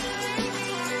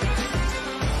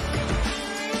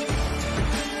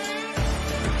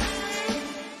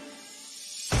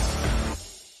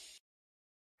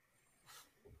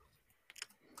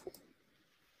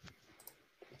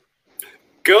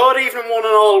Good evening, one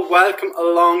and all. Welcome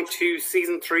along to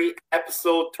Season 3,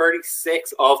 Episode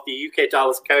 36 of the UK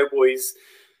Dallas Cowboys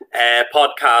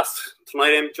podcast.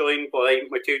 Tonight I'm joined by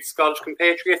my two Scottish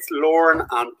compatriots, Lauren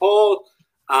and Paul,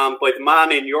 and by the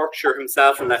man in Yorkshire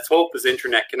himself, and let's hope his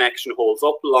internet connection holds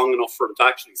up long enough for him to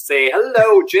actually say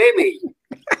hello, Jamie.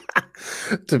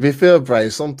 To be fair,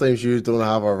 Bryce, sometimes you don't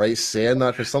have a right saying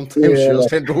that, because sometimes you're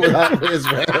saying go that way as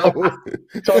well.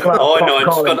 Talk about I'm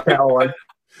just gonna...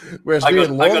 Whereas I'm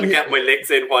going to get my licks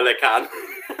in while I can.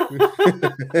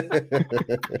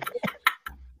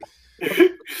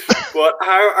 But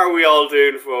how are we all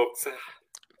doing, folks?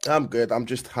 I'm good. I'm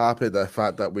just happy the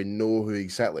fact that we know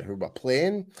exactly who we're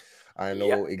playing. I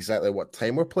know exactly what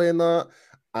time we're playing that.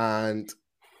 And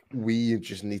we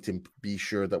just need to be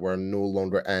sure that we're no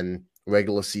longer in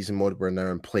regular season mode. We're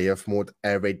now in playoff mode.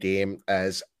 Every game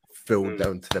is filled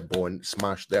down to the bone,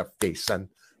 smash their face in,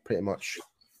 pretty much.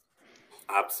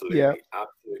 Absolutely.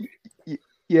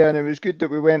 Yeah, and it was good that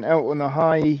we went out on a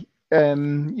high,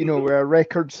 with a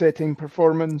record-setting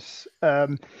performance.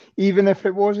 Even if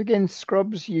it was against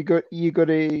scrubs, you got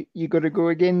to go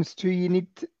against who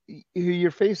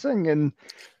you're facing, and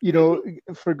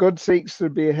for God's sakes,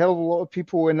 there'd be a hell of a lot of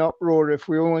people in uproar if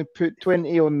we only put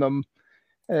 20 on them,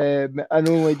 and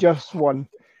only just one.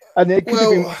 And it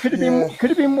could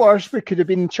have been worse. We could have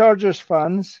been Chargers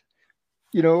fans.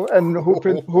 And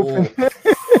hoping.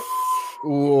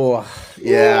 Oh,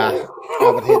 yeah.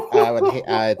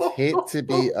 I'd hate to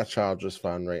be a Chargers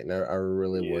fan right now. I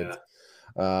really would.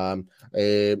 I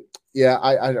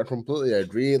completely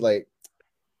agree. Like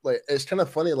it's kind of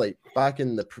funny. Like back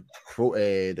in the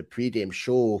pre-game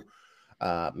show,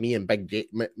 me and Big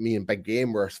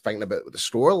Game were thinking about the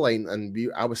scoreline, and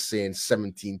I was saying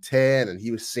 17-10, and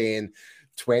he was saying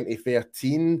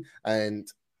 20-13,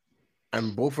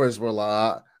 and both of us were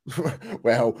like,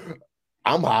 well,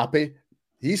 I'm happy.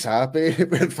 He's happy.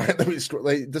 The fact that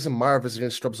it doesn't matter if it's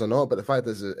against Scrubs or not, but the fact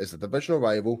is it's a divisional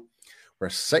rival. We're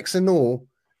 6-0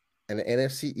 in the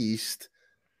NFC East.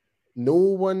 No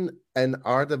one in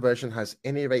our division has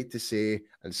any right to say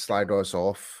and slide us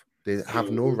off. They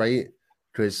have no right,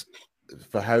 because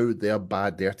for how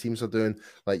bad their teams are doing.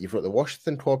 Like, you've got the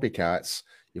Washington Copycats,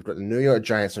 you've got the New York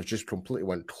Giants, who just completely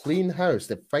went clean house.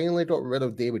 They finally got rid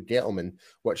of David Gettleman,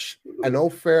 which, in all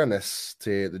fairness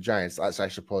to the Giants, that's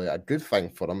actually probably a good thing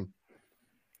for them.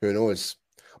 Who knows?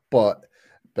 But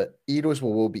Eagles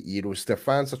will be Eagles. Their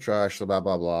fans are trash, blah,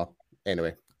 blah, blah.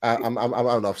 Anyway, I'm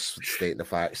enough stating the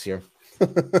facts here.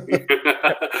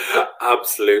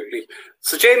 Absolutely.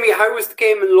 So, Jamie, how was the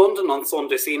game in London on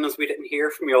Sunday, seeing as we didn't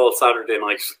hear from you all Saturday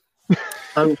night?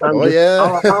 All I'm going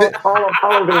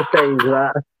to say is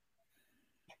that.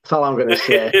 That's all I'm going to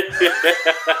say.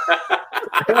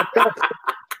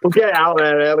 We'll get out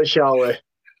there early, shall we?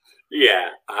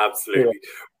 Yeah, absolutely. Yeah.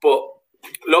 But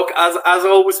look, as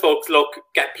always, folks,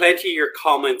 get plenty of your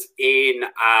comments in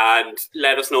and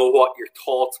let us know what your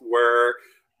thoughts were.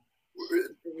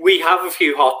 We have a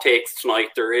few hot takes tonight.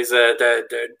 There is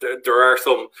there are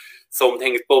some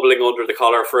things bubbling under the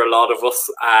collar for a lot of us.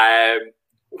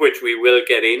 Which we will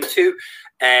get into.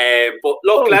 But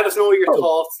look, let us know your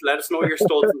thoughts. Let us know your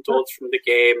studs and duds from the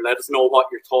game. Let us know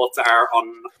what your thoughts are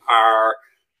on our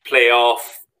playoff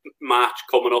match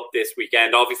coming up this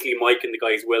weekend. Obviously, Mike and the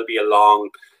guys will be along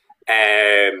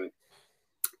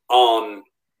on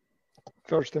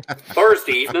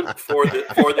Thursday evening for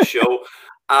the show.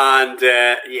 And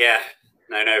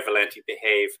now Valenti,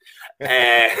 behave.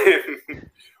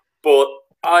 But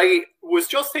I was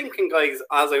just thinking, guys,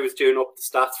 as I was doing up the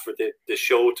stats for the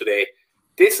show today,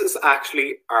 this is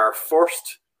actually our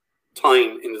first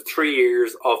time in the 3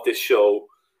 years of this show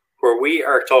where we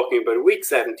are talking about a Week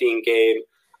 17 game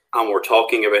and we're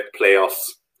talking about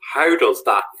playoffs. How does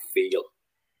that feel?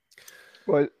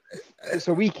 Well, it's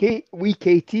a week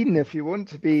 18 if you want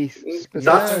to be specific.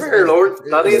 That's fair, Lauren.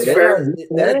 That is fair.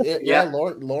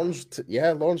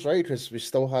 Lauren's right, because we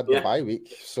still had the bye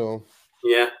week, so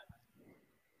yeah.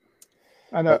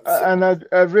 And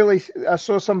I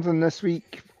saw something this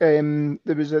week. There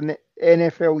was an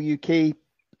NFL UK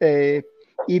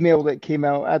email that came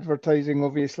out advertising,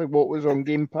 obviously, what was on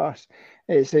Game Pass.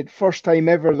 It said first time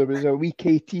ever there was a Week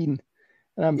 18,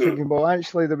 and I'm thinking, well,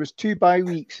 actually, there was 2 bye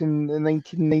weeks in the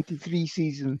 1993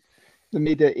 season that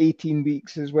made it 18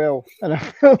 weeks as well, and I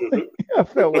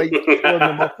felt like throwing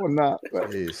them up on that.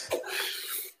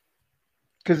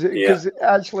 Because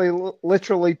actually,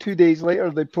 literally 2 days later,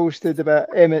 they posted about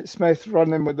Emmitt Smith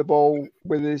running with the ball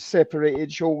with his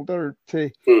separated shoulder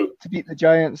to beat the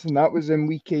Giants, and that was in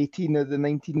Week 18 of the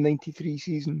 1993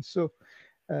 season. So,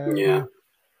 he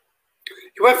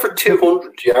went for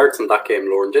 200 yards in that game,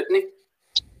 Lauren, didn't he?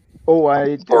 Oh,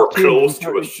 I or close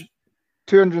to it.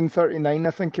 239,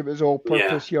 I think it was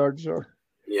all-purpose yards. Or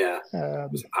it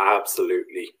was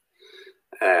absolutely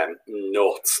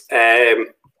nuts.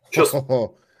 Just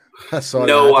sorry,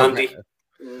 no, Andy,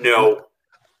 no.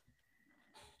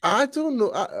 I don't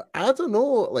know. I don't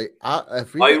know. Like,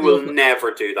 if we I will never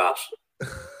do that.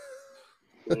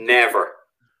 Never.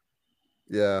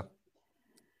 Yeah.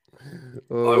 I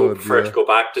would prefer to go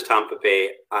back to Tampa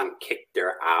Bay and kick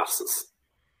their asses.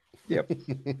 Yep.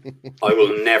 I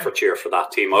will never cheer for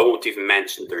that team. I won't even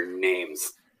mention their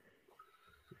names.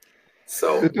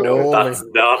 So, no, that's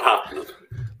not happening.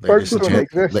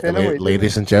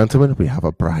 Ladies and gentlemen, we have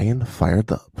a Brian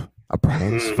fired up.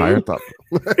 Fired up.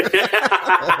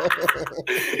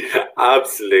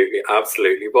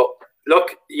 Absolutely. But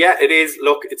look, yeah, it is.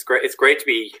 Look, it's great. It's great to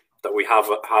be that we have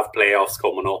playoffs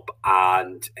coming up,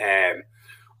 and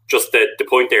just the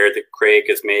point there that Craig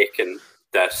is making,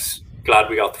 that glad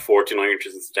we got the 49ers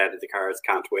instead of the Cards.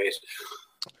 Can't wait.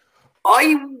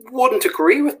 I wouldn't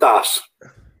agree with that.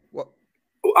 What?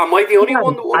 Am I the only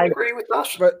one that wouldn't agree with that?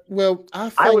 But well,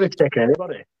 I would have taken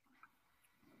anybody.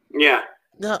 Yeah.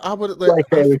 Yeah, I would. We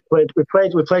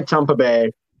played Tampa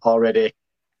Bay already.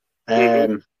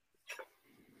 It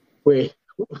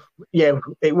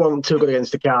wasn't too good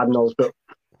against the Cardinals, but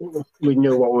we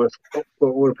knew what we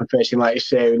were facing. Like you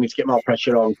say, we need to get more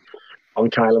pressure on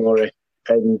Kyler Murray,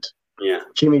 and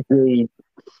Jimmy G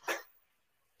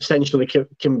essentially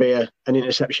can be an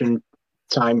interception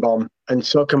time bomb, and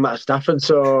so can Matt Stafford.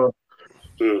 So.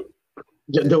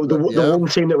 The one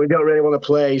team that we don't really want to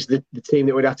play is the team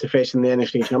that we'd have to face in the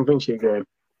NFC Championship game.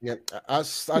 Yeah,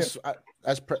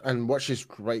 and which is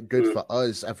quite good for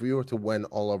us. If we were to win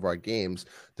all of our games,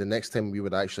 the next time we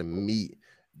would actually meet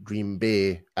Green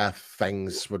Bay, if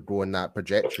things would go in that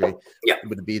trajectory, it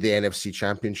would be the NFC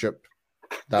Championship.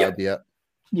 That would be it.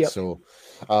 Yeah. So,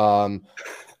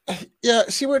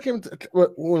 see where it came to,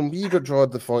 when we got drawn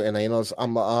the 49ers,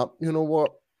 I'm like, you know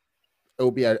what? It'll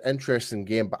be an interesting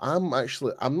game, but I'm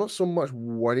not so much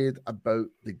worried about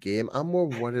the game. I'm more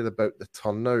worried about the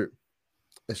turnout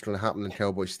that's going to happen in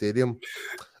Cowboy Stadium.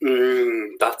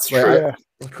 That's true.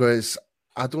 Because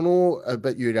I don't know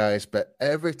about you guys, but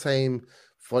every time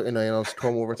 49ers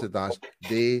come over to Dash,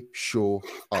 they show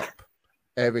up.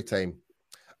 Every time.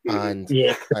 And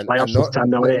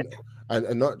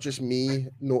not just me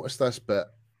notice this,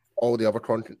 but all the other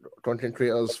content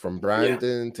creators, from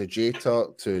Brandon to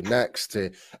J-Tuck to Nix to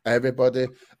everybody,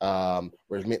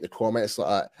 where make the comments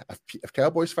like that. If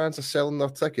Cowboys fans are selling their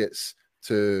tickets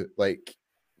to like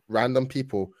random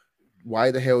people,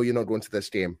 why the hell are you not going to this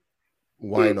game?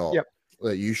 Why not? Yep.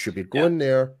 Like, you should be going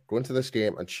to this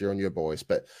game and cheering your boys.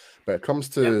 But it comes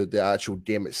to the actual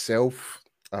game itself,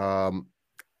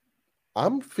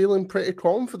 I'm feeling pretty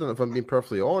confident, if I'm being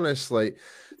perfectly honest. Like,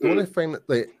 the only thing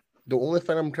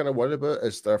I'm kind of worried about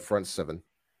is their front seven.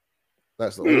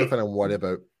 That's the only thing I'm worried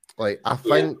about. Like, I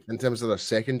think in terms of their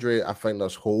secondary, I think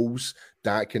there's holes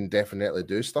that can definitely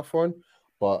do stuff on.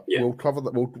 But we'll cover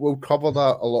that. We'll cover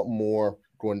that a lot more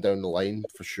going down the line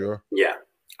for sure. Yeah,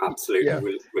 absolutely. Yeah.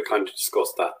 We'll kind of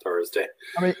discuss that Thursday.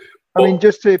 I mean,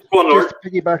 just to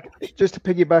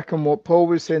piggyback on what Paul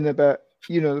was saying about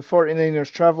the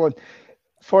 49ers traveling.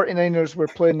 49ers were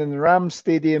playing in the Rams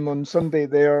Stadium on Sunday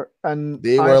there, and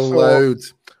they were loud.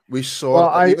 We saw. Well,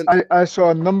 I saw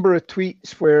a number of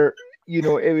tweets where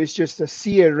it was just a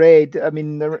sea of red. I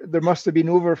mean, there must have been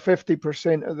over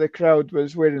 50% of the crowd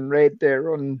was wearing red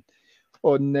there on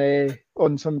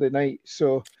Sunday night.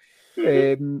 So,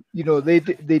 they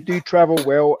do travel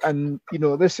well, and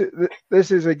this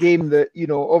is a game that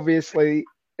obviously.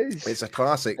 It's a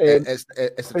classic. It's a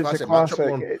classic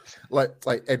matchup.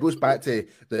 Like it goes back to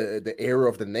the era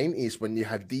of the 90s when you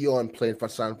had Dion playing for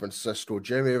San Francisco,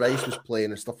 Jerry Rice was playing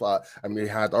and stuff like that, and we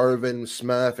had Irvin,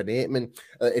 Smith, and Aitman.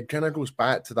 It kind of goes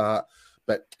back to that,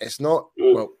 but it's not.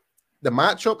 Well, the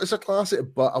matchup is a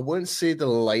classic, but I wouldn't say the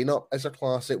lineup is a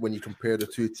classic when you compare the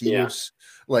two teams,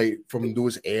 like from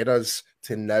those eras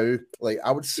to now. Like,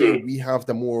 I would say we have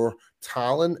the more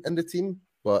talent in the team,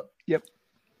 but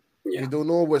you don't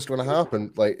know what's going to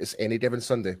happen. Like, it's any given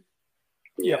Sunday.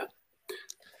 Yeah.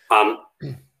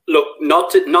 Look, not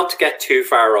to get too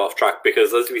far off track,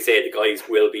 because as we say, the guys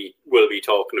will be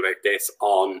talking about this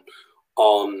on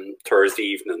Thursday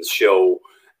evening's show.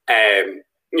 Kind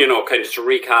of to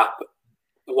recap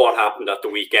what happened at the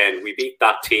weekend. We beat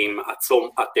that team at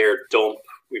their dump.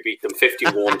 We beat them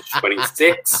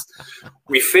 51-26.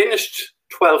 We finished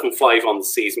 12-5 on the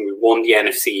season. We won the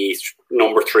NFC East,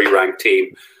 number 3 ranked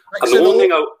team. And the one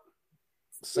thing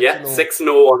 6-0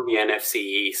 on the NFC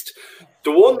East.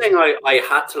 The one thing I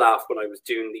had to laugh when I was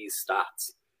doing these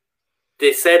stats,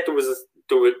 they said there was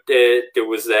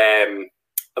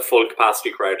a full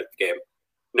capacity crowd at the game.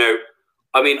 Now,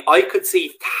 I mean, I could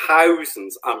see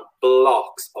thousands and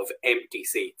blocks of empty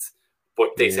seats,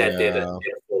 but they said they had a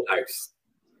full house.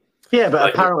 Yeah, but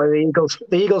apparently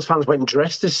the Eagles fans went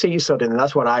dressed as Seasod, and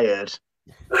that's what I heard.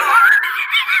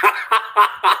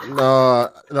 No,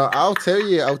 I'll tell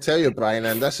you, Brian,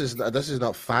 and this is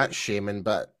not fat shaming,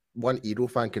 but one Eagle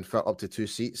fan can fit up to 2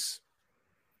 seats.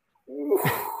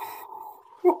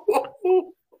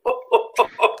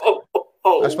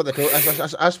 That's what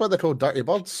they call dirty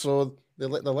birds. So they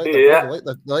like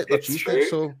the cheesesteak.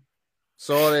 So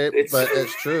sorry, but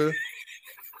it's true.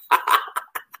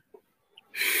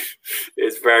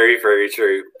 It's very, very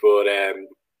true. But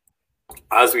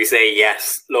as we say,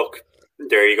 yes, look,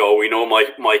 there you go. We know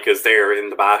Mike is there in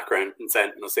the background and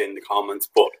sending us in the comments.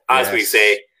 But as we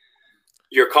say,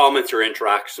 your comments, your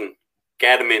interaction,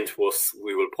 get them into us.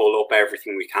 We will pull up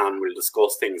everything we can. We'll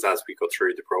discuss things as we go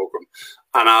through the program.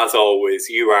 And as always,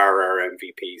 you are our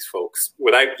MVPs, folks.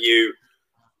 Without you,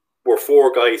 we're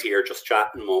 4 guys here just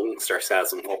chatting amongst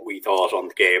ourselves and what we thought on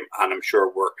the game. And I'm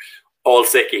sure we're all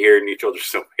sick of hearing each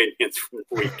other's opinions from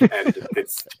the weekend at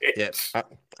this stage. Yes,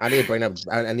 I need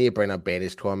to bring up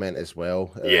Benny's comment as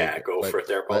well. Yeah, go for it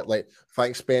there, Bob.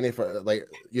 Thanks, Benny, for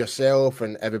yourself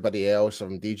and everybody else,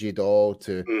 from DJ Doll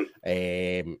to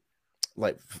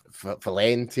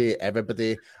Valenti,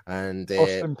 everybody, and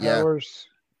Austin Powers.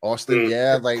 Austin,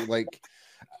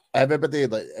 everybody,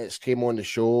 it's came on the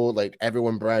show,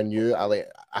 everyone brand new.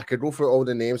 I could go through all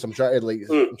the names. I'm trying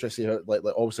to see how,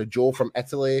 also Joe from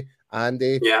Italy,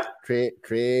 Andy,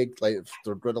 Craig, the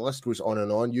list goes on and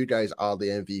on. You guys are the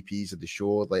MVPs of the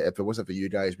show. If it wasn't for you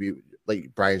guys, we, like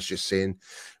Brian's just saying,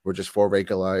 we're just four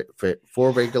regular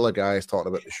guys talking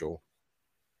about the show.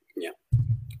 Yeah,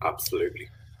 absolutely.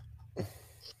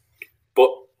 But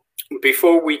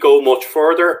before we go much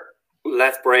further,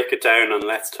 let's break it down and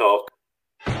let's talk.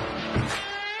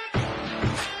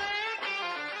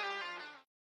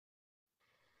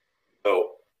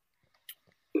 So,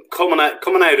 coming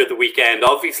out of the weekend,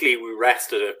 obviously we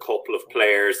rested a couple of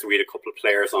players. We had a couple of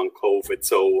players on COVID,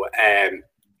 so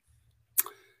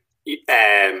you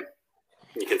can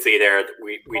see there that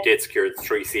we did secure the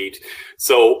 3 seed.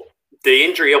 So the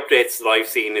injury updates that I've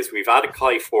seen is we've added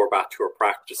Kai Forbat to our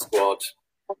practice squad.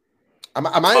 Am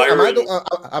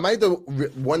I the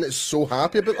one that's so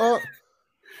happy about that?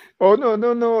 Oh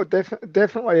no,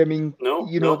 definitely. I mean,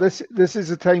 this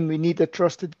is a time we need a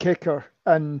trusted kicker,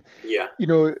 and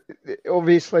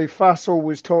obviously Fassel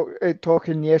was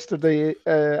talking yesterday.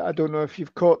 I don't know if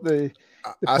you've caught the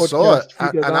I saw it,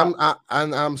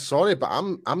 and I'm sorry, but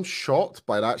I'm shocked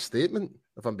by that statement.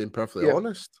 If I'm being perfectly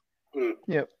honest.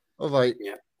 Yeah.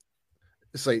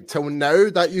 It's till now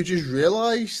that you just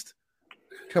realised.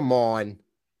 Come on.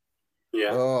 Yeah.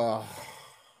 Oh.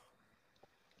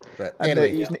 But and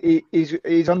anyway,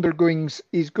 he's undergoing.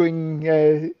 He's going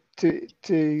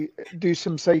to do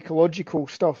some psychological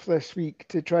stuff this week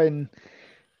to try and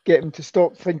get him to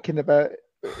stop thinking about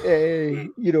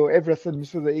everything,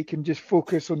 so that he can just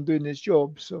focus on doing his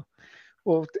job. So,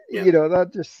 that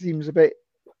just seems a bit.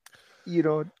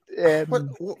 What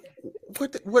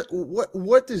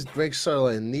does Greg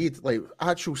Sutherland need?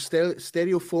 Actual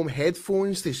stereo foam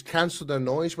headphones to cancel the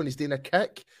noise when he's doing a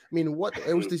kick? I mean, what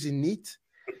else does he need?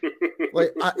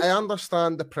 I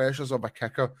understand the pressures of a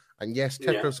kicker, and yes,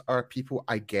 kickers are people.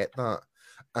 I get that,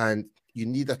 and you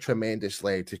need a tremendous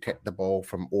leg to kick the ball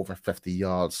from over 50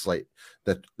 yards,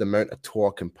 the amount of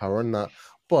torque and power in that.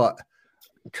 But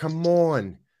come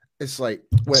on. It's when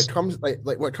it comes when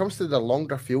it comes to the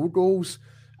longer field goals,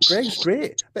 Greg's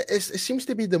great, but it seems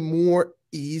to be the more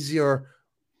easier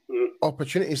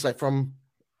opportunities, from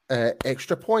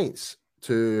extra points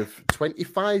to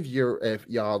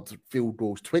 25-yard field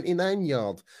goals,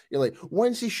 29-yard. You're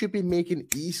ones he should be making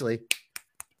easily,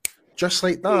 just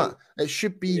like that. It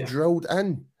should be drilled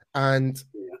in, and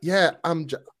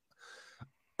and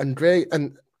Greg,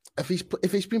 and if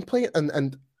he's been playing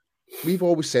and. We've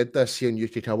always said this here in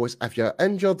UK Cowboys: if you're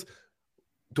injured,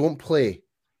 don't play.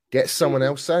 Get someone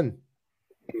else in,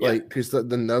 because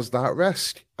then there's that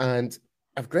risk. And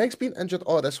if Greg's been injured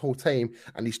all this whole time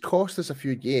and he's cost us a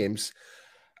few games,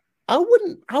 I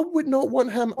would not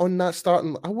want him on that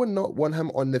starting. I would not want him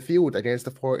on the field against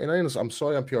the 49ers. I'm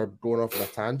sorry, I'm going off on a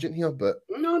tangent here, but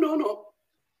no,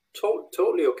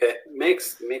 totally okay.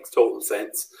 Makes total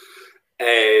sense.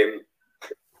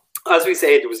 As we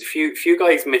said, there was a few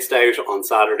guys missed out on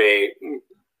Saturday,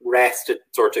 rested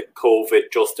sort of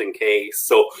COVID just in case.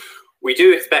 So we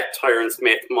do expect Tyron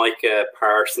Smith, Micah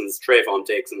Parsons, Trayvon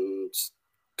Diggs, and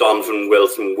Donovan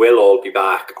Wilson will all be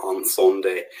back on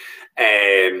Sunday.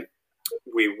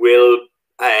 We will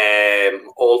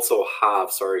also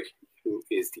have, sorry, who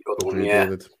is the other one? Yeah.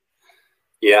 David.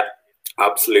 Yeah,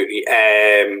 absolutely.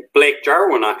 Blake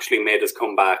Jarwin actually made his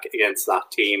comeback against that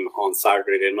team on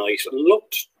Saturday night and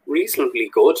looked reasonably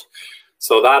good.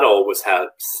 So that always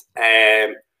helps.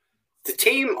 The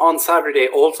team on Saturday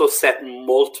also set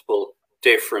multiple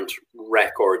different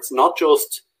records, not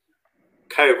just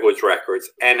Cowboys records,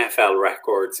 NFL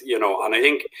records, you know, and I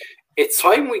think it's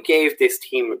time we gave this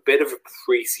team a bit of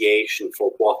appreciation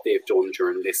for what they've done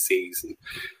during this season.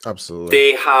 Absolutely.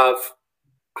 They have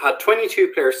had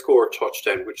 22 players score a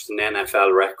touchdown, which is an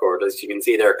NFL record. As you can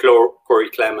see there, Corey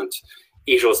Clement,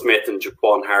 Ito Smith and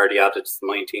Jaquan Hardy added to the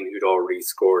 19 who'd already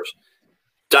scored.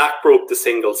 Dak broke the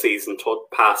single season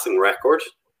passing record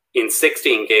in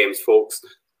 16 games, folks,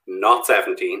 not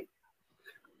 17.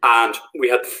 And we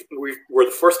were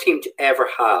the first team to ever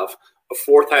have a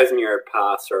 4,000-yard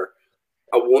passer,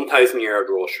 a 1,000-yard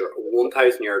rusher, a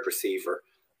 1,000-yard receiver,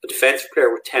 a defensive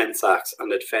player with 10 sacks,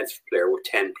 and a defensive player with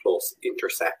 10-plus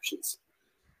interceptions.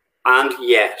 And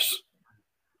yet,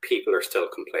 people are still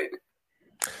complaining.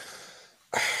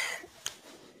 I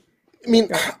mean,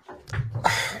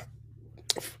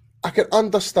 I can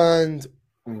understand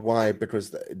why, because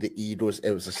the Eagles,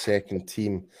 it was a second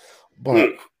team.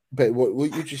 But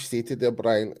what you just stated there,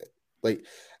 Brian, like,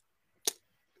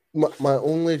 my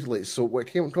only, like, so what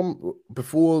came from,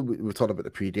 before we were talking about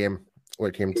the pre-game,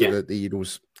 when it came to the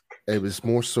Eagles, it was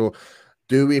more so,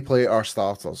 do we play our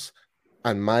starters?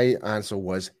 And my answer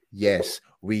was, yes,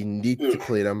 we need to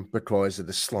play them because of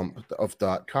the slump of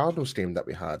that Cardinals game that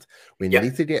we had. We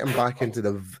need to get them back into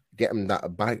back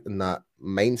in that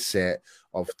mindset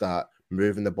of that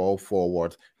moving the ball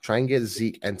forward, try and get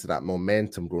Zeke into that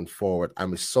momentum going forward.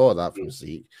 And we saw that from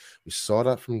Zeke. We saw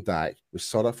that from Dak. We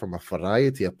saw that from a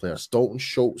variety of players. Dalton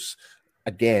Schultz,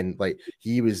 again, like,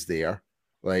 he was there.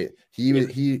 Like, he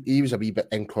was a wee bit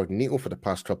incognito for the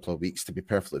past couple of weeks, to be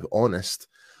perfectly honest.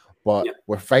 But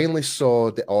we finally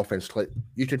saw the offense. Like,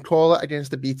 you can call it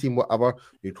against the B team, whatever.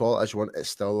 You call it as you want. It's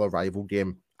still a rival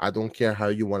game. I don't care how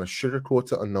you want to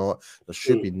sugarcoat it or not. There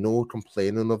should be no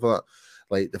complaining of it.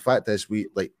 Like, the fact is,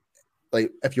 like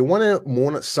if you want to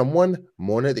moan at someone,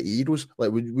 moan at the Eagles.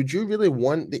 Like, would you really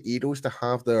want the Eagles to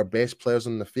have their best players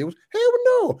on the field? Hell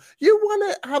no. You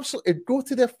want to absolutely go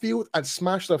to their field and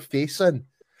smash their face in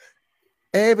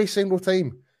every single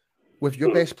time with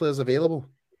your best players available.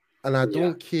 And I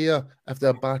don't care if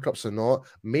they're backups or not.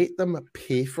 Make them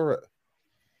pay for it.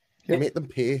 Make them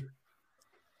pay.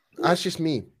 That's just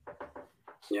me.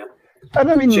 Yeah.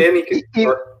 And I mean, Jamie,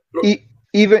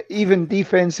 even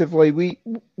defensively,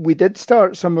 we did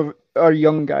start some of our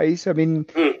young guys. I mean,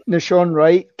 Nashawn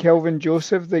Wright, Kelvin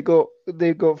Joseph, they got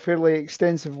fairly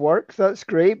extensive work. That's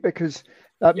great, because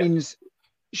that means,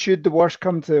 should the worst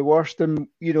come to the worst, and,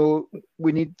 you know,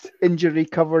 we need injury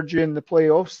cover during the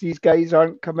playoffs, these guys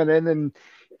aren't coming in and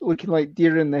looking like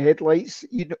deer in the headlights.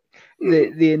 You know,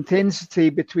 the intensity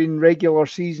between regular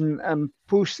season and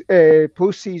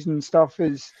postseason stuff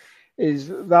is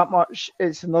that much.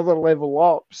 It's another level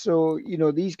up. So, you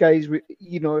know, these guys,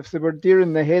 you know, if they were deer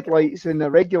in the headlights in a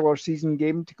regular season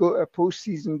game, to go to a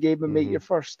postseason game and make your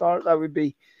first start, that would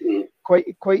be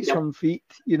quite some feat,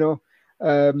 you know.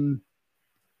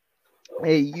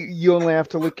 You only have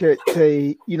to look at,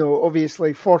 you know,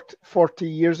 obviously 40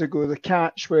 years ago, the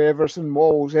catch with Everson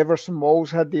Walls. Everson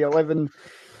Walls had the 11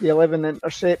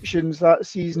 interceptions that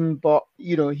season, but,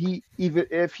 you know, he, even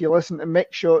if you listen to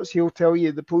Mick Shots, he'll tell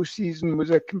you the postseason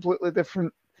was a completely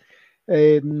different,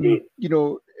 you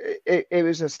know, it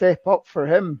was a step up for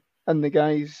him and the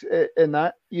guys in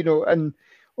that, you know, and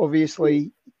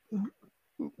obviously,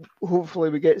 hopefully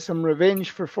we get some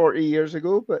revenge for 40 years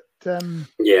ago, but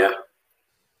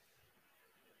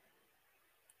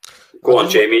Go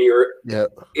on, Jamie. You're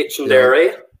itching there,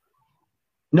 eh?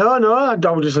 No, I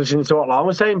was just listening to what Lon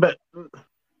was saying, but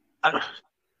like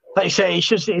you say,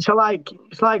 it's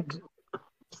like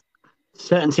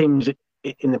certain teams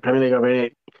in the Premier League. I mean,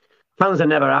 fans are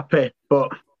never happy, but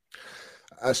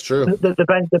that's true.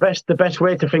 The best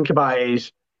way to think about it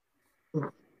is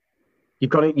you've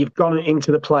gone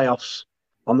into the playoffs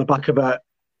on the back of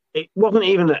it wasn't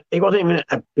even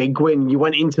a big win. You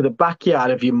went into the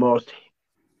backyard of your most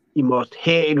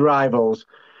hated rivals,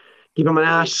 give them an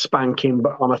ass spanking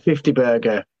on a 50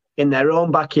 burger in their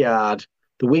own backyard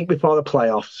the week before the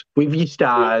playoffs with your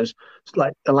stars.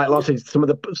 Like Lon said, some of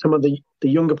the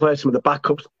younger players, some of the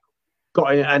backups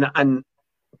got in and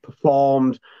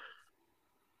performed,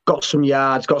 got some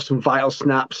yards, got some vital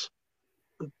snaps.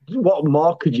 What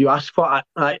more could you ask for?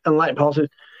 And like Paul said,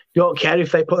 you don't care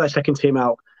if they put their second team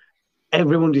out.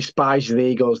 Everyone despises the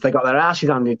Eagles. They got their asses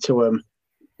handed to them.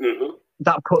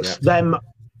 that puts them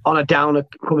on a downer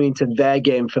coming into their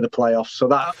game for the playoffs. So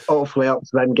that hopefully helps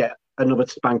them get another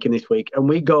spanking this week. And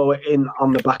we go in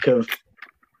on the back of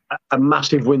a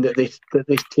massive win that this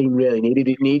team really needed.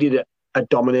 It needed a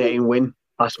dominating win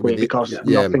last week because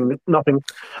nothing.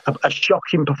 A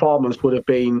shocking performance would have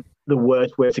been the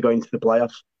worst way to go into the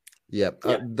playoffs.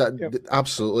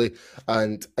 Absolutely.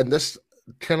 And this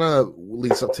kind of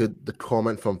leads up to the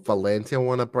comment from Valenti I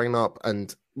want to bring up,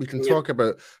 and we can talk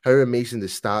about how amazing the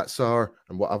stats are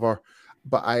and whatever.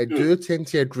 But I do tend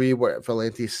to agree with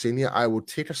Valenti is saying here. I will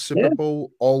take a Super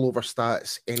Bowl all over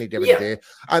stats any given day,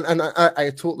 and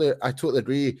I totally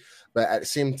agree. But at the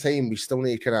same time, we still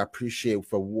need to kind of appreciate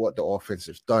for what the offense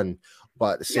has done.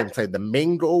 But at the same time, the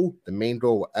main goal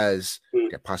is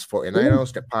get past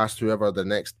 49ers, get past whoever the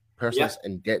next person is,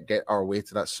 and get our way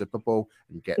to that Super Bowl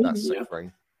and get that sixth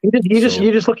ring. You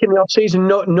just look in the off season.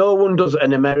 No one does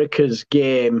an America's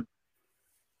game.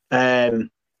 How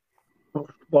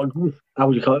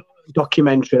would you call it?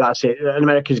 Documentary. That's it. An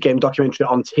America's game documentary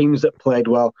on teams that played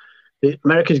well. The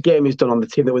America's game is done on the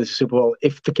team that wins the Super Bowl.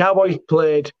 If the Cowboys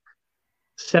played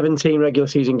 17 regular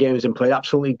season games and played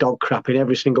absolutely dog crap in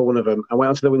every single one of them and went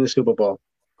on to win the Super Bowl,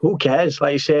 who cares?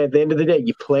 Like you say, at the end of the day,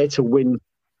 you play to win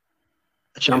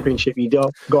a championship. You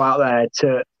don't go out there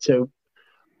to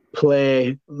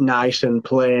play nice and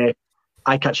play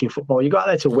eye-catching football. You go out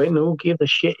there to win. Who gives a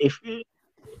shit? If you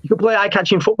can play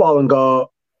eye-catching football and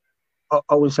go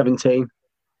 0-17,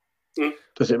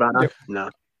 does it matter? No.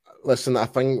 Listen, I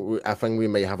think we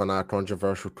might have another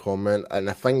controversial comment, and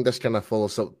I think this kind of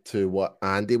follows up to what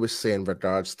Andy was saying in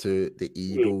regards to the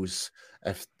Eagles.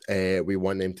 If we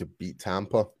want them to beat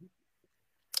Tampa,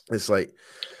 it's like,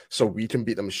 so we can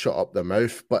beat them, shut up their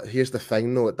mouth. But here's the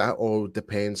thing, though, that all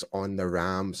depends on the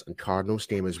Rams and Cardinals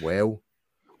game as well.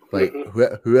 Like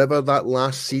whoever that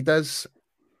last seed is.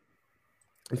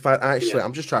 In fact, actually,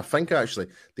 I'm just trying to think. Actually,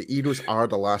 the Eagles are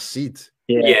the last seed.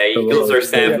 Eagles are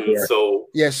 7. So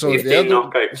if they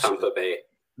knock out Tampa Bay,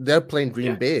 they're playing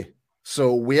Green Bay.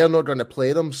 So we are not going to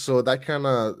play them. So that kind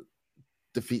of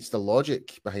defeats the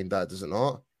logic behind that, does it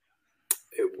not?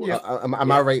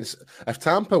 Am I right? If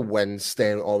Tampa wins,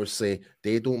 then obviously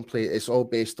they don't play. It's all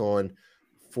based on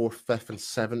 4th, 5th, and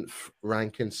 7th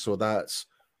rankings. So that's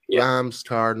Rams,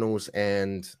 Cardinals,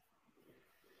 and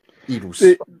Eagles.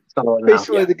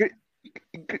 Basically, the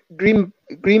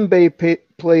Green Bay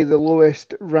play the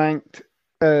lowest ranked.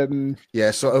 So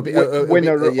it'll be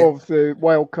winner of the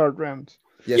wild card round.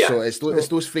 So it's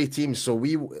those 3 teams. So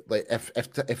we like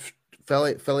if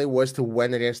Philly was to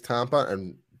win against Tampa,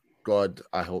 and God,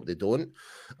 I hope they don't.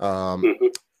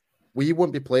 We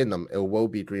won't be playing them. It will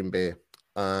be Green Bay,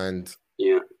 and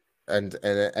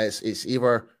it's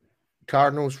either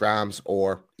Cardinals, Rams,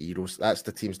 or Eagles. That's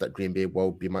the teams that Green Bay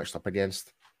will be matched up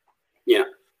against. Yeah,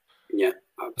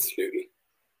 absolutely.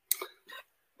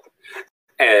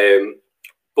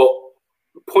 But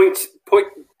point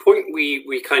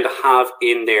we kind of have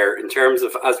in there in terms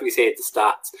of, as we say, the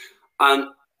stats, and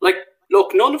like,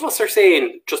 look, none of us are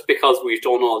saying just because we've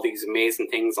done all these amazing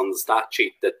things on the stat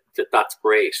sheet that's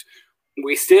great.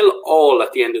 We still all,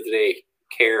 at the end of the day,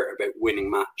 care about winning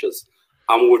matches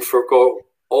and would forgo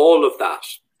all of that.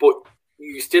 But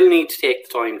you still need to take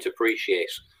the time to appreciate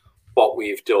what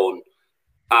we've done.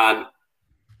 And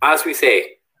as we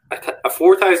say, a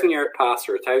 4,000-yard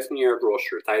passer, 1,000-yard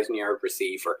rusher, 1,000-yard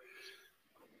receiver,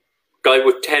 guy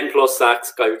with 10+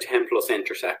 sacks, guy with 10+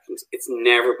 interceptions. It's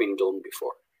never been done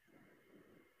before.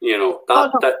 You know,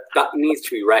 that needs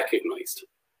to be recognized.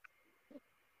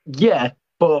 Yeah,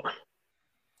 but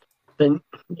then,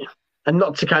 and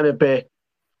not to kind of be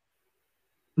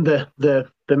the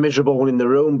miserable one in the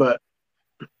room, but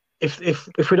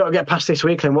if we don't get past this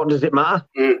week, then what does it matter?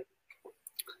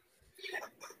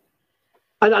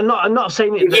 And I'm not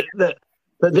saying that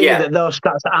those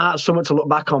stats aren't something to look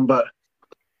back on, but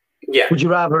would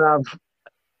you rather have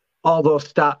all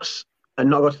those stats and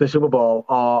not go to the Super Bowl,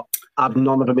 or have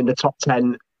none of them in the top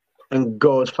 10 and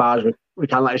go as far as we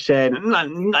can? Like I say,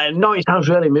 no, it sounds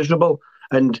really miserable.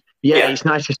 And it's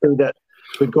nice to see that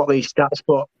we've got these stats,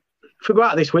 but if we go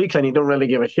out this weekend, it don't really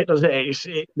give a shit, does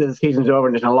it? The season's over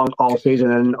and it's a long all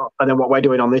season, and then what we're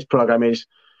doing on this program is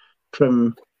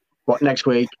from next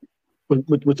week.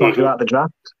 We're talking about the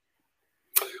draft.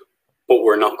 But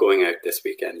we're not going out this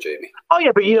weekend, Jamie. Oh,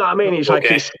 yeah, but you know what I mean? It's like,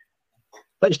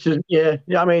 let's just,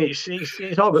 I mean,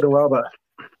 it's all good and well, but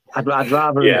I'd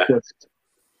rather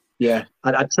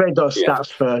I'd trade those stats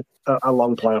for a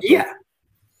long playoff.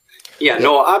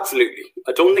 No, absolutely.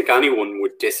 I don't think anyone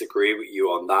would disagree with you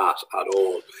on that at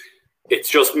all. It's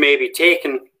just maybe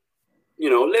taking, a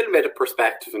little bit of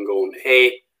perspective and going,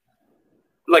 hey,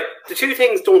 like the two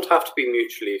things don't have to be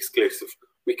mutually exclusive.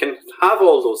 We can have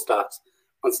all those stats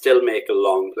and still make a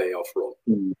long playoff run.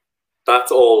 Mm.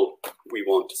 That's all we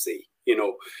want to see. You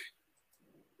know,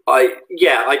 I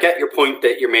get your point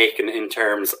that you're making in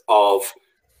terms of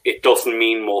it doesn't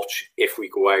mean much if we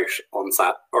go out on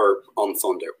on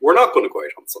Sunday. We're not going to go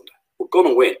out on Sunday. We're going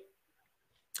to win.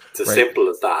 It's as simple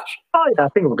as that. Oh yeah, I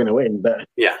think we're going to win, but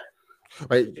yeah.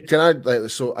 Right, can I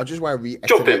so I just want to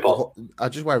reiterate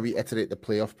the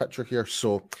playoff picture here.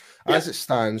 So as it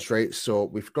stands, right? So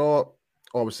we've got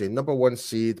obviously number 1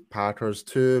 seed Packers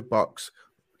 2, Bucks,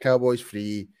 Cowboys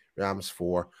 3, Rams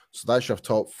 4. So that's your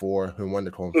top 4 who won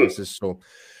the conferences. So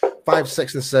 5,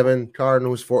 6, and 7,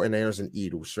 Cardinals, 49ers, and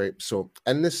Eagles, right? So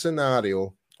in this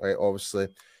scenario, right, obviously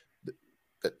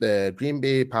the Green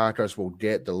Bay Packers will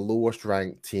get the lowest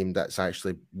ranked team that's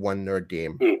actually won their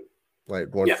game.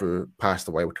 Like going through past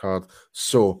the wild card.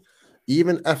 So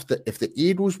even if the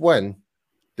Eagles win,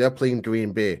 they're playing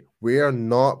Green Bay. We are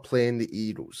not playing the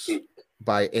Eagles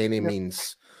by any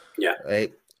means. Yeah.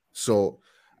 Right. So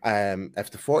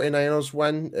if the 49ers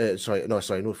win, no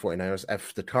 49ers.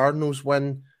 If the Cardinals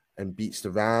win and beats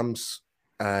the Rams,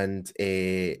 and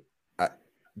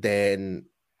then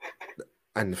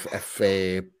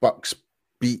if Bucks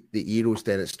beat the Eagles,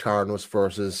 then it's Cardinals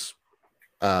versus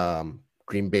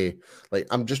Green Bay. Like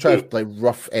I'm just trying to like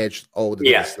rough edge all the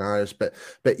different scenarios, but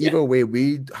either way,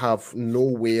 we have no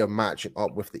way of matching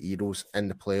up with the Eagles in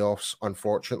the playoffs,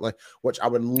 unfortunately. Which I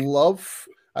would love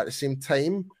at the same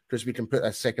time because we can put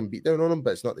a second beatdown on them,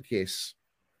 but it's not the case.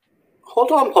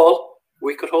 Hold on, Paul.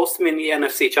 We could host them in the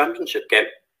NFC Championship game.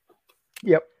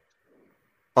 Yep.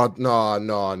 Oh no!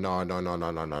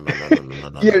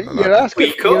 You're asking.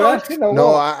 We could. You're asking a lot.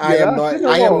 No, I am not.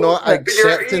 I am not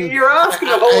accepting. You're asking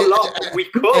a whole lot. But we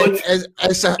could.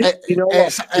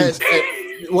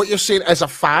 What you're saying is a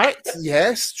fact.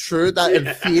 Yes, true. That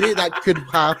in theory that could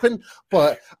happen,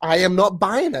 but I am not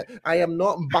buying it. I am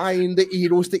not buying the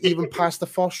Eagles to even pass the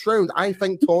first round. I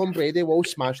think Tom Brady will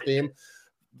smash them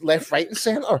left, right, and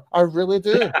center. I really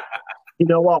do. You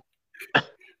know what?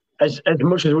 As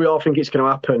much as we all think it's going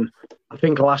to happen, I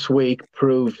think last week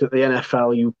proved that the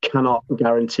NFL, you cannot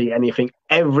guarantee anything.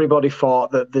 Everybody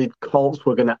thought that the Colts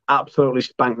were going to absolutely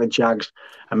spank the Jags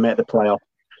and make the playoff.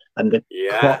 And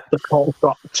the Colts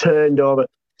got turned over.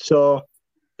 So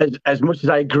as much as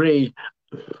I agree,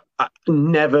 I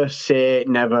never say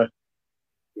never.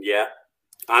 Yeah.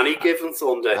 Any given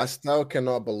Sunday. I still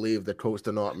cannot believe the Colts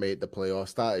did not make the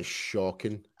playoffs. That is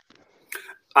shocking.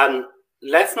 And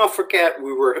let's not forget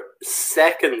we were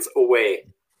seconds away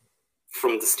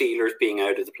from the Steelers being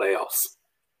out of the playoffs.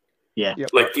 Yeah.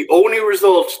 Like the only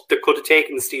result that could have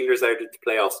taken the Steelers out of the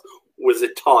playoffs was a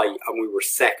tie, and we were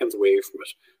seconds away from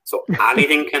it. So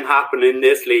anything can happen in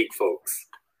this league, folks.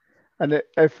 And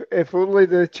if only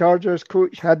the Chargers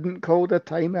coach hadn't called a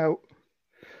timeout.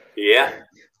 Yeah.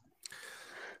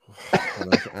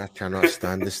 I cannot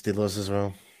stand the Steelers as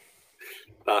well.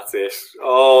 That's it.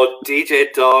 Oh,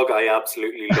 DJ Dog, I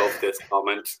absolutely love this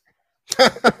comment.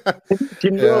 Do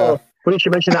you know, when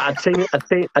you mentioned that,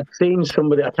 I'd seen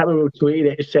somebody, I can't remember who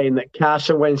tweeted it, saying that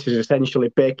Carson Wentz is essentially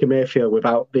Baker Mayfield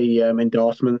without the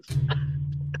endorsements.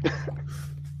 I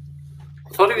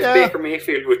thought he was Baker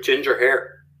Mayfield with ginger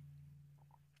hair.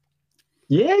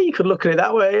 Yeah, you could look at it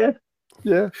that way,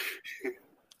 yeah.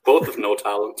 Both have no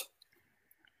talent.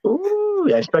 Ooh,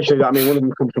 yeah, especially, I mean, one of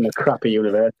them comes from a crappy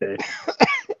university.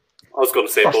 I was going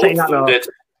to say both of them did.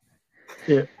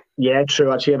 Yeah,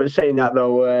 true, actually. But saying that,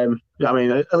 though, I mean,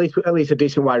 at least a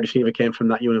decent wide receiver came from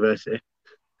that university.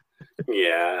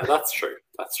 Yeah, that's true.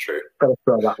 That's true. Gotta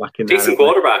throw that back in decent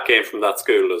quarterback came from that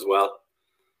school as well.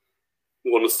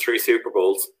 Won us 3 Super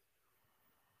Bowls.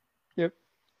 Yep.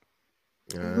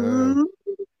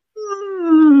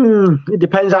 It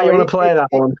depends how you want to play that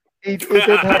one. He did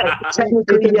have,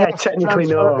 technically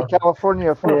no.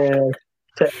 California first.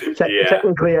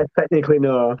 Technically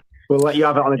no. We'll let you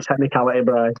have it on a technicality,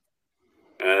 Brian.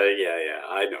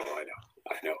 I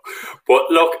know. But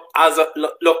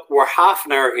look, we're half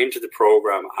an hour into the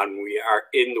program and we are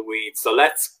in the weeds. So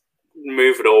let's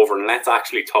move it over and let's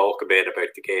actually talk a bit about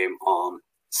the game on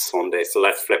Sunday. So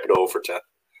let's flip it over to.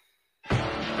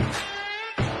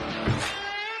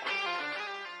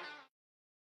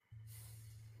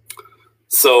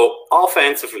 So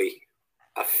offensively,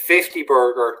 a 50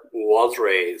 burger was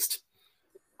raised.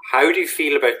 How do you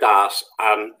feel about that?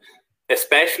 And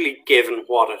especially given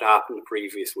what had happened the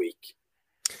previous week.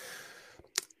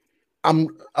 I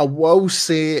will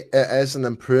say it is an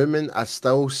improvement. I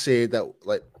still say that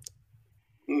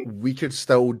we could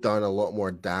still done a lot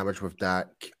more damage with that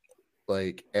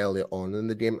like early on in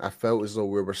the game. I felt as though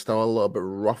we were still a little bit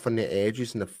rough on the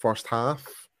edges in the first half.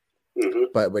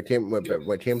 But when it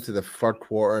came to the third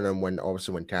quarter, and then when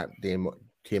Tap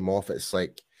came off, it's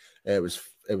like it was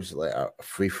like a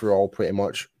free for all pretty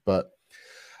much. But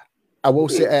I will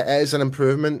say it is an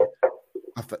improvement.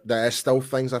 There are still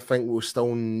things I think we'll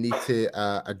still need to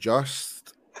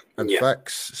adjust and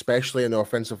fix, especially in the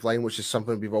offensive line, which is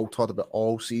something we've all talked about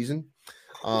all season.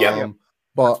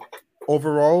 But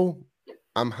overall,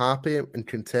 I'm happy and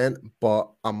content,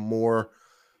 but I'm more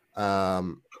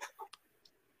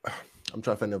I'm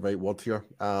trying to find the right word here.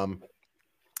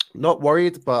 Not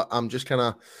worried, but I'm just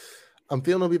I'm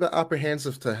feeling a wee bit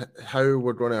apprehensive to how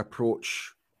we're going to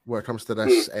approach when it comes to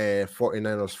this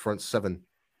 49ers front seven,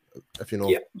 if you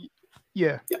know.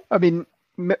 Yeah. I mean,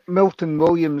 Milton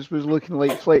Williams was looking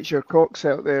like Fletcher Cox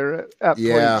out there at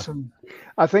points. And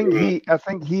I think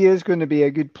he is going to be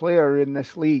a good player in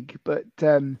this league, but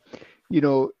you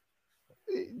know,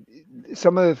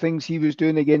 some of the things he was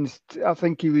doing against, I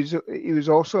think he was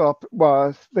also up. Well,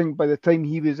 I think by the time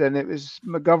he was in, it was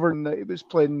McGovern that he was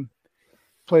playing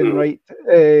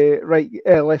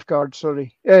left guard.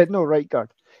 Sorry, no, right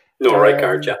guard. No, right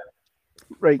guard. Yeah,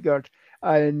 right guard.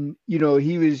 And you know,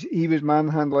 he was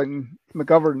manhandling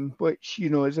McGovern, which you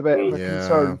know is a bit of a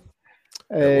concern.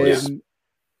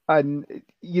 And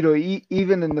you know,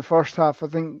 even in the first half, I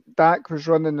think Dak was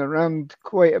running around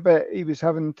quite a bit. He was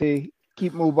having to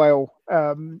keep mobile.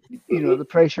 You know, the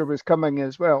pressure was coming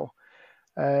as well.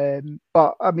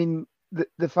 But I mean,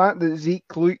 the fact that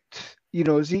Zeke looked, you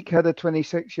know, Zeke had a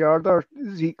 26-yarder.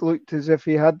 Zeke looked as if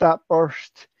he had that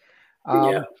burst.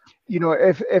 You know,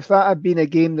 if that had been a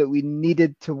game that we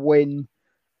needed to win,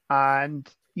 and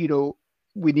you know,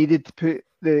 we needed to put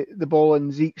the ball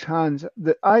in Zeke's hands,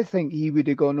 that I think he would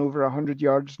have gone over 100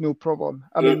 yards, no problem.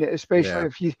 I mean, especially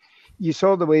if you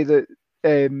saw the way that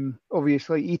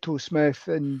obviously Ito Smith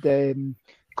and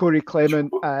Corey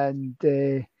Clement and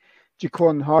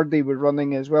Jaquan Hardy were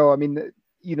running as well. I mean,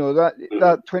 you know, that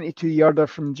 22-yarder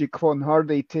from Jaquan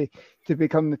Hardy to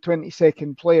become the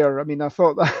 22nd player. I mean, I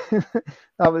thought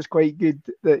that was quite good.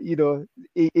 That, you know,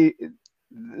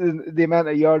 the amount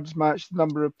of yards matched the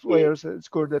number of players that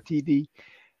scored a TD.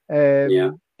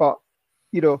 But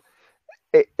you know,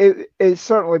 it's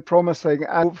certainly promising.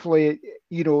 And hopefully,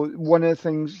 you know, one of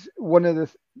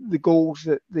the goals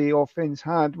that the offense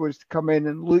had was to come in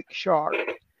and look sharp.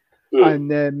 And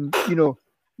you know,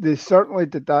 they certainly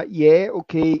did that. Yeah,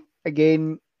 okay.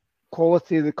 Again,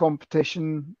 quality of the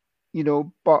competition, you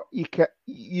know, but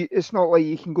it's not like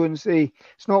you can go and say,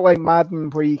 it's not like Madden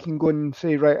where you can go and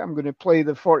say, right, I'm going to play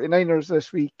the 49ers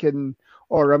this week,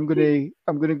 or I'm going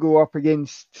to go up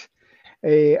against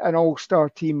an all-star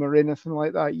team or anything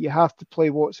like that. You have to play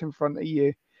what's in front of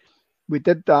you. We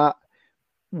did that.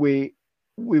 We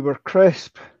were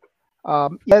crisp. There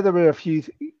were a few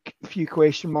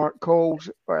question mark calls,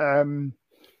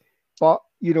 but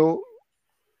you know,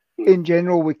 in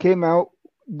general, we came out.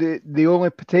 The only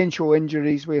potential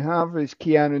injuries we have is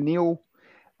Keanu Neal,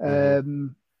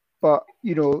 but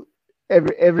you know,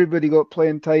 everybody got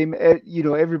playing time. You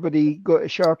know, everybody got to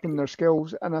sharpen their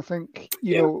skills, and I think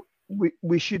you know,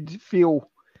 we should feel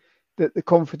that the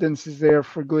confidence is there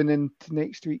for going into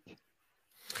next week.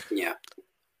 Yeah,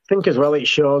 I think as well it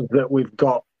shows that we've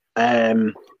got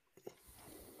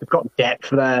depth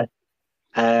there.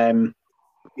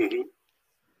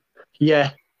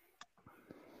 Yeah.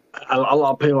 A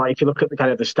lot of people, like, if you look at the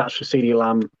kind of the stats for CeeDee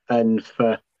Lamb and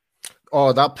for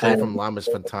that play from Lamb was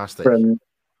fantastic. From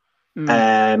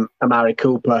Amari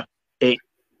Cooper, it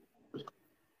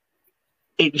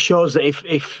shows that if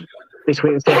this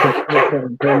week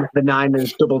the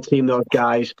Niners double team those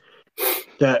guys,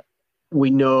 that we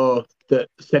know that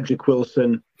Cedric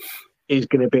Wilson is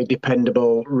going to be a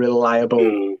dependable,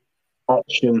 reliable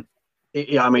option.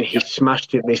 I mean, he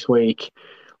smashed it this week.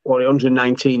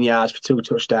 119 yards for 2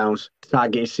 touchdowns,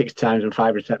 targeted 6 times and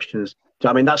 5 receptions. So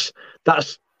I mean, that's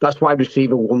wide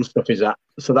receiver one stuff, is that?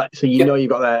 So you know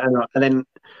you've got that, and then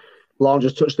Lon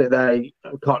just touched it there.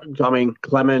 I mean,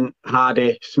 Clement,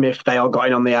 Hardy, Smith, they all got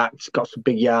in on the act, got some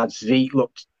big yards. Zeke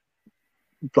looked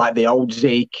like the old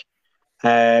Zeke,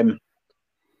 and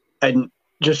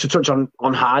just to touch on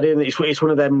Hardy, it's one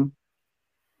of them.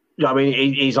 I mean,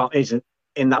 he's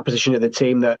in that position of the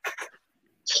team that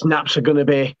snaps are going to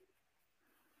be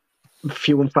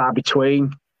few and far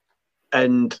between,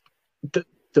 and the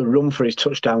run for his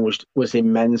touchdown was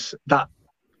immense. That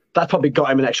probably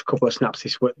got him an extra couple of snaps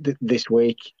this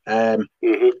week. So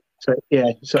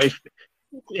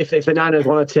if the Niners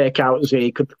want to take out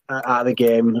Zeke out of the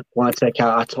game, want to take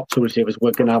out our top 2 receivers,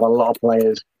 we're going to have a lot of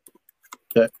players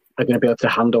that are going to be able to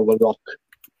handle the rock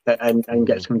and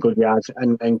get some good yards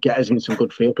and get us in some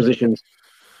good field positions.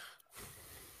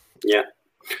 Yeah.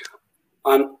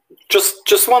 And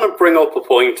just want to bring up a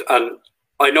point, and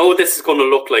I know this is going to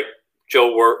look like,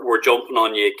 Joe, we're jumping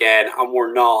on you again, and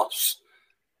we're not.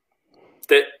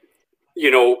 That,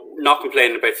 not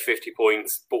complaining about 50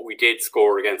 points, but we did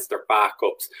score against their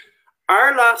backups.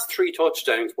 Our last 3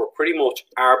 touchdowns were pretty much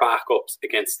our backups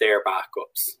against their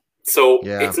backups. So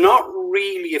it's not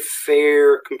really a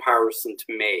fair comparison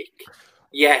to make.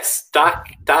 Yes,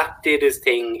 Dak did his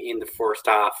thing in the first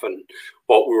half, and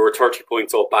we were 30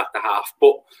 points up at the half.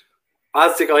 But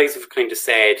as the guys have kind of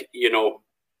said,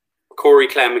 Corey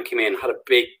Clement came in, had a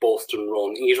big bust and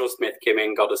run. Ito Smith came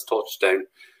in, got his touchdown.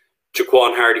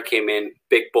 Jaquan Hardy came in,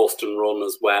 big bust and run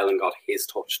as well, and got his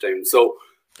touchdown. So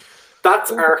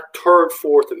that's our 3rd,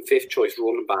 4th, and 5th choice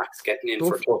running backs getting in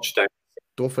for touchdown.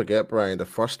 Don't forget, Brian, the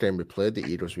first time we played the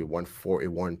Eagles, we won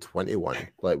 41-21.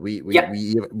 Like we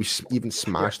even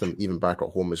smashed them even back at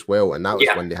home as well, and that was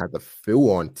when they had the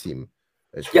full-on team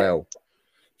as well.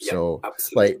 So,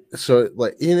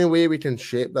 any way we can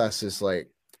shape this is like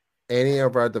any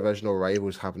of our divisional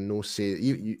rivals have no say.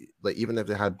 Even if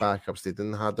they had backups, they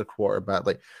didn't have their quarterback.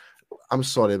 Like, I'm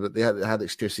sorry, but they had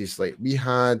excuses. Like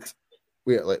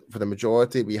for the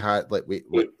majority, we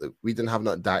we didn't have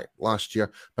that Dak last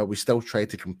year, but we still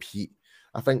tried to compete.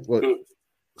 I think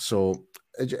so.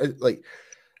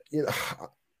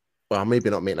 Well, maybe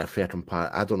not making a fair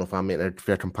comparison. I don't know if I'm making a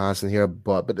fair comparison here,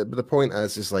 but the point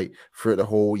is like throughout the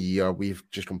whole year, we've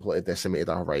just completely decimated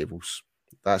our rivals.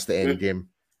 That's the end game,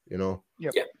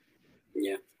 Yep.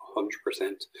 Yeah,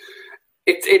 100%.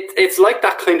 It's like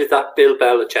that Bill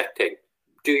Belichick thing.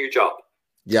 Do your job.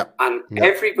 Yep. And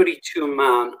everybody to a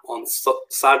man on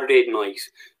Saturday night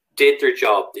did their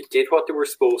job. They did what they were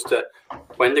supposed to.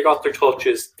 When they got their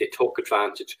touches, they took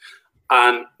advantage.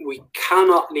 And we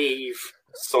cannot leave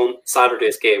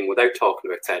Saturday's game without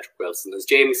talking about Cedric Wilson. As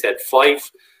Jamie said,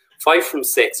 5 from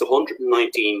 6,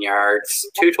 119 yards,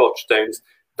 2 touchdowns.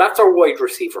 That's our wide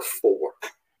receiver 4.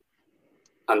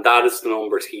 And that is the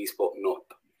numbers he's putting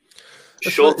up.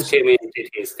 Schultz came in and did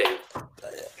his thing.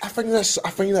 I think that's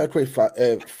quite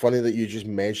funny that you just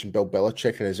mentioned Bill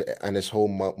Belichick and his whole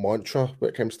mantra when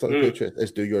it comes to the Patriots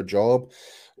is do your job.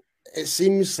 It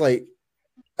seems like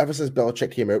ever since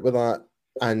Belichick came out with that,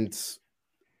 and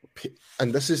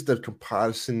this is the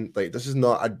comparison. Like, this is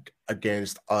not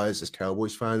against us as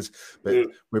Cowboys fans, but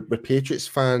with Patriots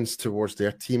fans towards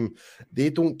their team, they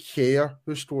don't care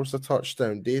who scores the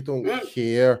touchdown. They don't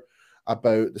care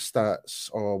about the stats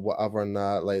or whatever and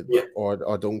that,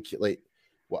 or don't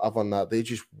whatever and that. They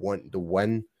just want the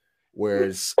win.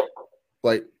 Whereas,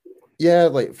 for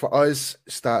us,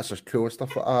 stats are cool and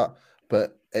stuff like that,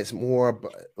 but it's more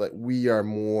like we are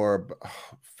more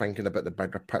thinking about the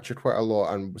bigger picture quite a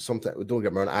lot. And sometimes, don't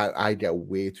get me wrong, I get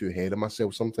way too ahead of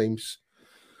myself sometimes.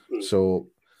 So,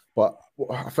 but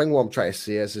I think what I'm trying to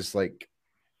say is like,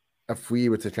 if we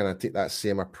were to kind of take that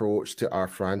same approach to our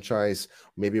franchise,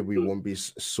 maybe we won't be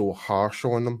so harsh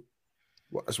on them.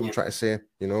 That's what I'm trying to say,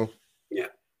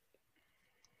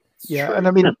 Yeah, and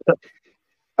I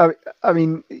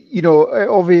mean, it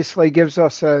obviously gives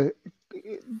us a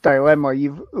dilemma.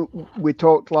 We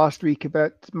talked last week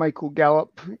about Michael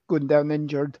Gallup going down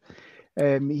injured.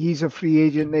 He's a free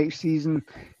agent next season.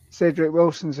 Cedric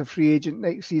Wilson's a free agent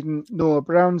next season. Noah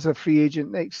Brown's a free agent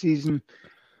next season.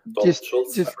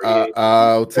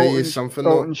 I'll tell you something.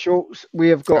 Dalton Schultz. We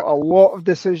have got a lot of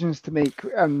decisions to make.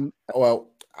 And I'll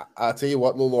tell you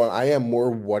what, Lauren, I am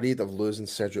more worried of losing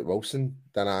Cedric Wilson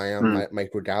than I am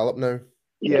Michael Gallup now.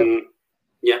 Yeah.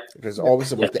 Because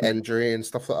obviously with the injury and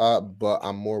stuff like that, but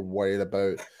I'm more worried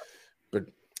about. But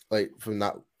from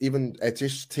that, even it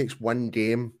just takes one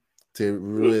game to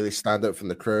really stand out from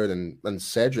the crowd, and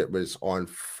Cedric was on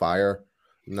fire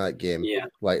in that game. Yeah.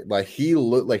 Like he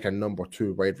looked like a number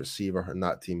 2 wide receiver in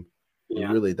that team. He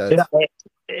really did.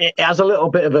 It has a little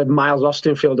bit of a Miles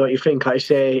Austin feel, don't you think? I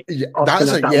say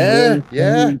that's a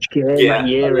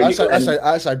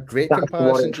great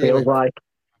comparison. It feels like.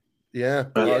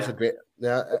 That's a great.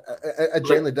 Yeah, I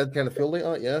generally did kind of feel like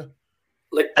that. Yeah.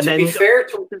 To be fair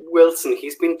to Wilson,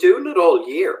 he's been doing it all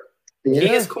year. Yeah. He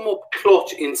has come up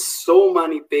clutch in so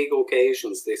many big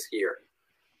occasions this year.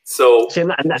 So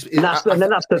that's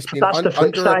the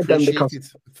flip side then,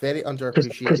 because very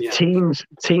underappreciated. Because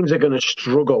teams are going to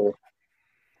struggle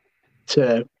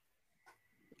to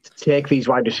take these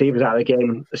wide receivers out of the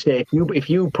game. Say if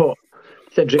you put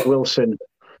Cedric Wilson,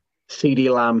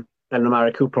 CeeDee Lamb, and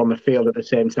Amari Cooper on the field at the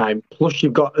same time, plus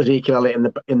you've got Ezekiel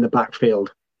Elliott in the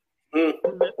backfield.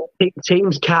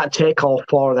 Teams can't take all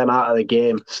 4 of them out of the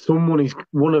game.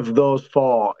 One of those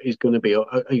 4 is going to be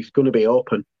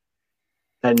open.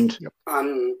 And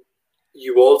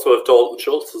you also have Dalton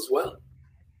Schultz as well.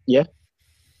 Yeah.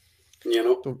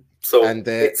 So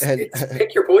it's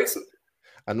pick your poison.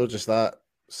 I know just that.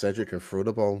 Cedric can throw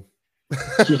the ball.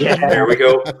 Yeah. There we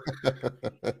go.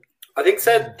 I think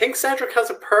Cedric has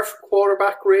a perfect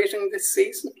quarterback rating this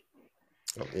season.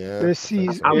 Yeah. This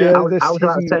season. I was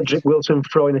at Cedric Wilson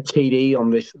throwing a TD on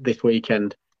this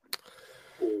weekend.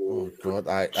 Oh God!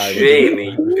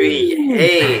 Jamie,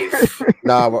 behave.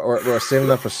 Nah, we're saving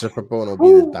that for Super Bowl. And it'll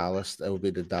be the Dallas. It will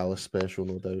be the Dallas special,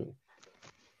 no doubt.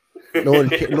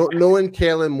 Knowing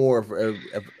Kellen Moore,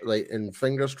 like, and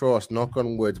fingers crossed, knock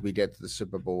on wood, we get to the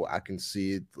Super Bowl. I can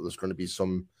see there's going to be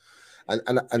some,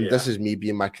 and this is me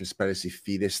being my conspiracy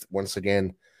theorist once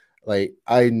again. Like,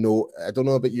 I don't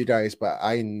know about you guys, but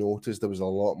I noticed there was a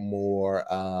lot more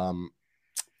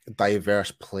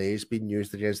diverse plays being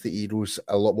used against the Eagles,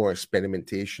 a lot more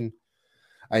experimentation.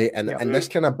 And this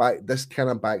kind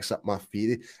of backs up my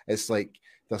theory. It's like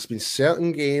there's been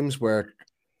certain games where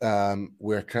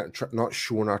we're not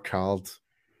showing our card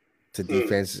to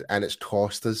defenses, and it's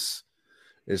cost us.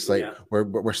 It's like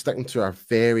we're sticking to our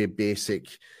very basic,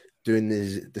 doing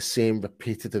the same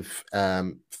repetitive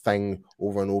thing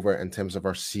over and over in terms of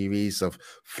our series of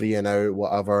 3 and out,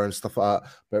 whatever, and stuff like that.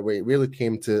 But when it really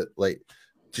came to, like,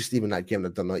 just even that game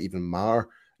that did not even matter,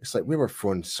 it's like we were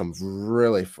throwing some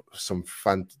really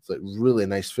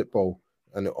nice football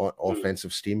and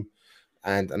offensive steam,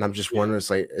 and I'm just wondering,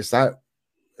 it's like,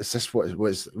 is this what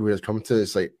we're coming to?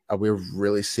 It's like, are we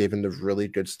really saving the really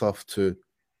good stuff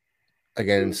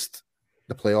against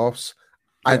the playoffs?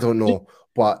 I don't know,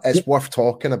 but it's worth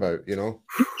talking about, you know.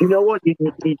 Do you know what?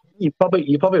 You're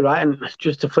probably right. And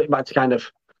just to flip back to kind of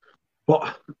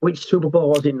which Super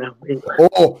Bowl was it now?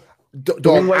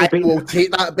 Dog, I will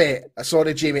take that bet.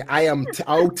 Sorry, Jamie.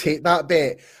 I'll take that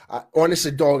bet.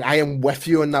 Honestly, dog, I am with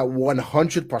you on that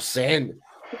 100%.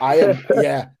 I am,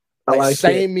 yeah. Like,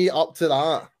 sign me up to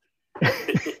that.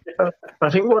 I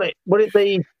think would it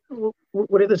be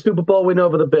the Super Bowl win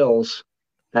over the Bills,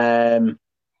 and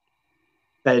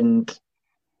I think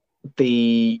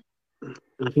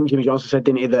Jimmy Johnson said,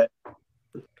 didn't he, that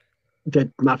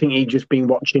I think he'd just been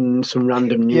watching some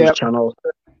random news channel,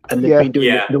 and they've been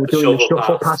doing they were doing the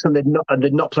shuffle pass, and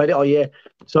they'd not played it all year.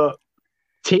 So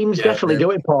teams definitely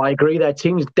do it, Paul. I agree there.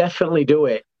 Teams definitely do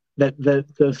it.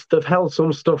 They've held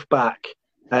some stuff back,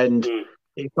 and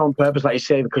it's on purpose, like you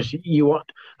say, because you want,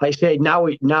 like you say, now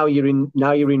you're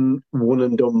in one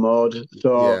and done mode.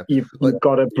 So you've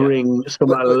got to bring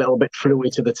something a little bit fruity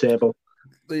to the table.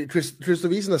 Because the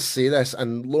reason I say this,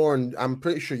 and Lauren, I'm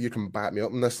pretty sure you can back me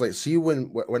up on this. Like, see,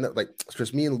 when it, like,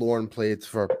 because me and Lauren played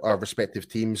for our respective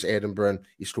teams, Edinburgh and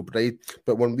East Kilbride.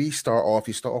 But when you start off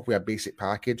with a basic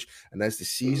package, and as the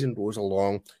season goes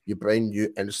along, you bring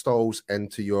new installs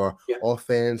into your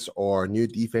offense or new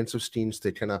defensive schemes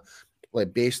to kind of,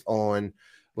 like, based on,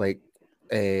 like,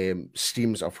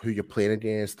 schemes of who you're playing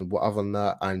against and whatever, and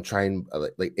that, and try and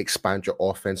like expand your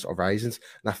offensive horizons.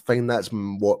 And I think that's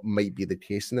what might be the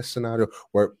case in this scenario,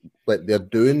 where, like, they're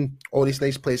doing all these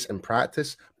nice plays in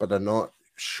practice, but they're not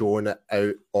showing it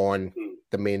out on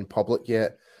the main public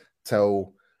yet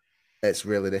till it's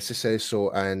really necessary.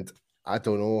 So, and I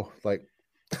don't know, like,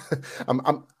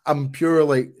 I'm pure,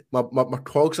 like, my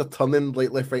cogs are turning,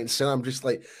 like, left, right, and center. I'm just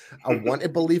like, I want to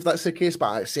believe that's the case,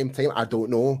 but at the same time, I don't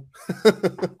know.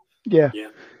 Yeah.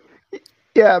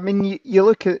 I mean, you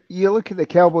look at the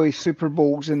Cowboys Super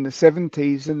Bowls in the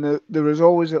 70s, and there was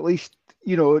always, at least,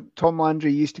 you know, Tom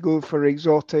Landry used to go for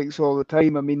exotics all the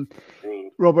time. I mean,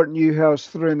 Robert Newhouse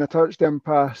throwing a touchdown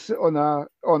pass on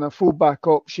a fullback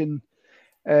option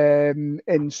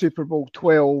in Super Bowl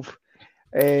 12.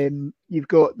 You've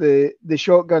got the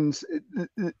shotguns,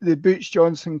 the Butch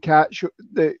Johnson catch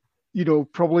that, you know,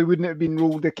 probably wouldn't have been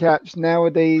ruled a catch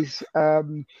nowadays.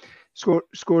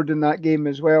 Scored in that game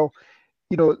as well.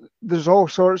 You know, there's all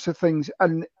sorts of things,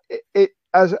 and it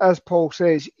as Paul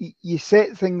says, you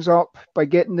set things up by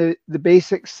getting the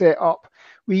basics set up.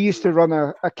 We used to run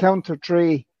a counter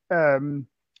tray run,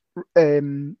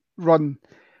 and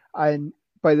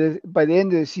by the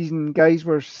end of the season, guys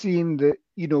were seeing that,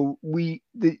 you know,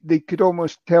 they could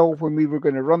almost tell when we were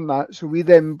going to run that. So we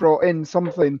then brought in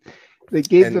something that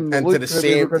gave them the look that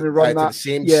we were going to run that. The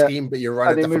same scheme, but you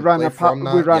ran a different play from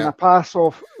that. We ran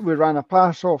a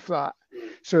pass off that.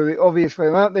 So obviously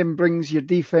that then brings your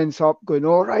defense up, going,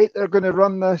 all right, they're going to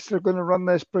run this,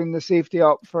 bring the safety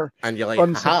up for and you're like,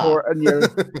 run support, and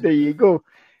there you go.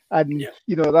 And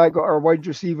you know, that got our wide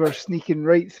receiver sneaking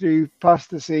right through past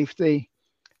the safety.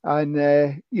 And,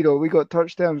 you know, we got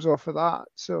touchdowns off of that.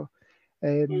 So,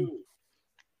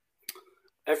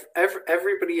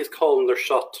 Everybody is calling their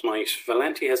shot tonight.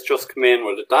 Valenti has just come in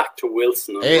with a Dak to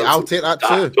Wilson. And hey, Wilson I'll take that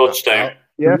too. Touchdown.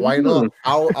 Yeah, why not?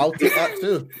 I'll take that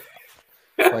too.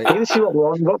 Like, you see what we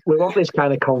want. We want this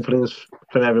kind of confidence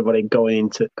from everybody going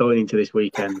into this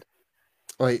weekend.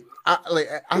 I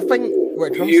think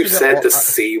when it comes you to said the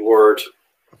C word.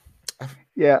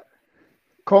 Yeah,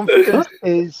 confidence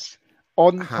is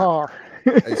on par.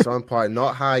 It's on par,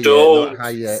 not high yet. Don't not high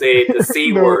yet. say the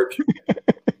C No. word.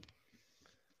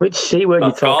 Which C word are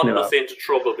you That's talking gotten about? us into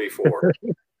trouble before.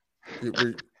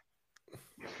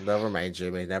 Never mind,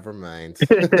 Jimmy. Never mind.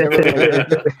 Never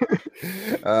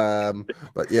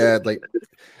But yeah, like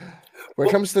when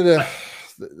it comes to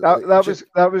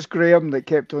that was Graham that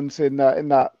kept on saying that in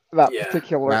that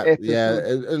particular episode. Yeah,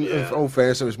 in all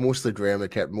fairness, it was mostly Graham that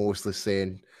kept mostly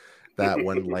saying that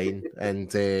one line, and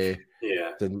then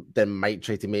Mike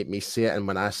tried to make me say it, and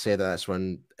when I said it, that's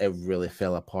when it really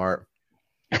fell apart.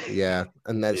 Yeah,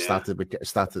 and then it started at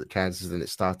Kansas, and it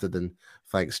started in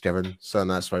Thanksgiving, so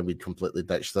that's why we completely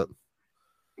ditched it.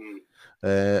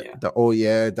 Dan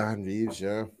Reeves,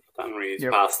 Dan Reeves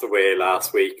passed away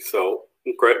last week, so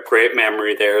great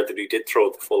memory there that he did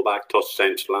throw the fullback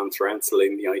touchdown to Lance Rensel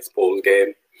in the Ice Bowl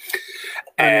game.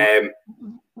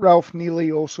 Ralph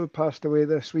Neely also passed away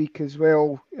this week as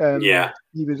well.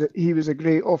 He was a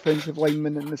great offensive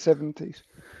lineman in the 70s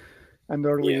and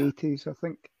early 80s, I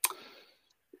think.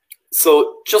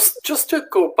 So just to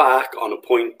go back on a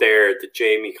point there that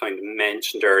Jamie kind of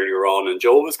mentioned earlier on, and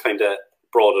Joe has kind of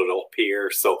brought it up here.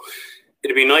 So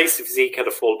it'd be nice if Zeke had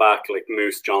a fullback like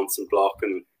Moose Johnson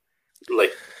blocking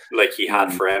like he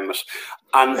had for Emmett.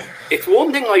 And it's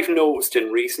one thing I've noticed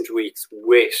in recent weeks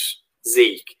with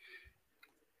Zeke.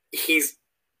 He's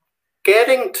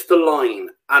getting to the line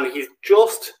and he's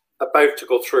just about to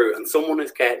go through and someone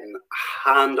is getting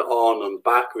hand on the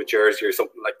back of a jersey or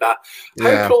something like that.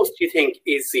 How close do you think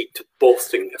is he to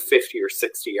busting a 50 or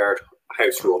 60 yard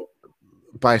house run?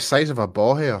 By size of a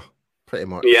ball hair, pretty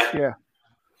much. Yeah.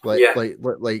 And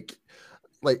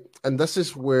this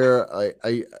is where I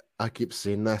keep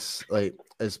saying this. Like,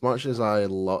 as much as I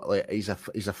love, like, he's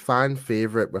a fan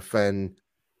favorite within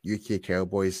UK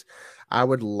Cowboys. I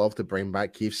would love to bring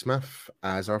back Keith Smith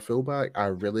as our fullback. I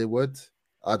really would.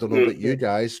 I don't know about you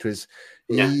guys, because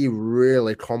he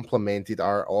really complemented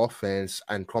our offense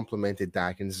and complemented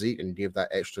Dak and Zeke and gave that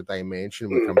extra dimension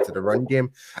when it comes to the run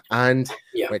game. And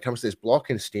when it comes to his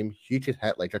blocking scheme, he could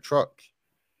hit like a truck.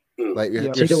 Like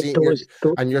you're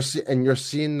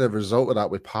seeing the result of that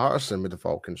with Patterson with the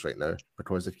Falcons right now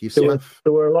because of Keith Smith.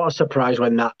 There were a lot of surprise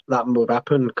when that move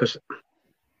happened, because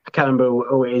I can't remember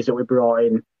who it is that we brought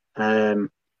in,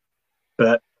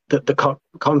 but the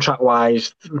contract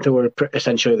wise, they were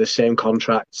essentially the same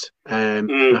contracts. But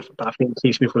I think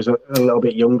Keith Smith was a little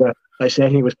bit younger. Like I say,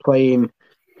 he was playing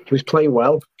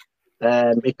well.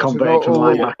 He converted from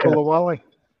linebacker.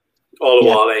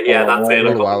 Olawale, that's it.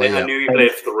 I knew he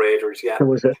played for the Raiders. Yeah, there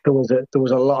was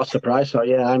a lot of surprise. So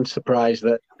I'm surprised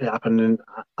that it happened, and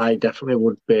I definitely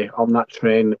would be on that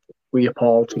train with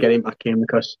Paul to get him back in,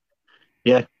 because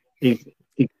he's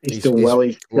done well.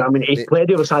 He's played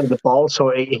the other side of the ball,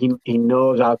 so he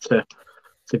knows how to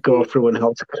go through and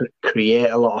help to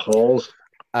create a lot of holes.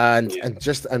 And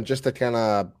just to kind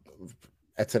of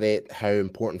iterate how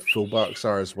important fullbacks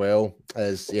are as well,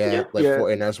 as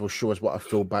 49ers will show us what a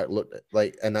fullback looked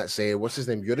like, and that's what's his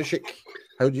name, Juszczyk?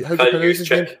 How do you pronounce his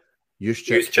name?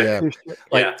 Juszczyk.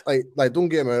 Like don't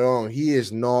get me wrong, he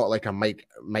is not like a Mike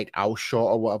Alshot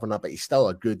or whatever, but he's still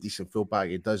a good, decent fullback.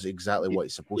 He does exactly what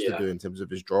he's supposed to do in terms of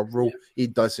his job role. He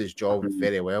does his job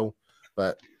very well,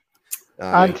 but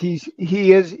and he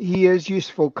is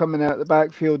useful coming out of the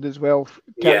backfield as well,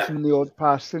 catching the odd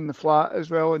pass in the flat as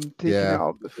well and taking it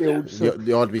up the field. So.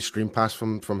 The odd wee screen pass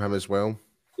from him as well.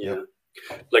 Yeah.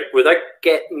 Like, without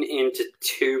getting into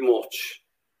too much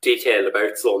detail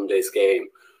about Sunday's game,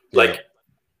 like,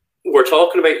 we're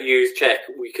talking about Juszczyk,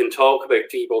 we can talk about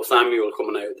Deebo Samuel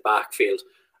coming out of the backfield,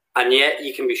 and yet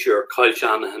you can be sure Kyle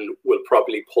Shanahan will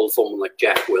probably pull someone like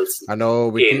Jeff Wilson. I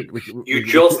know. You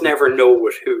just never know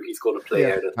with who he's going to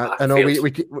play out of the backfield. I know.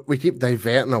 We keep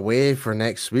diverting away for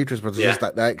next week because we're just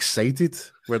that excited.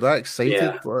 We're that excited.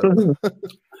 Yeah.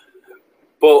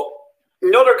 But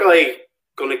another guy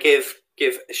going to give.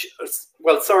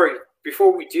 Well, sorry.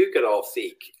 Before we do get off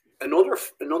Zeke, another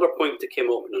point that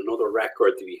came up in another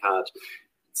record that he had.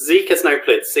 Zeke has now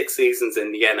played 6 seasons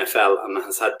in the NFL and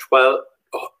has had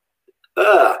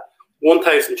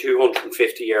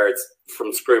 1,250 yards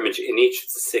from scrimmage in each of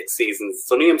the 6 seasons.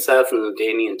 It's only himself and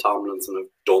LaDainian Tomlinson have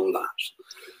done that.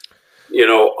 You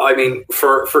know, I mean,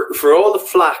 for all the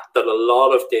flack that a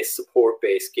lot of this support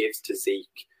base gives to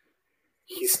Zeke,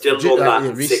 He's still done that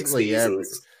in recently, 6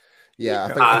 seasons.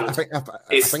 Yeah, I think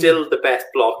he's still the best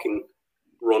blocking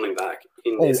running back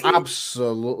in this league.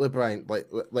 Absolutely, Brian. Like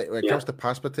when it comes to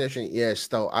pass protection, I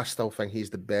still think he's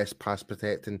the best pass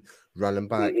protecting running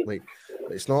back. Like,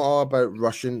 it's not all about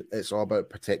rushing; it's all about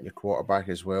protecting your quarterback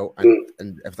as well.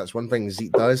 And if that's one thing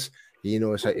Zeke does, he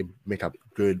knows how to make a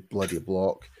good bloody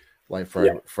block. Like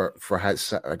for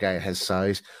a guy his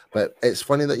size. But it's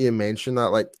funny that you mentioned that.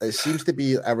 Like, it seems to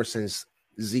be ever since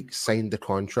Zeke signed the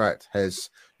contract, his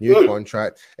new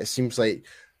contract, it seems like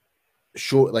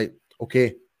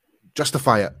okay,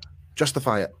 justify it.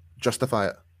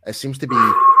 It seems to be,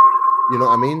 you know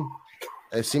what I mean?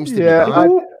 It seems to be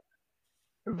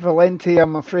Valenti,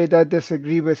 I'm afraid I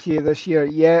disagree with you this year.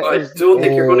 I don't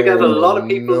think you're going to get a lot of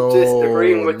people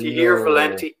disagreeing with you here,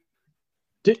 Valenti.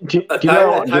 Do you know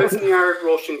what? 1,000-yard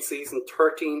rushing season,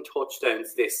 13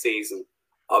 touchdowns this season.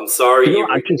 I'm sorry, you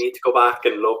need to go back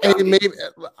and look at it.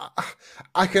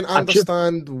 I can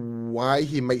understand why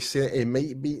he might say it. He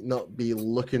might not be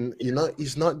looking.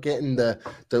 He's not getting the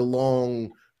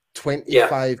long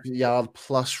 25-yard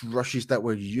plus rushes that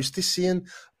we're used to seeing,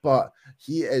 but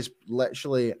he is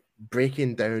literally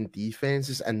breaking down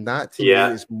defenses, and that to me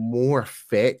is more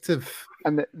effective.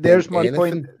 And there's my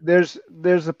point. There's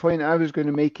the point I was going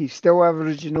to make. He's still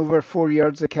averaging over 4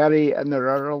 yards a carry, and there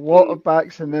are a lot of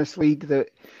backs in this league that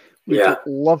would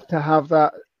love to have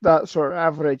that sort of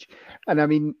average. And I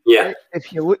mean,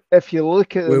 if you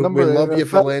look at the number, we love you,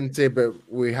 Valenti, but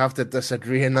we have to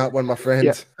disagree in that one, my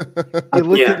friend. You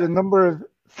look at the number of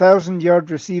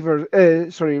 1,000-yard receivers,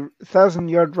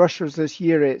 1,000-yard rushers this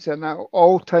year. It's an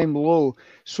all-time low.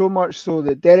 So much so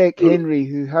that Derek Henry,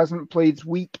 who hasn't played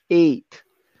week 8,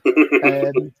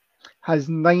 has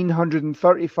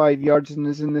 935 yards and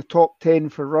is in the top 10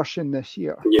 for rushing this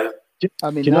year. Yeah,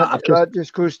 I mean that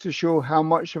just goes to show how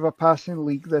much of a passing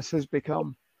league this has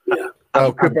become. Yeah.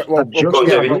 And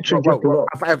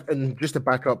just to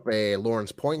back up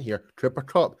Lauren's point here, Cooper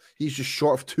Kupp, he's just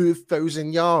short of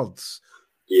 2,000 yards.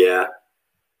 Yeah.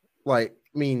 Like,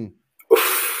 I mean...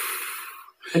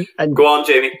 And go on,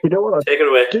 Jamie. You know what? Take it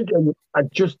away. I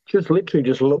just literally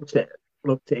just looked at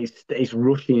his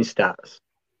rushing stats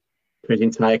for his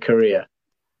entire career.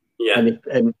 Yeah.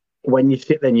 And when you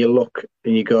sit there and you look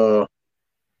and you go,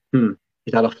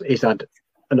 he's had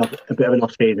a bit of an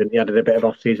off season. He had a bit of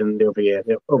off season the other year.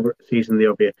 He's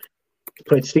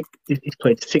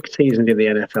played 6 seasons in the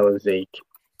NFL as Zeke.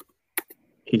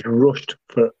 He's rushed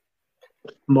for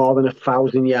more than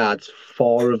 1,000 yards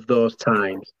 4 of those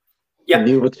times. Yeah. And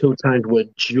the other 2 times were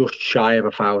just shy of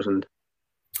 1,000.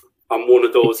 On one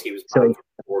of those, he was playing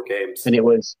 4 games. And he had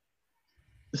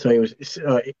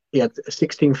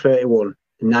 1631,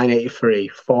 983,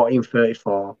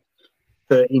 1434,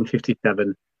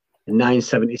 1357,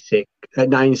 976,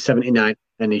 979,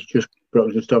 and he's just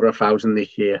broke just over 1,000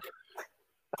 this year.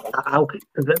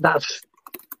 That's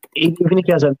even if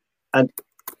he has an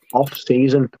off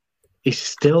season, he's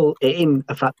still hitting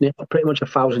pretty much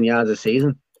 1,000 yards a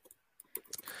season.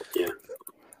 Yeah,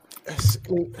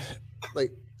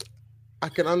 like, I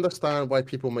can understand why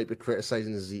people might be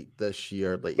criticizing Zeke this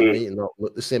year. Like, he may not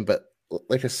look the same, but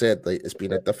like I said, like, it's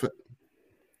been a different.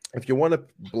 If you want to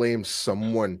blame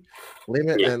someone, blame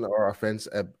it in our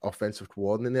offensive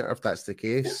coordinator. If that's the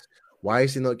case, why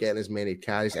is he not getting as many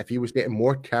carries? If he was getting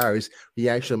more carries, he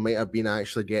actually might have been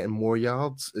getting more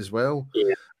yards as well.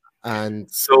 Yeah. And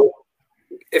so,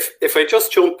 if I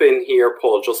just jump in here,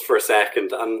 Paul, just for a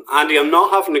second, and Andy, I'm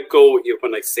not having a go at you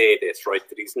when I say this, right?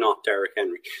 That he's not Derrick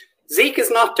Henry. Zeke is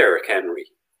not Derrick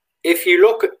Henry. If you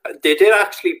look, they did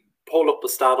actually pull up a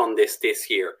stat on this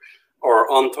year, or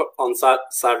on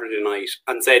Saturday night,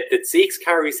 and said that Zeke's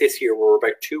carries this year were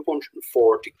about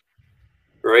 240,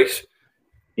 right?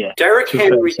 Yeah. Derrick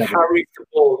Henry carries the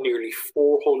ball nearly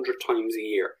 400 times a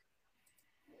year.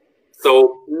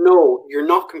 So no, you're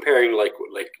not comparing like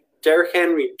Derrick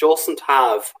Henry doesn't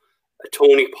have a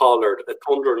Tony Pollard, a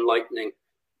thunder and lightning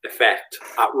effect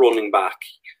at running back.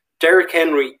 Derrick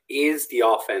Henry is the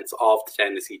offense of the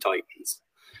Tennessee Titans.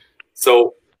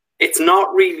 So it's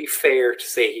not really fair to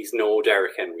say he's no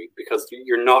Derrick Henry, because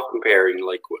you're not comparing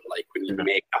like when you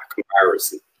make that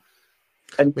comparison.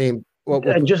 And throw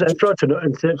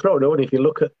it out, if you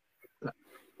look at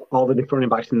all the different running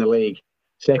backs in the league,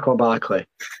 Saquon Barkley,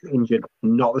 injured,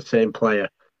 not the same player.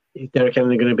 Is Derrick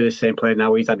Henry going to be the same player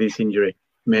now he's had this injury?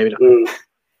 Maybe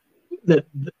not.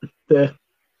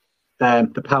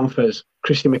 The Panthers,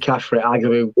 Christian McCaffrey,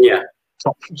 arguably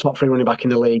top 3 running back in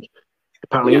the league.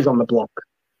 Apparently he's on the block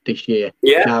this year.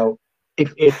 Yeah. Now,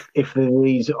 if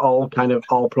these all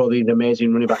pro, these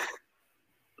amazing running backs,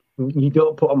 you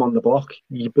don't put them on the block.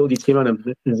 You build your team on them.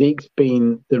 Zeke's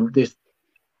been the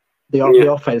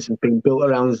offense has been built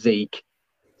around Zeke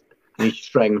and his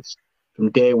strengths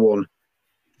from day one.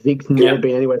 Zeke's never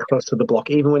been anywhere close to the block,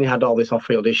 even when he had all this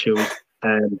off-field issues.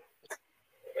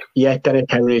 Derrick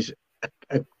Henry's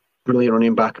a brilliant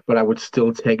running back, but I would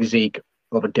still take Zeke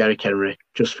over Derrick Henry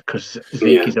just because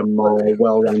Zeke is a more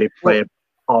well-rounded player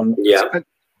on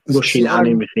rushing and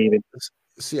in receiving.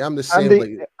 See, I'm the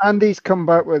same. Andy's come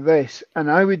back with this, and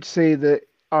I would say that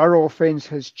our offense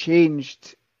has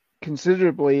changed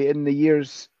considerably in the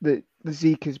years that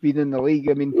Zeke has been in the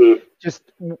league. I mean,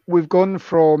 we've gone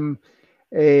from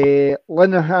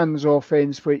Linehan's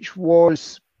offense, which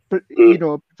was,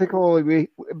 particularly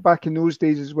back in those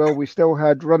days as well, we still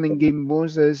had running game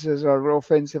Moses as our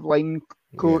offensive line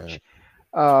coach.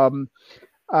 And,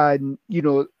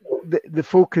 the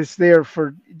focus there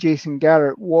for Jason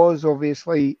Garrett was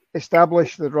obviously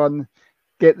establish the run,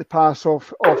 get the pass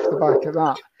off the back of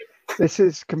that. This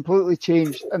has completely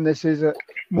changed, and this is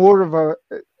more of a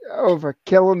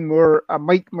Kellen Moore, a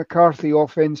Mike McCarthy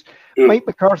offense. Mike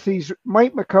McCarthy's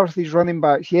running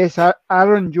backs. Yes,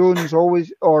 Aaron Jones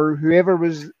always, or whoever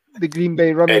was the Green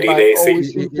Bay running back,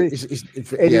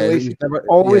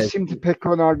 always seemed to pick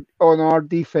on our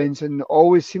defense and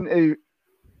always seemed to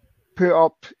put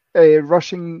up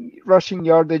rushing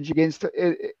yardage against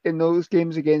in those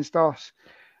games against us.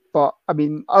 But I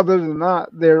mean, other than that,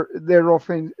 their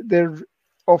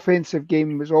offensive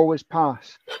game was always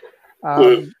pass,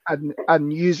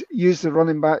 and use the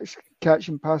running backs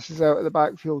catching passes out of the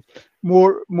backfield,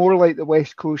 more like the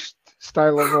West Coast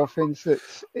style of offense that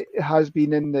it has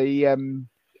been in the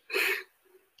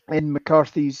in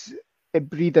McCarthy's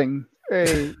breeding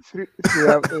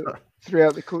throughout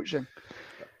the coaching.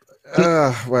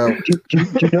 Well, do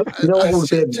you know what would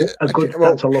be a good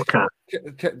stat to look at?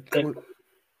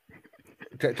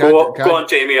 Go on,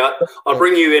 Jamie. I'll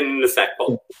bring you in a sec,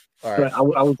 Paul. All right. I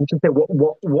was going to say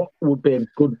what would be a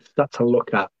good stat to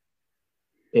look at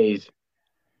is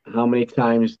how many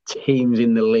times teams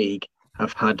in the league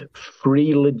have had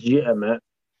 3 legitimate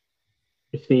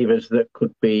receivers that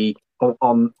could be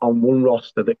on one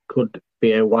roster that could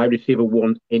be a wide receiver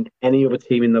 1 in any other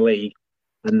team in the league,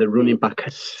 and the running back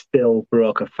has still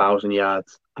broke 1,000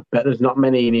 yards. I bet there's not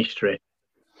many in history.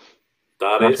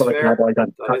 That's what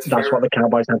the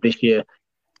Cowboys had this year.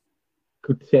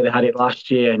 Could say they had it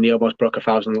last year, and they almost broke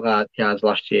 1,000 yards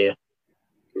last year.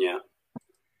 Yeah,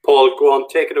 Paul, go on,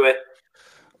 take it away.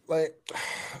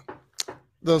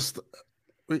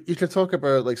 You can talk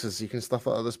about Zeke and stuff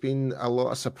like that. There's been a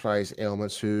lot of surprise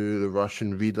elements who the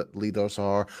Russian leaders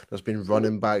are. There's been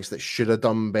running backs that should have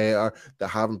done better, that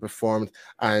haven't performed,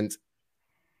 and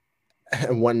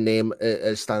one name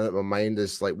is standing in my mind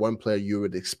is one player you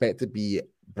would expect to be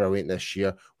brilliant this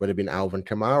year would have been Alvin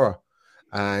Kamara,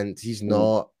 and he's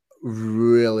not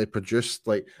really produced.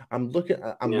 I'm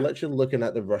literally looking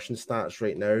at the Russian stats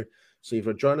right now. So you've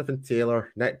got Jonathan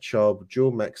Taylor, Nick Chubb,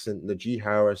 Joe Mixon, Najee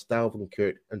Harris, Dalvin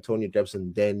Cook, Antonio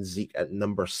Gibson, then Zeke at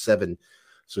number 7.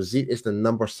 So Zeke is the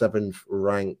number 7th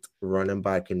ranked running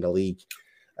back in the league.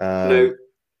 Now,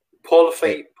 Paul,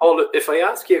 if I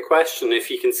ask you a question, if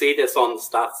you can see this on the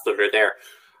stats that are there,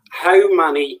 how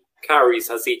many carries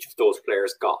has each of those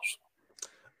players got?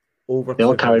 Over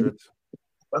 200.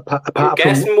 I'm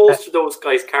guessing most of those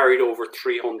guys carried over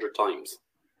 300 times.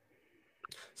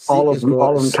 All of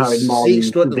them carried more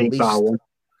than the big one.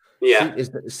 Yeah.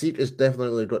 Zeke has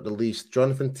definitely got the least.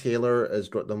 Jonathan Taylor has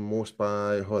got the most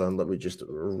by, hold on, let me just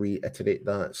reiterate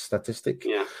that statistic.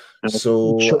 Yeah.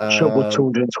 So Chubb with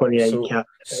 228.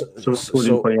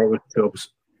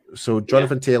 So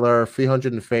Jonathan Taylor,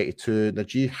 332.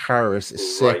 Najee Harris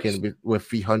is second with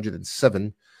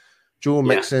 307. Joe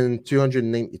Mixon,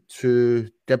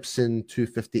 292. Gibson,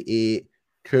 258.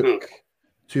 Cook,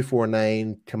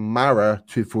 249. Kamara,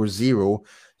 240.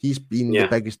 He's been the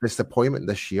biggest disappointment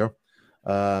this year.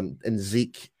 And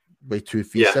Zeke by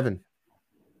 237.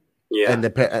 Yeah. And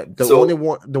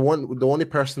the only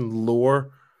person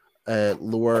lower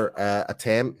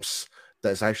attempts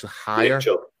that's actually higher. Nick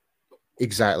Chubb.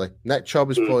 Exactly. Nick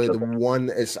Chubb is probably the one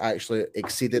that's actually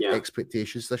exceeded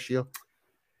expectations this year.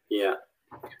 Yeah.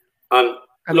 And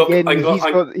look, again,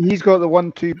 he's got the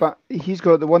 1-2, but he's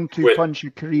got the 1-2 punch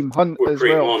of Kareem Hunt as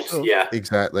Kareem well. Hunt, so. Yeah.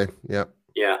 Exactly. Yeah.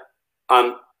 Yeah.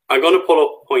 I'm going to pull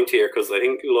up a point here because I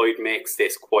think Lloyd makes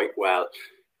this quite well.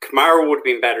 Kamara would have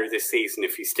been better this season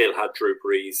if he still had Drew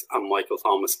Brees and Michael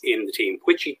Thomas in the team,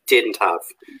 which he didn't have.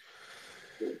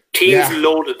 Teams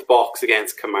loaded the box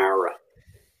against Kamara.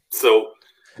 So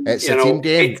it's a team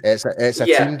game. It's a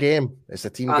team game. It's a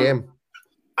team game.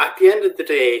 At the end of the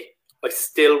day, I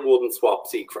still wouldn't swap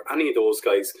Zeke for any of those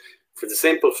guys for the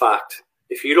simple fact,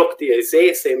 if you look at the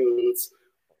Isaiah Simmons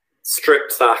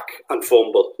strip sack and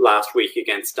fumble last week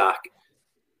against Dak,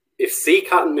 if Zeke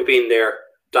hadn't have been there,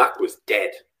 Dak was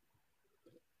dead.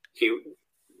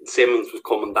 Simmons was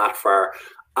coming that far,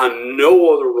 and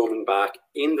no other running back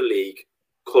in the league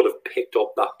could have picked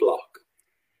up that block.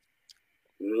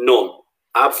 None.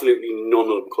 Absolutely none of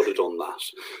them could have done that.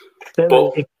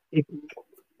 But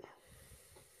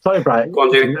sorry, Brian. Go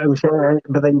on,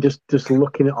 but then just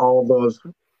looking at all those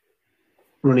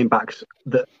running backs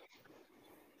that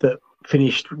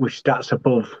finished with stats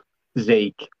above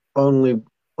Zeke, only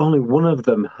one of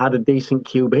them had a decent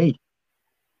QB.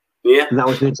 Yeah. And that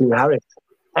was Najee Harris.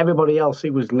 Everybody else,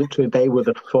 it was literally they were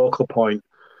the focal point.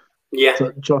 Yeah.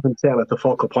 So Jonathan Taylor, the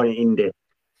focal point in Indy.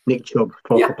 Nick Chubb,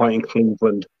 focal point in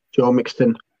Cleveland. Joe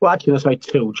Mixon. Well, actually, that's right,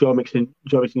 two. Joe Mixon,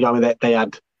 they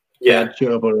had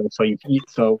Joe Burrow.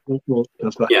 So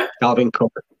Dalvin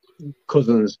Cook,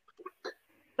 Cousins,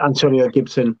 Antonio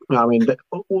Gibson. I mean,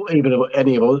 even if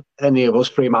any of us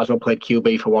three might as well play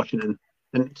QB for Washington.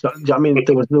 And so, I mean,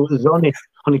 there was only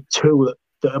two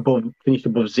that finished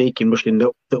above Zeke in rushing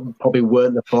that probably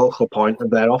weren't the focal point of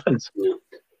their offense.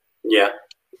 Yeah.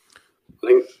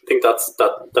 I think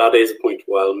that is a point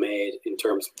well made in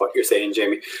terms of what you're saying,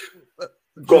 Jamie.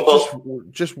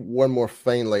 Just one more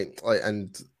thing,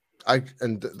 and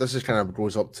this is kind of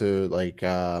goes up to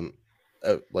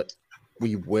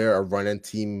we were a running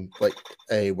team, what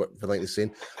Valente is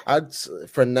saying.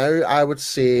 For now, I would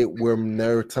say we're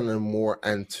now turning more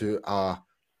into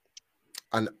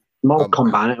an more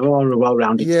combined, more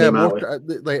well-rounded team.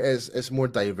 It's more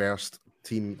diverse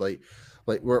team.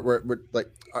 We're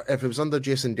if it was under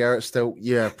Jason Garrett still,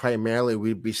 primarily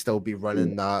we'd still be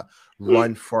running that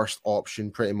run first option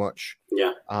pretty much.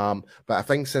 Yeah. But I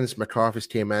think since McCarthy's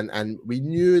came in, and we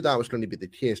knew that was going to be the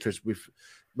case because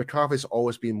McCarthy's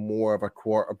always been more of a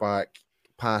quarterback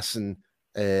passing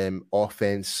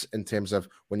offense in terms of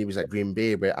when he was at Green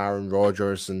Bay with Aaron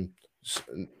Rodgers and so.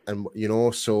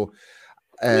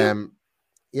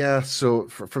 So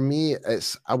for me,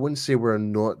 I wouldn't say we're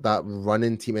not that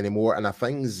running team anymore, and I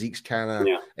think Zeke's kind of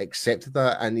accepted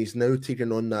that, and he's now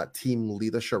taking on that team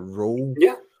leadership role.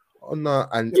 On that,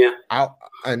 and I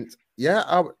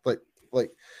would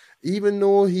even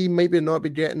though he maybe not be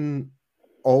getting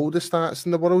all the stats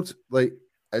in the world,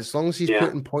 as long as he's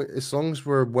putting as long as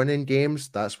we're winning games,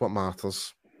 that's what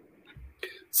matters.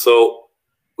 So,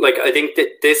 I think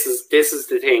that this is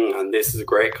the thing, and this is a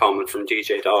great comment from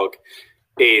DJ Dog.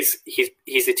 Is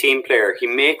he's a team player. He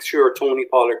makes sure Tony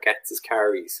Pollard gets his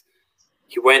carries.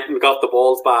 He went and got the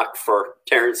balls back for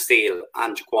Terrence Steele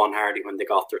and Jaquan Hardy when they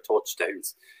got their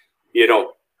touchdowns.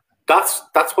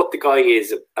 That's what the guy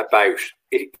is about.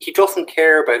 He doesn't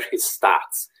care about his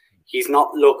stats. He's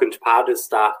not looking to pad his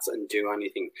stats and do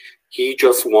anything. He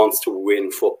just wants to win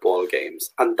football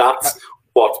games. And that's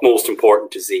what's most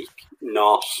important to Zeke,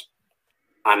 not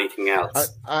anything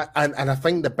else. And I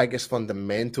think the biggest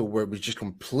fundamental where we've just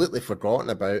completely forgotten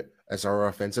about is our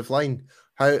offensive line.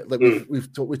 How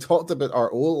we talked about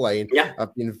our O-line.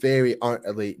 I've been very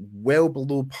well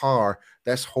below par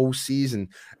this whole season.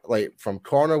 From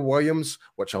Connor Williams,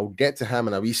 which I'll get to him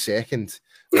in a wee second.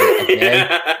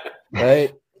 Again,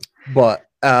 right? But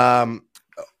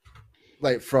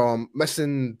from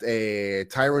missing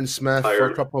Tyron Smith for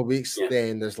a couple of weeks,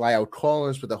 then there's Lyle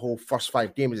Collins with the whole first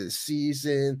 5 games of the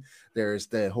season. There's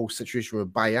the whole situation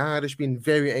with Bayard has been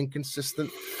very inconsistent.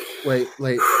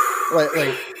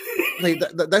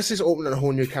 This is opening a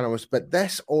whole new can of worms, but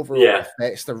this overall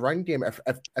affects the run game. If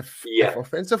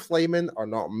offensive linemen are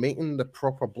not making the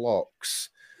proper blocks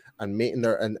and making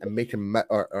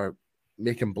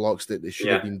making blocks that they should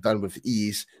have been done with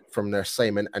ease from their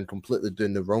assignment and completely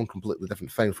doing the wrong, completely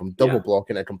different thing from double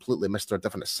blocking and completely missed their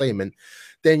different assignment,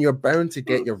 then you're bound to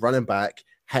get your running back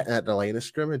hitting at the line of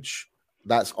scrimmage.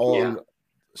 That's all.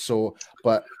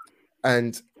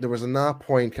 And there was another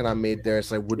point I made there.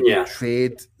 It's would we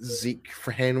trade Zeke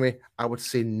for Henry? I would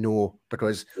say no,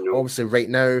 because obviously right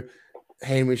now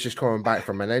Henry's just coming back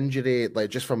from an injury.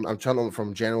 I'm trying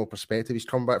from general perspective, he's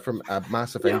coming back from a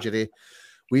massive injury.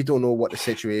 We don't know what the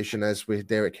situation is with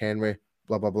Derrick Henry,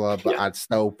 blah blah blah. But I'd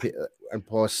still and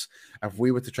plus, if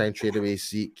we were to try and trade away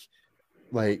Zeke,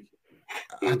 I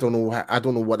don't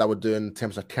know what that would do in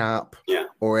terms of cap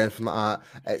or anything like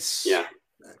that.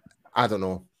 I don't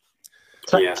know.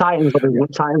 Titans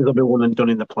will be one and done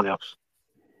in the playoffs.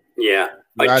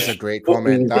 That's a great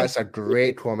comment. That's a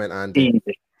great comment, Andy.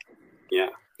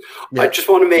 I just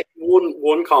want to make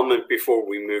one comment before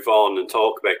we move on and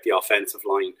talk about the offensive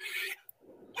line.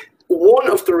 one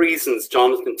of the reasons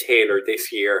Jonathan Taylor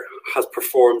this year has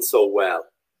performed so well,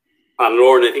 and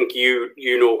Lauren, I think you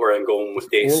know where I'm going with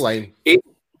this. O-line.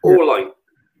 O-line.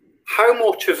 How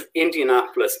much have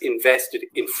Indianapolis invested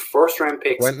in first-round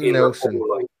picks in their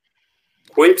O-line?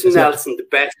 Quentin Nelson, the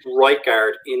best right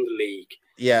guard in the league.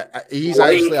 Yeah, he's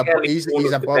actually he's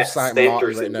above Zach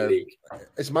Martin right now.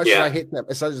 As much as I hate him,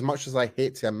 as much as I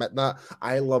hate to admit that,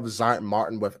 I love Zach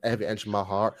Martin with every inch of my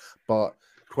heart. But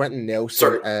Quentin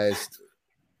Nelson is.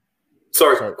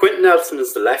 Sorry, Quentin Nelson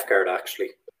is the left guard actually.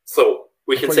 So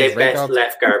we can say best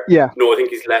left guard. Yeah. No, I think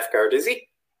he's left guard. Is he?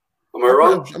 Am I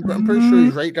wrong? I'm pretty sure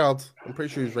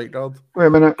he's right guard. Wait a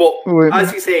minute. But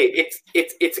as you say,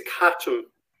 it's a catch-em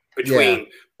between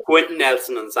Quentin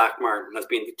Nelson and Zach Martin has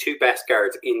been the two best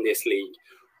guards in this league.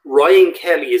 Ryan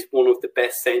Kelly is one of the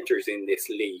best centers in this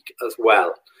league as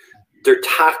well. Their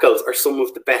tackles are some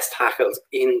of the best tackles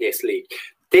in this league.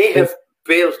 They have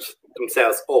built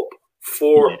themselves up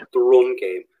for the run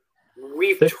game.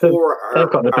 We've tore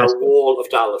our wall of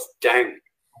Dallas down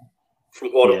from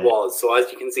what it was. So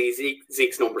as you can see,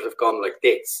 Zeke's numbers have gone like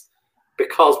this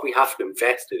because we haven't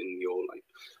invested in the O-line.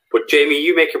 But Jamie,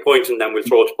 you make your point, and then we'll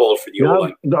throw the ball for the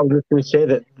O-line. I was just going to say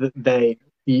that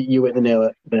you hit the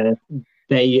nail.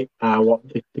 They are what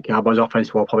the Cowboys'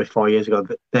 offense were probably 4 years ago.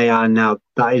 They are now.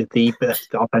 That is the best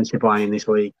offensive line in this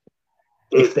league.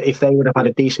 If they would have had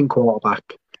a decent quarterback,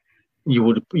 you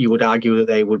would argue that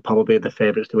they would probably be the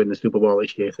favourites to win the Super Bowl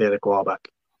this year if they had a quarterback.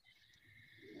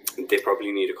 They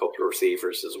probably need a couple of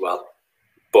receivers as well.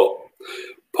 But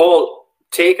Paul,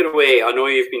 take it away. I know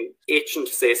you've been itching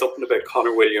to say something about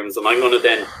Connor Williams, and I'm going to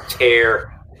then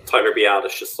tear Tyler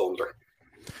Biadasz asunder.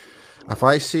 If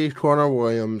I see Connor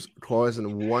Williams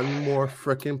causing one more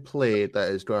freaking play that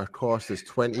is going to cost us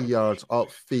 20 yards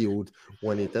upfield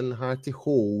when he didn't have to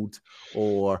hold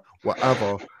or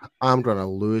whatever, I'm going to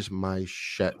lose my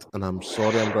shit. And I'm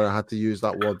sorry I'm going to have to use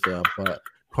that word there, but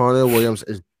Connor Williams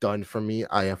is done for me.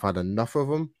 I have had enough of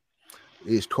him.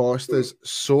 He's cost us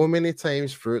so many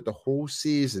times throughout the whole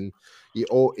season. He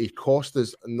cost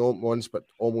us not once but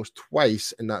almost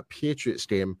twice in that Patriots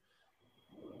game.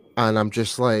 And I'm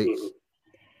just like,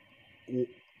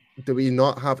 do we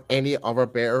not have any other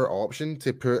better option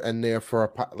to put in there for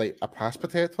a pass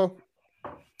protector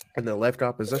in the left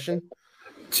guard position?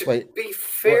 To be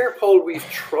fair, Paul, we've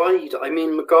tried. I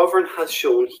mean, McGovern has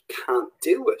shown he can't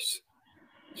do it.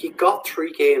 He got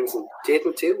 3 games and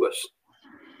didn't do it.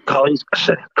 Collins.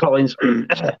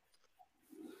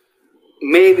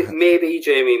 maybe,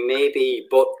 Jamie, maybe,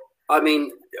 but I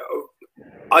mean,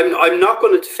 I'm not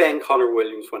going to defend Connor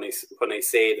Williams when I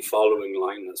say the following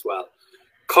line as well.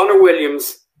 Connor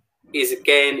Williams is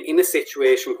again in a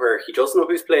situation where he doesn't know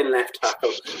who's playing left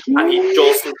tackle, and he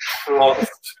doesn't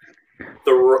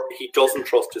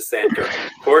trust his center.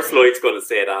 Of course, Lloyd's going to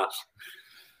say that.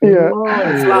 Yeah.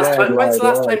 When's the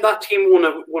last time that team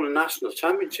won a national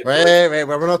championship? Wait,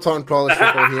 we're not talking college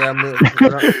football here.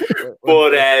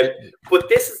 But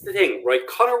this is the thing, right?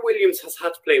 Connor Williams has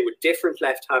had to play with different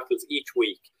left tackles each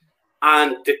week,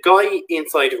 and the guy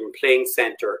inside of him playing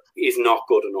center is not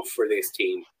good enough for this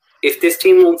team. If this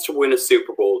team wants to win a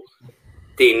Super Bowl,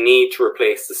 they need to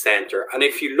replace the center. And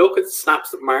if you look at the snaps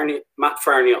that Matt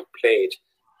Farniok played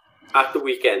at the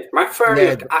weekend, Matt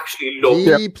Farniok actually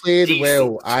looked He played decent.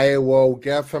 well. I will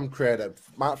give him credit.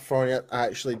 Matt Farniok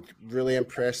actually really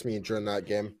impressed me during that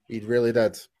game. He really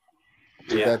did.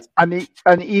 He did. And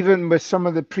even with some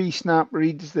of the pre-snap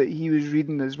reads that he was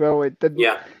reading as well, it didn't.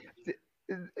 Yeah.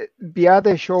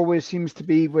 Biadasz always seems to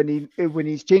be when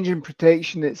he's changing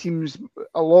protection, it seems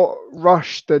a lot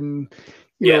rushed, and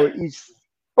you know he's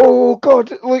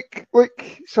God, look,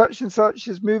 such and such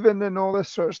is moving and all this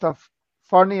sort of stuff.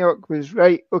 Farniok was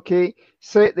right. Okay,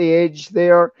 set the edge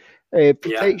there,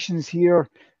 protections here,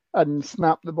 and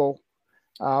snap the ball.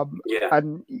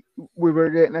 And we were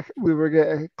getting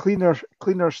a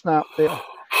cleaner snap there.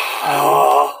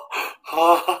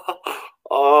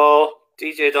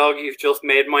 DJ Dog, you've just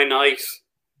made my night.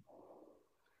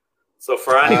 So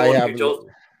for anyone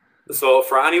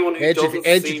who doesn't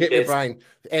see this, Brian,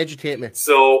 educate me.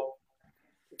 So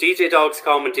DJ Dog's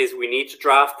comment is we need to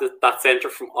draft that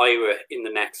centre from Iowa in the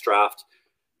next draft.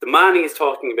 The man he is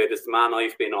talking about is the man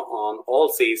I've been on all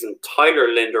season, Tyler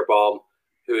Linderbaum,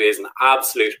 who is an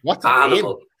absolute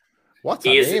animal.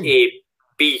 He is a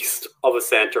beast of a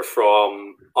centre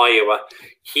from Iowa.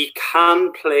 He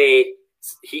can play.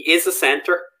 He is a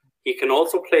centre. He can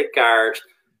also play guard.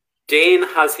 Dane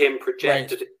has him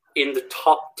projected in the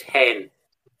top 10,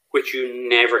 which you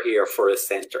never hear for a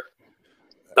centre.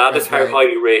 That is how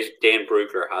highly rated Dane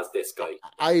Brugler has this guy.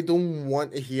 I don't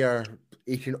want to hear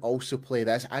he can also play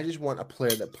this. I just want a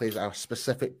player that plays a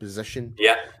specific position.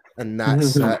 Yeah. And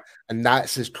that's it. And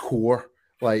that's his core.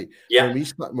 Like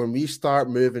when we start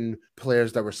moving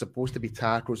players that were supposed to be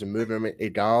tackles and moving them into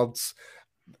guards,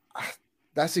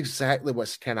 that's exactly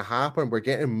what's kind of happened. We're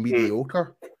getting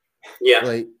mediocre. Yeah.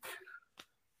 Like,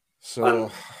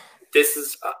 so this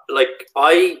is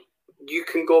you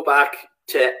can go back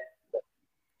to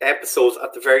episodes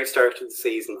at the very start of the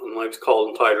season, and I was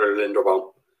calling Tyler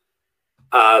Linderbaum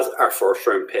as our first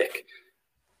round pick.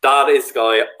 That is the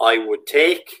guy I would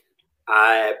take,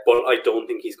 but I don't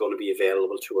think he's going to be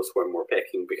available to us when we're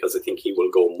picking, because I think he will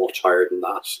go much higher than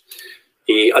that.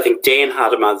 I think Dane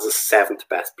had him as the 7th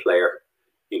best player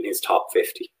in his top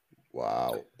 50.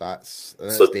 Wow, that's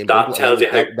so Dane that Brugler. tells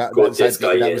you how good this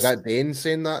guy is. Was that Dane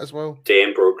saying that as well?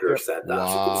 Dane Brugler said that.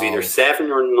 Wow. It was either 7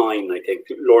 or 9, I think.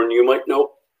 Lauren, you might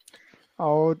know.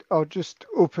 I'll just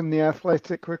open the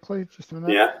Athletic quickly, just a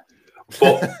minute. Yeah,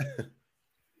 but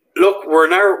look, we're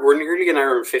nearly an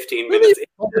hour and 15 minutes.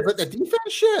 About the defense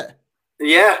shit.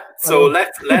 Yeah, so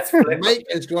let's flip. Mike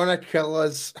is gonna kill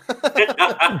us.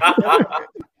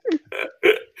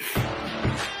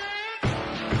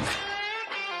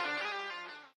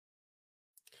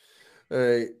 All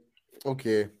right.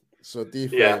 Okay. So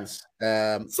defense.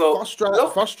 Yeah. First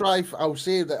drive. I'll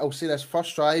say this.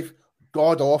 First drive,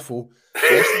 god awful.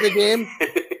 Rest of the game,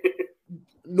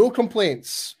 no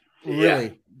complaints. Really,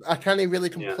 yeah. I can't really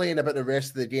complain about the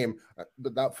rest of the game.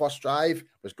 But that first drive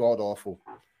was god awful.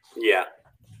 Yeah,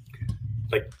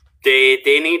 like they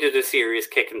needed a serious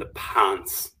kick in the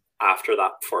pants after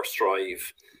that first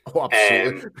drive. Oh,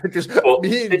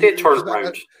 absolutely. They did turn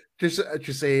around. Just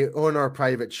to say, on our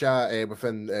private chat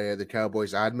within the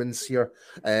Cowboys admins here,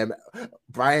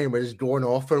 Brian was going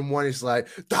off on one. He's like,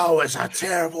 that was a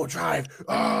terrible drive.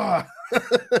 Ah.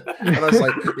 And I was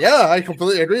like, yeah, I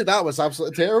completely agree. That was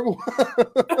absolutely terrible.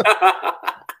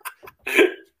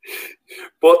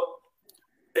 But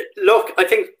look, I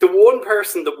think the one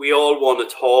person that we all want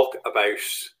to talk about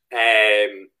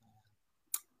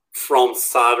from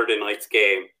Saturday night's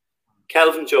game,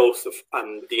 Kelvin Joseph,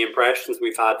 and the impressions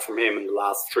we've had from him in the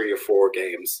last 3 or 4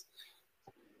 games.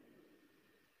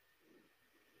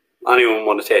 Anyone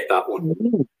want to take that one?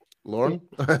 Lauren?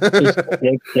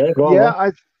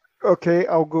 Okay,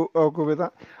 I'll go with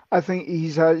that. I think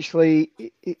he's actually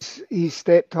he's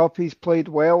stepped up. He's played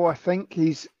well. I think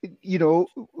he's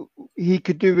he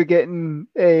could do with getting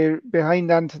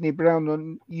behind Anthony Brown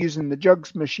on using the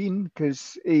jugs machine,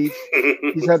 because he's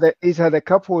had a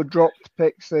couple of dropped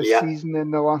picks this season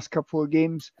in the last couple of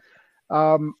games.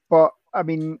 But I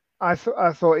mean, I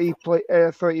thought he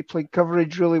played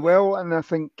coverage really well, and I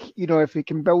think if he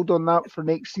can build on that for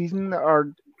next season,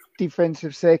 our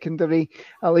defensive secondary,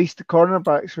 at least the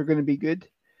cornerbacks, are going to be good.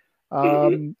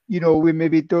 We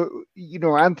maybe don't.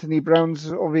 Anthony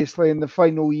Brown's obviously in the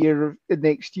final year of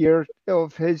next year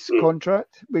of his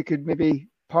contract. We could maybe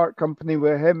part company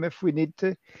with him if we need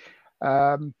to.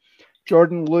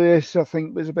 Jordan Lewis, I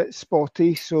think, was a bit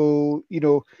spotty. So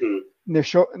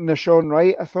Nashawn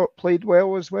Wright, I thought, played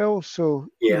well as well. So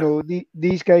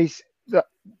these guys, that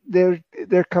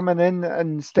they're coming in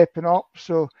and stepping up.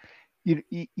 So you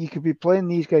could be playing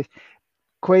these guys.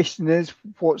 Question is,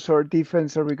 what sort of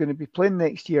defense are we going to be playing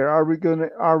next year? Are we going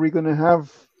to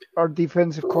have our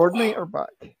defensive coordinator back?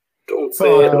 Don't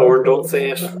say it, Lauren. Don't say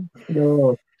it.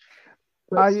 No.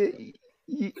 Part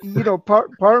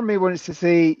of me wants to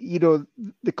say,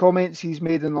 the comments he's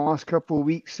made in the last couple of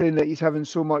weeks saying that he's having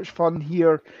so much fun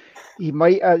here, he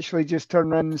might actually just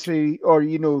turn around and say,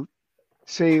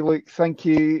 say, look, thank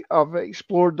you, I've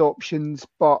explored options,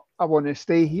 but I want to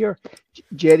stay here.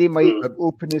 Jerry might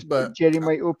open his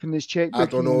checkbook. I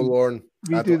don't know, Lauren.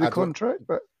 Redo the contract,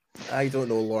 but I don't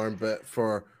know, Lauren. But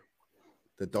for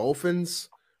the Dolphins,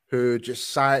 who just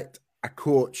sacked a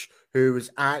coach who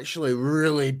was actually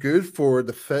really good for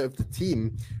the fit of the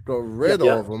team, got rid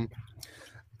of him,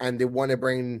 and they want to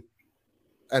bring.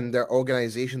 And their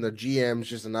organization, their GM's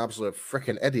just an absolute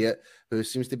freaking idiot who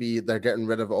seems to be, they're getting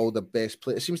rid of all the best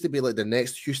players. It seems to be like the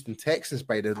next Houston Texans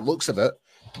by the looks of it.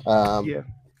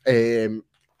 And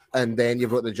then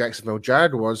you've got the Jacksonville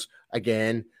Jaguars,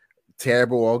 again,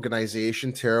 terrible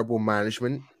organization, terrible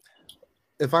management.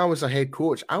 If I was a head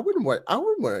coach, I wouldn't want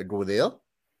to go there.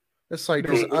 It's like,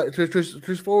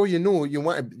 because for all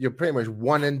you're pretty much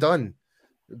one and done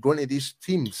going to these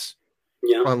teams.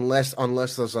 Yeah. Unless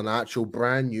there's an actual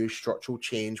brand new structural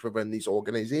change within these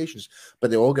organizations,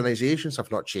 but the organizations have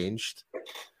not changed.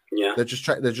 Yeah, they're just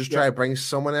trying to bring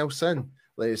someone else in.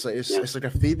 Like it's like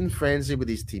a feeding frenzy with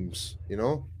these teams,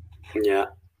 Yeah.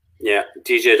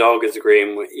 DJ Dog is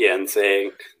agreeing with you and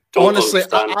saying Don't understand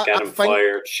getting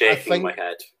fired, shaking my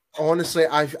head. Honestly,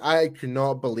 I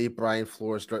cannot believe Brian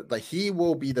Flores. Like, he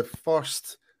will be the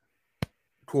first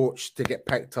coach to get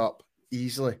picked up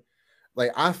easily.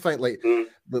 Like, I think, like,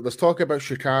 there's talk about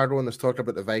Chicago and there's talk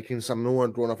about the Vikings. I'm no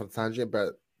one going off a tangent,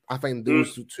 but I think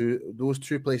those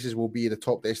two places will be the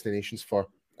top destinations for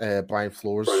Brian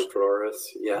Flores. Brian Flores,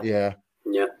 yeah.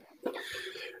 Yeah.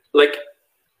 Like,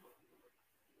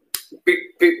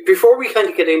 before we kind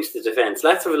of get into the defense,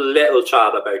 let's have a little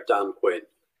chat about Dan Quinn.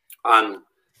 And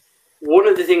one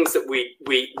of the things that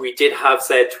we did have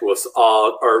said to us,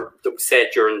 or that we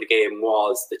said during the game,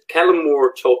 was that Kellen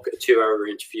Moore took a 2-hour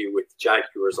interview with the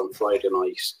Jaguars on Friday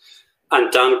night,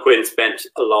 and Dan Quinn spent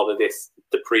a lot of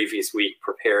the previous week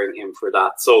preparing him for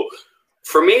that. So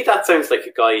for me, that sounds like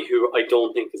a guy who I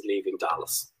don't think is leaving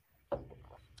Dallas.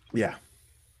 Yeah.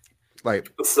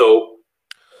 Like, so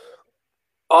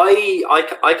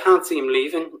I can't see him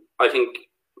leaving. I think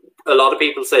a lot of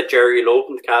people said Jerry will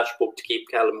open the cash book to keep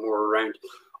Kellen Moore around.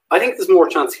 I think there's more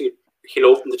chance he'll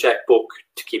open the checkbook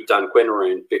to keep Dan Quinn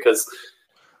around, because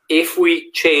if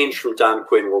we change from Dan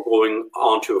Quinn, we're going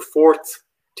on to a fourth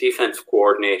defensive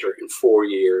coordinator in 4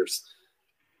 years.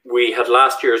 We had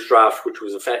last year's draft, which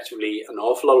was effectively an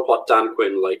awful lot of what Dan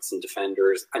Quinn likes in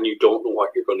defenders, and you don't know what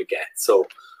you're going to get. So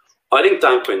I think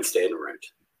Dan Quinn's staying around.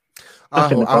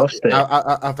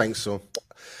 I think so.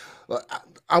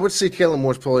 I would say Kellen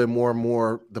Moore's probably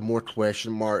the more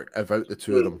question mark about the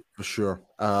two of them, for sure.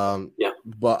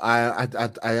 But I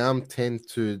am tend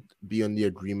to be on the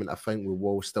agreement. I think we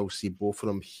will still see both of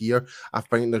them here. I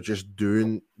think they're just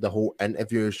doing the whole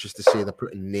interviews just to say they're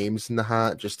putting names in the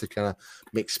hat, just to kind of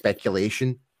make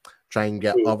speculation, try and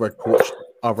get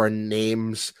other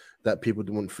names that people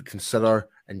don't consider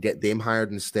and get them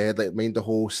hired instead. Like, mind the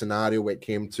whole scenario when it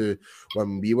came to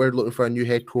when we were looking for a new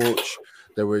head coach.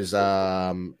 There was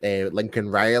Lincoln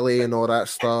Riley and all that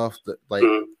stuff.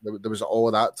 There was all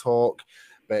that talk,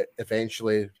 but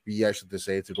eventually we actually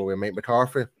decided to go with Mike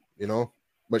McCarthy,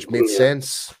 which made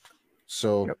sense.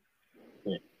 So,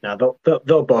 now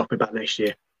they'll both be back next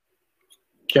year.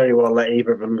 Jerry won't let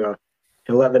either of them go.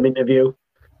 He'll let them interview.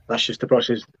 That's just the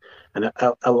process. And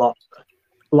a lot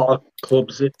of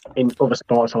clubs in other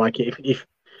sports are like it. If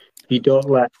you don't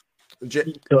let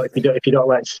if you don't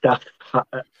let staff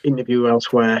interview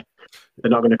elsewhere,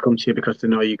 they're not going to come to you because they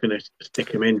know you're going to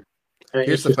stick them in.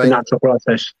 It's just a natural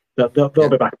process. They'll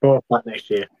be both back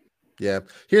next year. Yeah.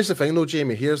 Here's the thing, though,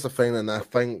 Jamie. Here's the thing, and I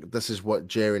think this is what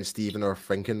Jerry and Stephen are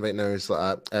thinking right now. Is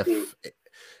that if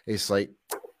it's like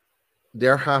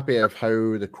they're happy of how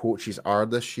the coaches are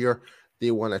this year,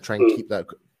 they want to try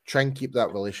and keep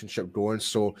that relationship going.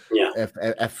 So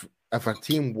if a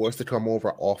team was to come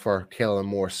over, offer Kellen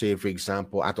Moore, say for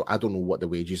example, I don't know what the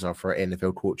wages are for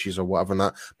NFL coaches or whatever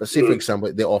not, but say for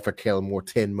example they offer Kellen Moore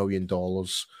 $10 million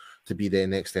to be the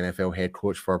next NFL head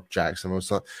coach for Jacksonville.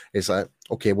 So it's like,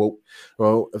 okay, well,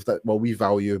 we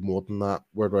value more than that.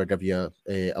 We're going to give you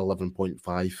a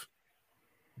 11.5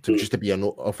 just to be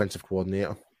an offensive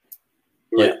coordinator.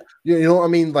 Yeah, you know what I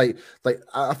mean? Like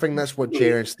I think that's what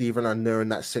Jerry and Stephen are now in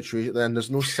that situation. And there's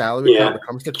no salary cap when it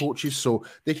comes to coaches, so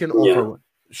they can offer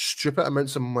stupid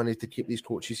amounts of money to keep these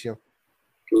coaches here.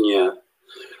 Yeah,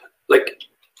 like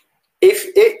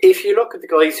if you look at the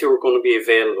guys who are going to be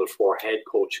available for head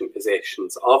coaching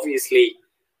positions, obviously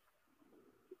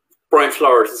Brian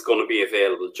Flores is going to be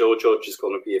available. Joe Judge is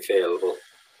going to be available.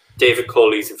 David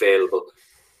Culley's available.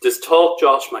 There's talk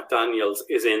Josh McDaniels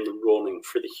is in the running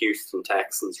for the Houston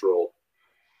Texans role.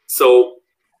 So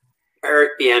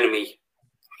Eric Bieniemy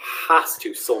has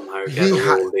to somehow get a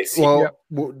role this year.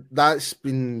 Well, that's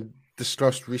been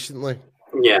discussed recently.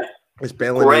 Yeah. It's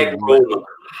Bellamy. Greg Roman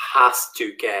has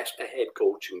to get a head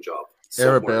coaching job.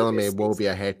 Eric Bellamy will be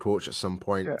a head coach at some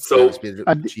point. Yeah. So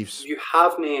you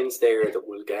have names there that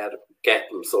will get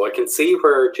them. So I can see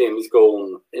where Jamie's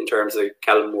going in terms of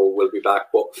Kellen Moore will be back.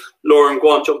 But Lauren, go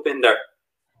on, jump in there.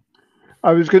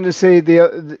 I was going to say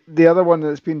the other one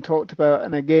that's been talked about,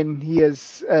 and again, he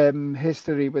has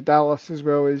history with Dallas as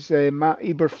well, is Matt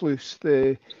Eberflus,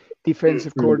 the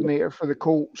defensive coordinator for the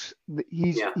Colts.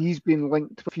 He's been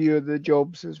linked to a few of the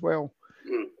jobs as well.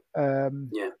 And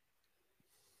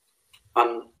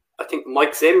I think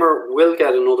Mike Zimmer will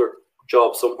get another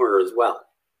job somewhere as well.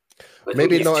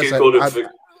 Maybe not as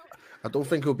I don't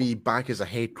think he'll be back as a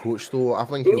head coach, though. I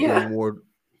think he'll be more. Do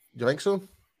you think so?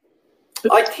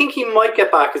 I think he might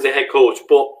get back as a head coach,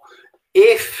 but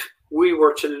if we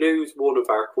were to lose one of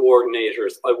our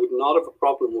coordinators, I would not have a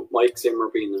problem with Mike Zimmer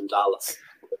being in Dallas.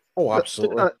 Oh,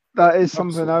 absolutely. That is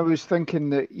something I was thinking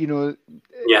that,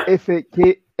 if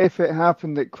if it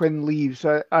happened that Quinn leaves,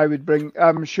 I would bring.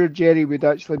 I'm sure Jerry would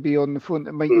actually be on the phone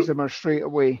to Mike Zimmer straight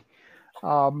away.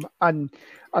 And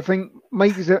I think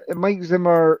Mike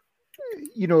Zimmer,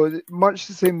 much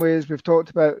the same way as we've talked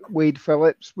about Wade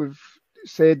Phillips, we've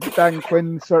said Dan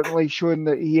Quinn certainly shown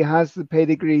that he has the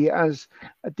pedigree as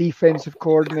a defensive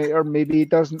coordinator. Maybe he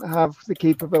doesn't have the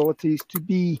capabilities to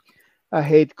be a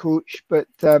head coach, but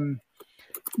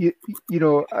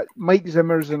Mike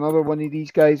Zimmer's another one of these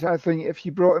guys. I think if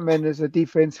you brought him in as a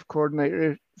defensive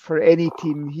coordinator for any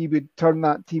team, he would turn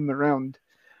that team around.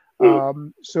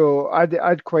 So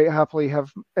I'd quite happily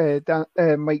have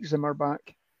Mike Zimmer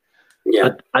back. Yeah,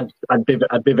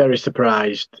 I'd be very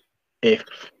surprised if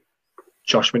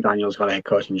Josh McDaniels got a head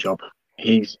coaching job.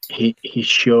 He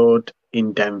showed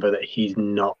in Denver that he's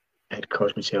not head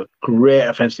coach material. Great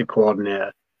offensive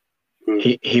coordinator.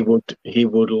 He would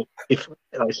if,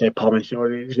 like I say, Paul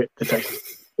mentioned the Texans.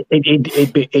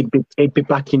 He'd be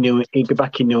back in New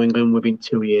England within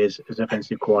 2 years as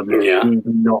offensive coordinator. Yeah. He's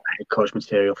not head coach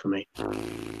material for me.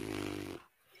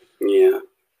 Yeah.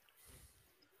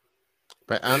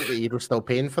 But aren't the Eagles still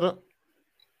paying for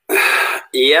it?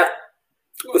 Yeah.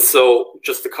 So,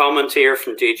 just a comment here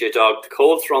from DJ Dog. The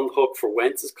Colts are on the hook for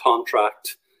Wentz's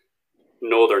contract.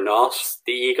 No, they're not.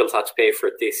 The Eagles had to pay for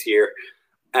it this year.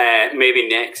 Maybe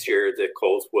next year the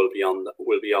Colts will be on it,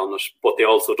 but they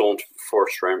also don't have a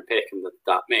first-round pick, and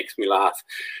that makes me laugh.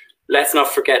 Let's not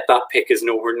forget that pick is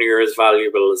nowhere near as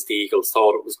valuable as the Eagles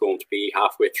thought it was going to be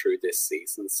halfway through this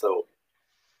season. So,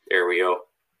 there we go.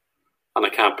 And I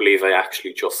can't believe I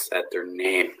actually just said their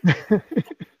name.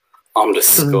 I'm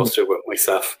disgusted with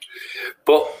myself.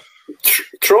 But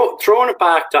throwing it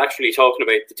back to actually talking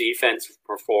about the defensive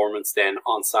performance then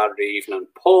on Saturday evening,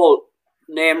 Paul,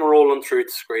 name rolling through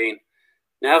the screen.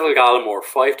 Neville Gallimore,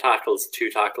 5 tackles,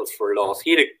 2 tackles for a loss.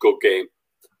 He had a good game.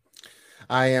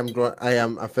 I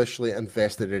am officially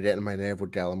invested in getting my Neville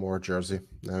Gallimore jersey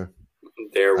now.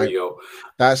 There we go.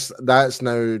 That's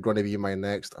now going to be my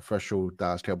next official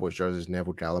Dallas Cowboys jersey, is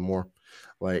Neville Gallimore.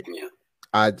 Like, yeah.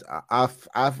 I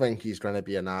think he's going to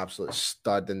be an absolute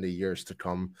stud in the years to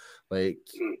come. Like,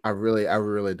 I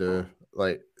really do.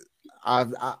 Like,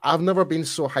 I've never been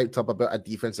so hyped up about a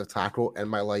defensive tackle in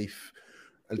my life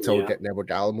until getting Neville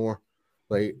Gallimore.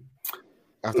 Like,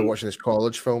 after watching this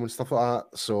college film and stuff like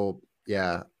that. So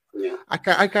yeah. I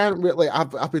can't really.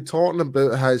 I've been talking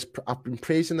about I've been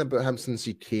praising about him since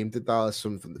he came to Dallas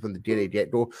from the get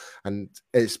go, and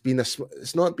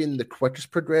it's not been the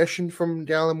quickest progression from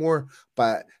Gallimore,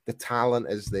 but the talent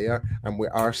is there, and we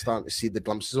are starting to see the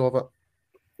glimpses of it.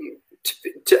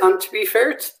 To be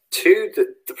fair to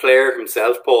the player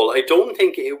himself, Paul, I don't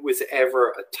think it was ever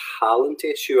a talent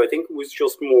issue. I think it was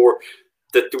just more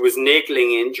that there was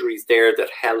niggling injuries there that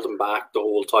held him back the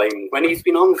whole time. When he's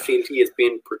been on the field, he has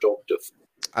been productive.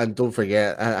 And don't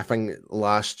forget, I think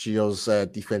last year's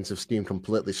defensive scheme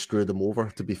completely screwed him over,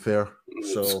 to be fair.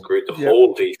 So screwed the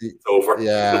whole defense over.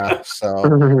 Yeah, so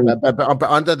but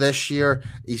under this year,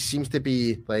 he seems to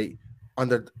be like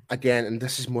under again, and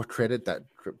this is more credit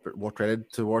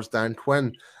towards Dan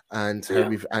Quinn and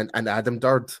and Adam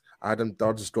Durd. Adam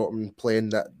Durd's got him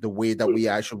playing the way that we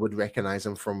actually would recognize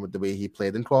him from the way he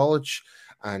played in college,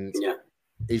 and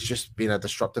he's just been a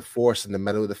disruptive force in the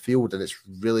middle of the field. And it's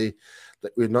really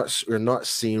that we're not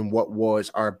seeing what was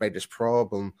our biggest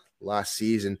problem last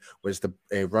season, was the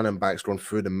running backs going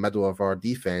through the middle of our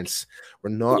defense. We're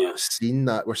not seeing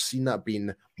that. We're seeing that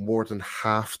being more than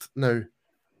halved now.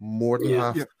 More than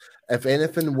half. Yeah. If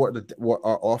anything, what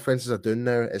our offenses are doing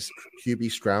now is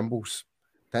QB scrambles.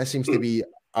 That seems to be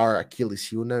our Achilles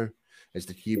heel now, is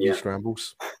the QB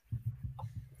scrambles.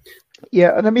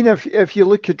 Yeah, and I mean, if you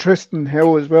look at Tristan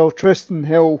Hill as well, Tristan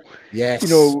Hill, yes,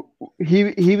 he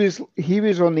was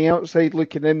on the outside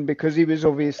looking in because he was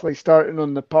obviously starting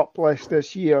on the PUP list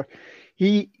this year.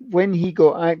 When he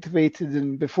got activated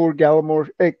and before Gallimore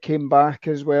came back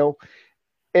as well,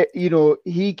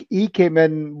 he came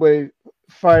in with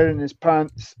fire in his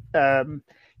pants.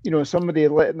 Somebody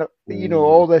letting up,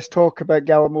 all this talk about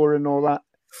Gallimore and all that.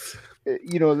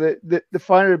 The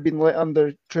fire had been lit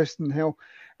under Tristan Hill,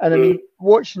 and I mean,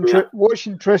 watching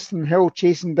Tristan Hill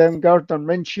chasing down Gardner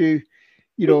Minshew,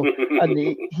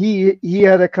 and he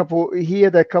had a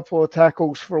couple of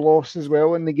tackles for loss as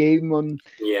well in the game.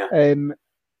 He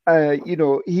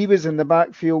was in the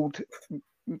backfield,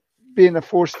 being a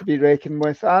force to be reckoned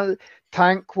with.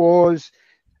 Tank was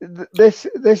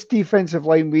this defensive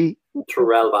line.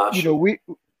 Terrell Bash.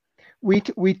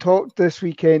 We talked this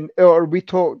weekend, or we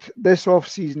talked this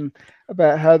offseason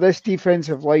about how this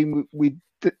defensive line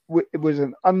it was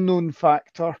an unknown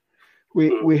factor.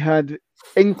 We had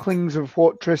inklings of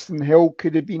what Tristan Hill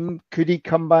could have been. Could he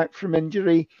come back from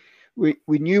injury? We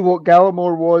knew what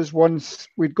Gallimore was once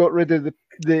we'd got rid of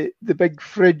the big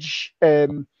fridge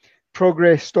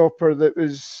progress stopper that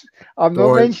was. I'm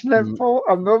not mentioning it, Paul.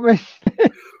 I'm not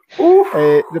mentioning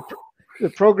the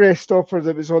progress stopper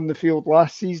that was on the field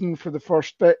last season for the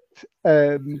first bit.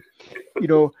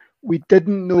 We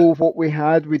didn't know what we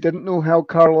had. We didn't know how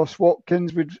Carlos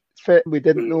Watkins would fit. We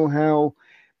didn't know how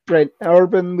Brent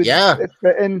Urban would fit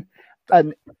in.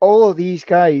 And all of these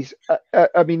guys,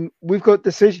 I mean, we've got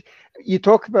decisions. You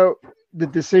talk about the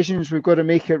decisions we've got to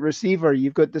make at receiver.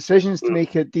 You've got decisions to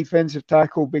make at defensive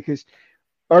tackle because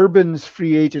Urban's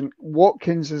free agent.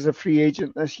 Watkins is a free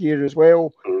agent this year as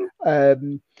well.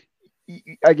 Again,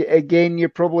 you're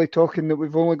probably talking that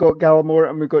we've only got Gallimore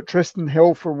and we've got Tristan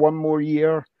Hill for one more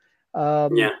year.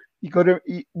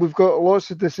 We've got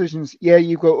lots of decisions. Yeah,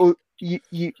 you've got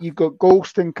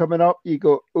Golston coming up. You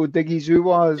got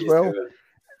Odighizuwa as well.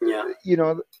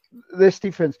 This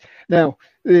defense. Now,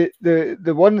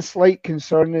 the one slight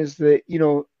concern is that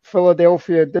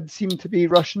Philadelphia did seem to be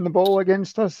rushing the ball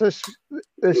against us this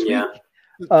week.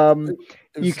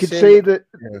 You could say that.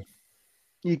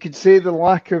 You could say the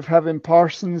lack of having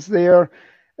Parsons there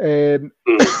and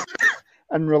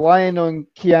relying on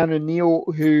Keanu Neal,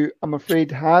 who I'm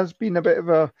afraid has been a bit of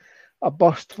a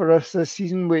bust for us this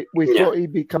season. We thought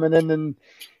he'd be coming in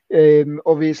and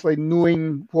obviously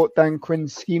knowing what Dan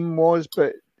Quinn's scheme was,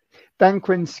 but Dan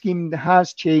Quinn's scheme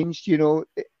has changed. He was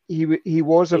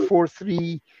a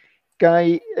 4-3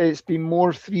 guy. It's been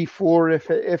more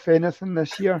 3-4 if anything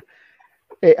this year.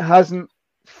 It hasn't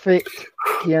fit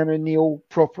Keanu Neal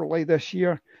properly this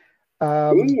year.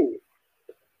 But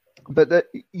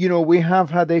we have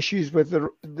had issues with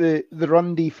the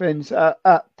run defense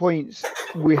at points.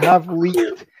 We have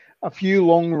leaked a few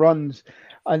long runs,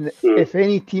 and if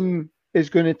any team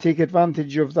is going to take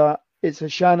advantage of that, it's a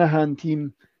Shanahan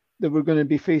team that we're going to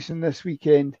be facing this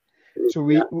weekend. So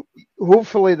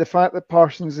hopefully the fact that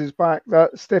Parsons is back,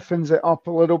 that stiffens it up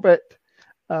a little bit.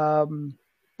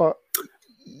 But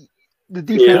the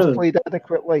defense played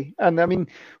adequately, and I mean,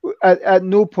 at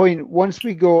no point once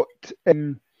we got,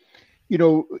 I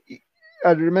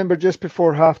remember just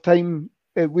before halftime,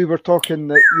 we were talking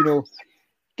that we were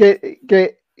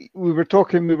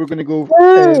going to go.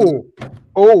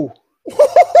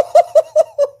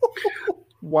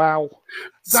 Wow!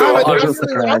 So I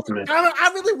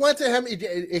really wanted him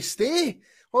to stay.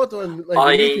 Hold on,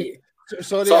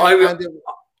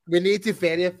 we need to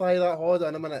verify that. Hold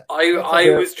on a minute.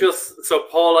 I was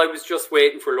just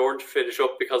waiting for Lauren to finish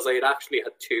up because I had actually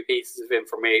had two pieces of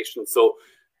information. So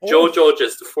Joe Judge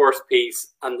is the first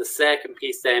piece, and the second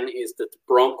piece then is that the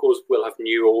Broncos will have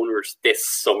new owners this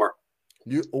summer.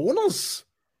 New owners.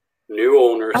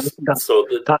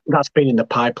 That's been in the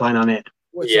pipeline, on it.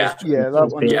 That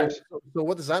one. Yeah. So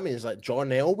what does that mean? Is like John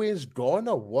Elway's gone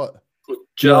or what?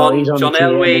 John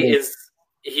Elway is.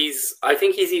 I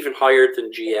think he's even higher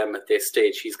than GM at this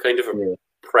stage. He's kind of a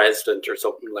president or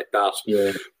something like that.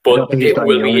 Yeah. But it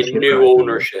will be a new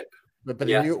ownership. But the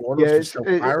new ownership is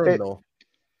still hiring, though.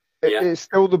 It's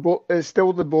still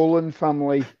the Boland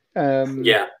family.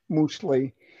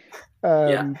 Mostly.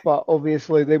 But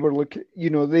obviously they were looking.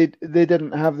 They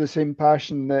didn't have the same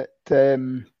passion that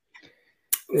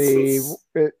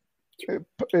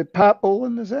Pat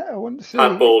Boland, is it? I want to say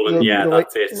Pat Boland.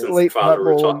 That's it. Since the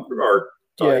father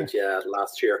died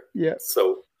last year. Yeah.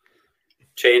 So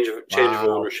change of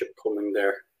ownership coming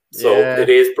there. So it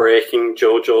is breaking.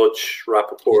 Joe Judge,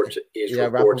 Rappaport is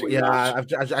reporting that.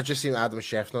 I've just seen Adam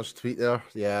Scheffner's tweet there.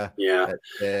 Damn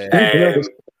it!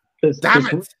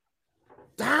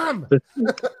 Damn!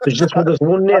 There's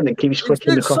one name that keeps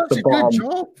flicking across the bottom.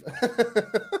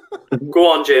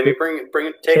 Go on, Jamie. Bring it.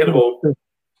 Take it home.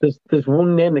 There's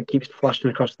one name that keeps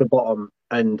flashing across the bottom,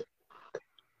 and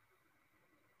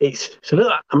I'm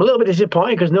a little bit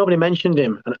disappointed because nobody mentioned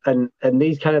him, and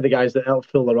these kind of the guys that help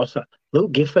fill the roster.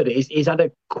 Luke Gifford, he's had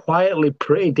a quietly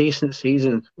pretty decent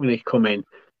season when he come in.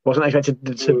 Wasn't expected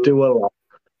to do a lot,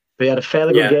 but he had a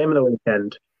fairly good game on the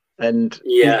weekend, and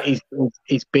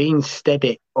he's been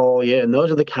steady all year. And those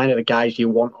are the kind of the guys you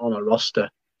want on a roster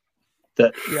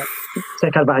that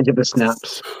take advantage of the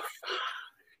snaps.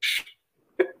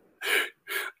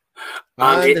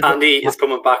 Andy is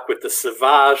coming back with the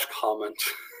Savage comment.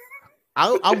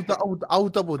 I'll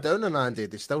double down on Andy.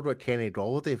 They still got Kenny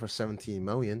Golladay for $17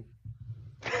 million.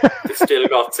 They still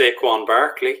got Saquon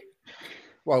Barkley.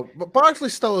 Well, but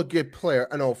Barkley's still a good player.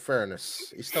 In all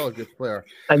fairness, he's still a good player.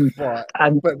 They've been that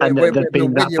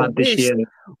bad this year.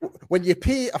 When you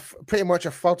pay a pretty much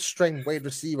a third string wide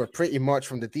receiver, pretty much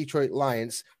from the Detroit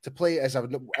Lions, to play as a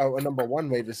number one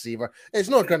wide receiver. It's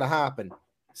not going to happen.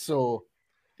 So,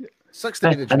 sucks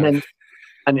to be the Giants.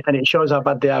 And it shows how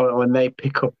bad they are when they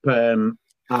pick up a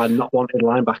not wanted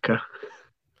linebacker.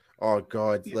 Oh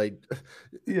God! Like,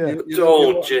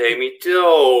 don't, Jamie,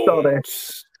 don't.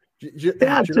 Keep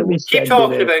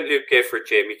talking about Luke Gifford,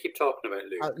 Jamie. Keep talking about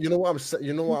Luke. You know what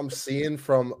I'm seeing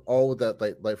from all the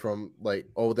from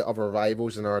all the other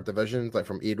rivals in our division, like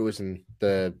from Eagles and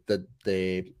the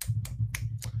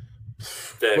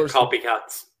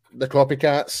copycats,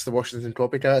 the Washington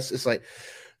Copycats. It's like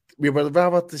we would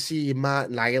rather to see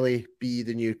Matt Nagy be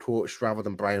the new coach rather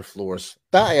than Brian Flores.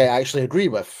 That I actually agree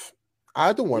with.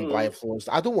 I don't want Brian Flores.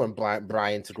 I don't want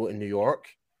Brian to go to New York.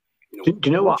 Do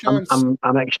you know what?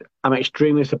 I'm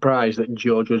extremely surprised that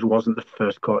Georgia's wasn't the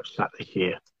first coach sacked this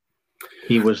year.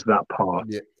 He was that part.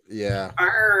 Yeah.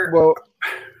 Well,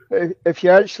 if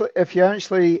you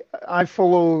actually, I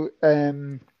follow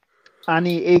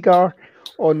Annie Agar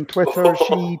on Twitter.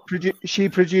 She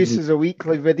produces a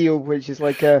weekly video which is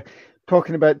like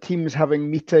talking about teams having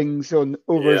meetings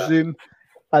over Zoom,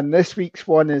 and this week's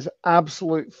one is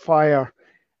absolute fire.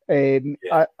 I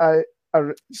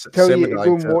tell you to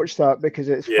go and watch that because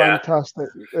it's fantastic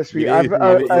this week. I've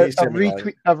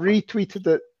retweeted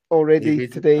it already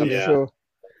today. So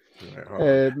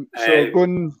go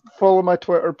and follow my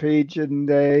Twitter page and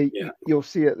you'll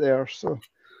see it there. So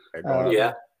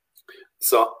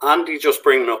So Andy just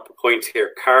bringing up a point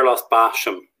here. Carlos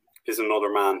Basham is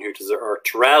another man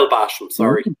Terrell Basham,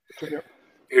 sorry,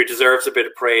 who deserves a bit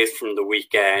of praise from the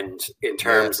weekend in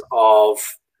terms of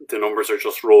the numbers are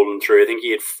just rolling through. I think he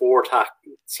had 4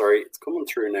 tackles. Sorry, it's coming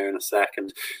through now in a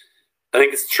second. I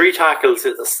think it's 3 tackles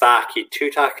at the sack. He had 2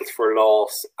 tackles for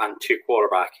loss and 2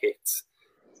 quarterback hits.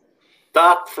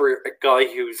 That for a guy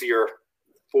who's your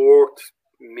 4th,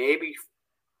 maybe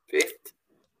 5th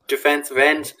defensive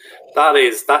end,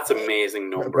 that's amazing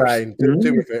numbers. Brian, do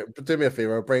me a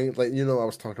favor. Bring I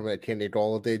was talking about Kenny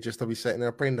Golladay just to be sitting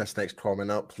there. Bring this next comment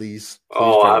up, please.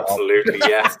 Oh, absolutely,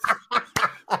 yes.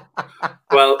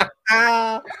 Well,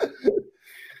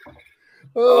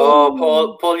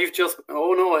 Paul, you've just.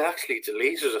 Oh no, I actually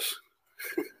deleted it.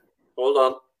 Hold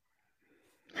on.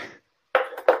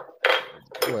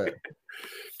 What?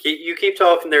 You keep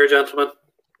talking there, gentlemen.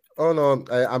 Oh no,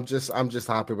 I'm just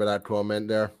happy with that comment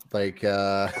there. Like,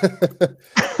 yeah,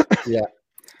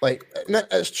 like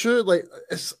it's true. Like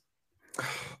it's,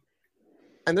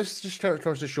 and this just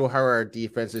comes to show how our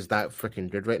defense is that freaking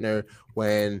good right now.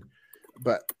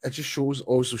 But it just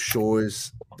also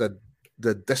shows the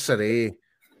disarray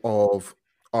of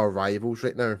our rivals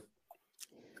right now.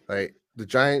 Like the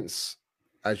Giants,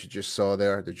 as you just saw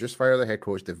there, they just fired the head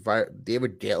coach.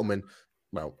 David Gettleman,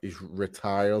 well, he's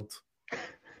retired.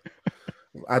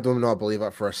 I do not believe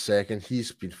that for a second.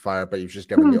 He's been fired, but he was just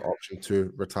given the option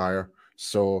to retire.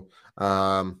 So,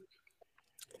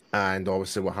 and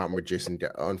obviously, what happened with Jason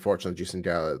Garrett,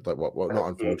 like what not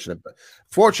unfortunate, but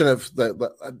fortunate that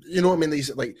you know what I mean.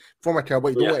 These like former Cowboy,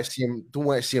 you don't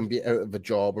want to see him be out of a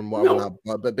job and whatever.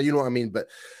 No. But you know what I mean. But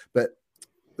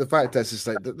the fact is, it's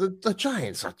like the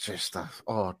Giants are just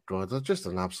they're just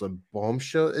an absolute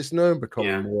bombshell. It's now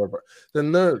becoming more, but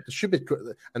there should be,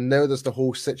 and now there's the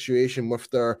whole situation with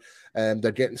they're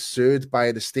getting sued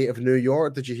by the state of New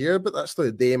York. Did you hear about that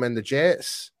story? Dame and the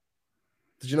Jets.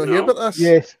 Did you not hear about this?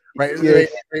 Yes. Right.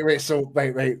 So,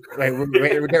 get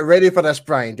ready for this,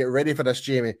 Brian. Get ready for this,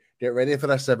 Jamie. Get ready for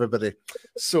this, everybody.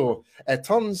 So, it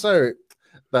turns out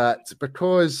that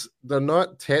because they're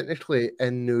not technically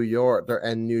in New York, they're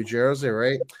in New Jersey,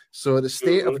 right? So, the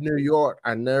state of New York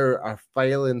are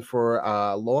filing for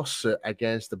a lawsuit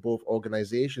against the both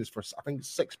organizations for, I think,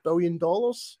 $6 billion.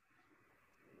 $6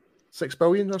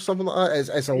 billion or something like that.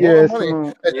 It's a lot of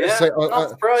money. It's like,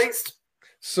 not surprised.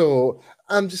 So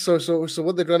I'm just so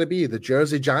what they're going to be, the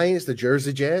Jersey Giants, the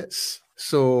Jersey Jets.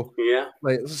 So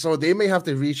so they may have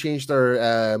to rechange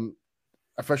their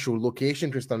official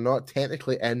location because they're not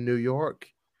technically in New York.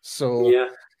 So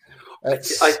I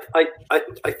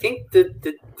think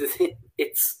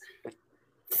it's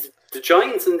the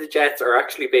Giants and the Jets are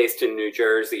actually based in New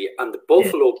Jersey, and the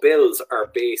Buffalo Bills are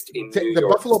based in New York. The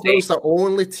Buffalo Bills, the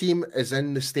only team, is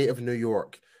in the state of New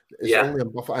York. It's only in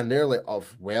Buffalo, and they're like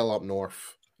well up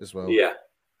north as well. Yeah.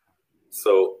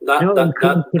 So that's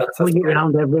it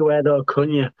around everywhere, though,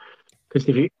 couldn't you? Because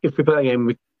if we play a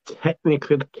game,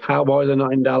 technically the Cowboys are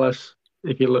not in Dallas.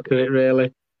 If you look at it,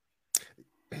 really.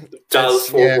 Dallas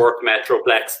Fort Worth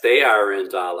Metroplex, they are in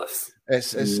Dallas. No,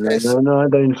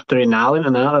 they're in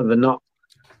Arlington. They're not.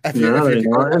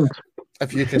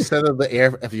 If you consider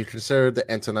the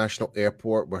international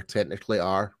airport, where technically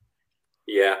are.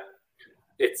 Yeah.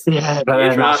 It's but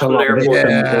international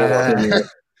airport.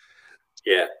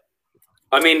 Yeah.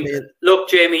 I mean, look,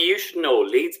 Jamie, you should know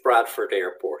Leeds Bradford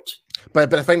Airport.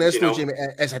 But I think that's though, Jamie.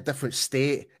 It's a different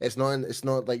state. It's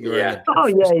not like you're in. No,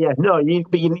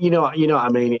 you know what I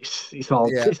mean. It's all.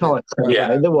 They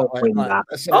won't win that.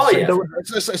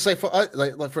 It's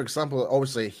like for example,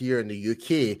 obviously here in the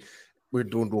UK, we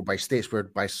don't go by states. We're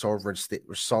by sovereign state.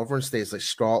 We're sovereign states like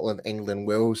Scotland, England,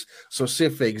 Wales. So, say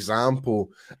for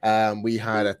example, we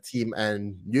had a team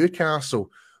in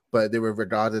Newcastle, but they were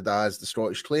regarded as the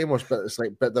Scottish Claymores.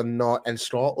 But they're not in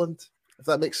Scotland. If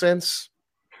that makes sense.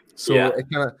 So it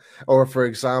kind of, or for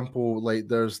example, like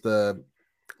there's the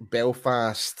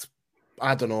Belfast.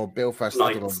 I don't know Belfast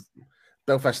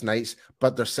Knights,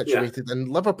 but they're situated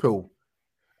in Liverpool,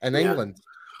 in England.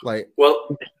 Like,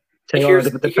 well.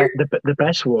 The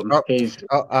best one is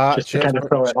just to kind of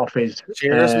throw it off is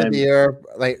cheers, my dear.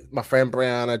 Like my friend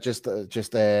Brianna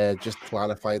just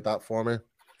clarified that for me.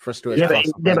 That's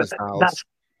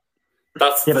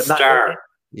the Star.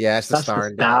 Yeah, it's the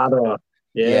Star.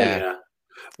 Yeah.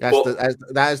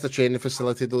 That is the training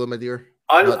facility, though, my dear.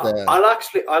 I'll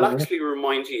actually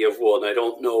remind you of one. I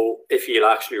don't know if you'll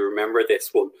actually remember this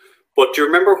one, but do you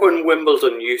remember when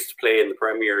Wimbledon used to play in the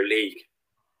Premier League?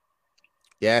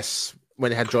 Yes, when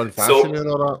they had John Fashion and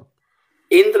all that.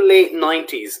 In the late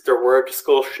 90s, there were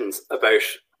discussions about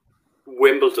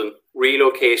Wimbledon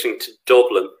relocating to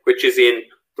Dublin, which is in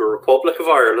the Republic of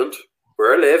Ireland,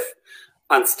 where I live,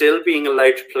 and still being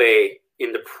allowed to play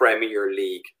in the Premier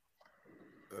League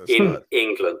in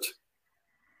England.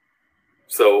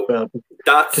 So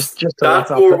that's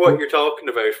more what you're talking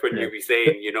about when you be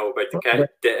saying, about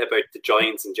the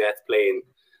Giants and Jets playing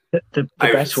the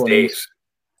best one is.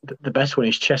 The best one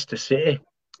is Chester City.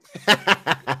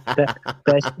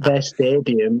 their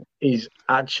stadium is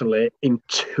actually in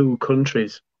 2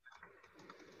 countries.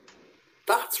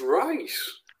 That's right.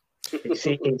 It's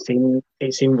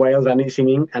in Wales and it's in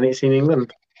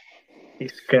England.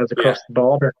 It goes across the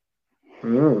border.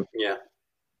 Yeah.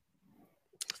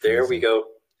 There we go.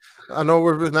 I know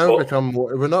we've now become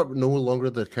we're no longer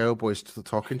the Cowboys to the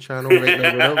Talking Channel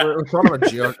right now. We're talking about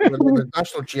the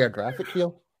National Geographic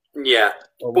here. Yeah,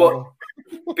 but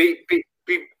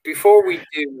before we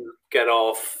do get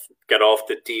off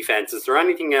the defense, is there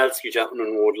anything else you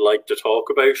gentlemen would like to talk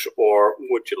about, or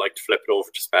would you like to flip it over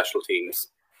to special teams?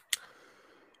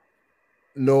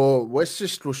 No, let's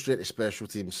just go straight to special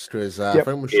teams because I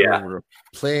think we're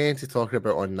plenty to talk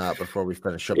about on that before we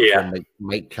finish up. Before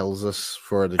Mike kills us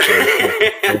for the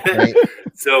game.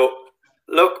 So.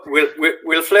 Look,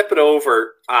 we'll flip it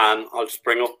over, and I'll just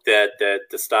bring up the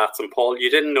stats. And Paul, you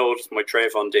didn't notice my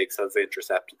Trayvon Diggs has the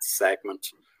intercepted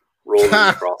segment rolling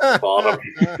across the bottom.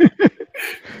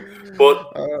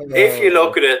 But if you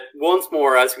look at it once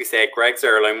more, as we said, Greg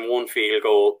Zuerlein 1 field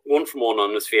goal, 1 from 1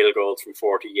 on his field goals from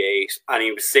 48, and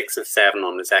he was 6 of 7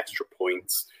 on his extra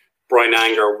points. Brian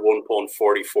Anger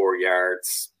 1.44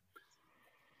 yards.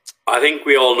 I think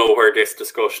we all know where this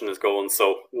discussion is going.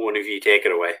 So one of you take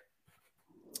it away.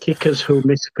 Kickers who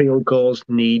miss field goals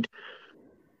need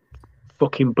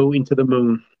fucking booting to the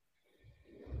moon.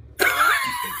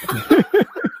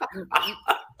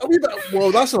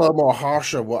 Well, that's a lot more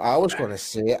harsher what I was going to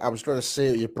say. I was going to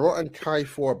say you brought in Kai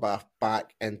Forbath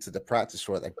back into the practice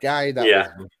squad, a guy that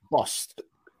was robust,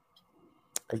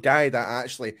 a guy that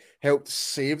actually helped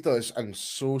save us in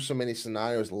so many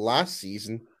scenarios last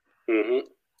season. Mm-hmm.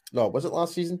 No, was it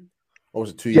last season? Or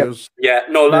was it 2 years? Yeah,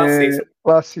 no, last season.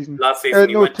 Last season.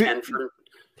 He went 10 for...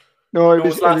 No, it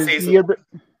was last season.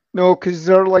 No, because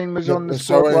Zuerlein was on the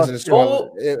squad last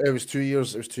year. It was 2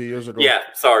 years. It was 2 years ago. Yeah,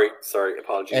 sorry.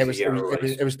 Apologies. It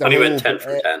was the and he went 10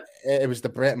 for 10. It was the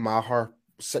Brett Maher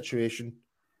situation.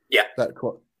 Yeah.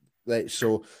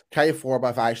 So Kai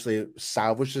Forbath actually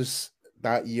salvages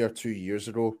that year 2 years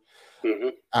ago. Mm-hmm.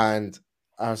 And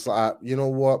I was like, you know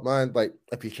what, man? Like,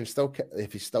 if he's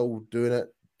still doing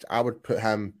it, I would put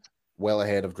him well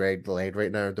ahead of Greg Delayed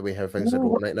right now. The way how things are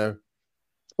going right now.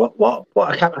 What?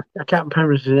 I can't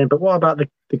remember his name. But what about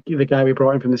the guy we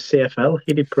brought in from the CFL?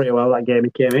 He did pretty well that game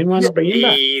he came in. Why not bring him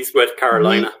back? He's with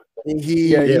Carolina.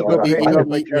 He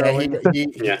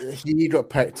got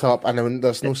picked up, and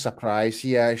there's no surprise.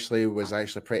 He was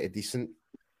pretty decent.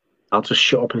 I'll just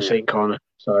shut up and say corner.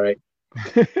 Sorry.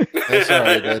 That's all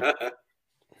right, dude.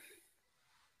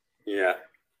 Yeah.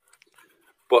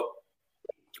 But,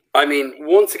 I mean,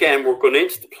 once again, we're going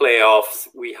into the playoffs.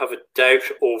 We have a doubt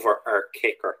over our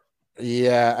kicker.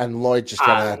 Yeah, and Lloyd just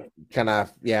kind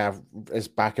of is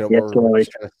backing up what we're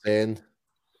kind of saying.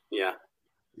 Yeah.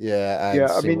 Yeah,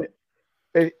 I mean,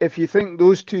 if you think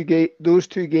those two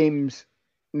games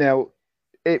now,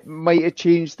 it might have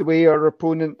changed the way our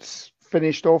opponents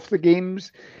finished off the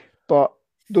games, but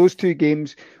those two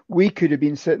games, we could have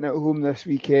been sitting at home this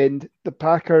weekend. The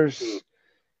Packers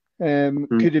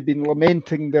could have been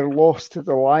lamenting their loss to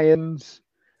the Lions.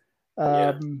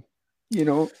 You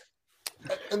know.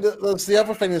 And there's the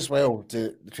other thing as well.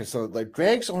 So like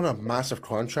Greg's on a massive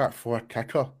contract for a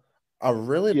kicker. I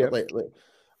really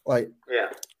like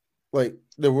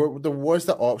there was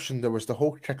the option. There was the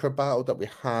whole kicker battle that we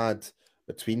had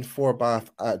between Forbath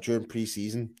during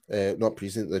preseason, not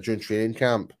preseason, during training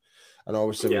camp, and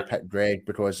obviously we picked Greg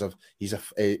because of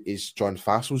he's John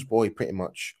Fassel's boy pretty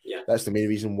much. Yeah, that's the main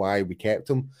reason why we kept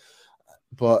him.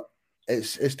 But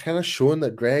it's kind of shown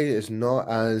that Greg is not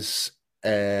as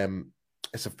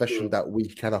efficient that we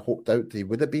kind of hoped out he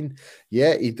would have been.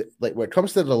 Yeah, like when it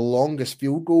comes to the longest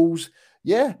field goals,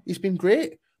 yeah, he's been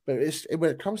great. But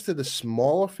when it comes to the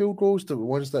smaller field goals, the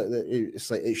ones that it's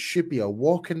like it should be a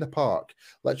walk in the park,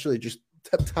 literally just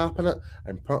tapping it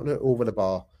and putting it over the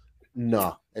bar.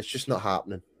 Nah, it's just not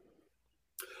happening.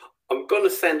 I'm going to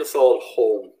send us all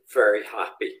home very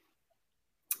happy.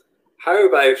 How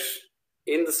about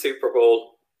in the Super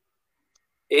Bowl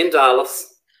in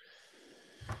Dallas?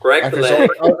 Greg the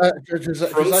leg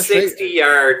from 60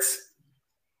 yards,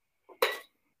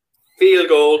 field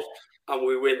goal, and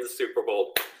we win the Super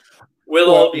Bowl.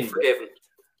 We'll all be forgiven.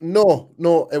 No,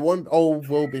 it won't all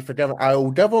will be forgiven.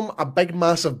 I'll give them a big,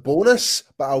 massive bonus,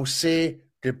 but I'll say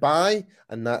goodbye,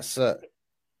 and that's it.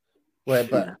 Well,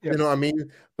 but you know what I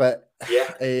mean? But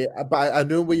but I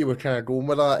know where you were kind of going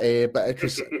with that. But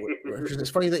it's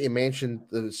funny that you mentioned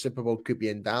the Super Bowl could be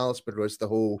in Dallas because the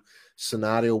whole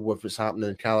scenario with what's happening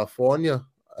in California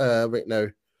right now.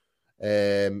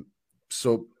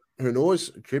 So who knows?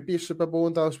 It could be a Super Bowl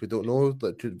in Dallas. We don't know.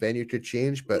 The venue could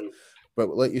change, but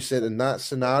like you said, in that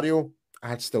scenario,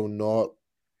 I'd still not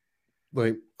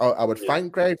like. I would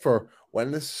thank Greg for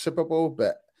winning the Super Bowl,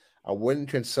 but I wouldn't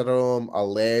consider him a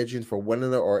legend for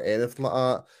winning it or anything like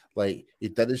that. Like he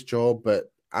did his job,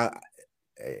 but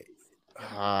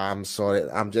I'm sorry.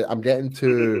 I'm getting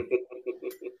too.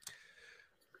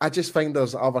 I just think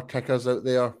there's other kickers out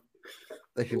there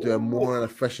that can do a more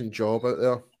efficient job out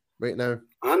there right now.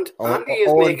 And Andy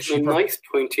is making a nice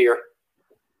point here.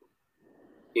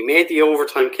 He made the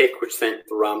overtime kick which sent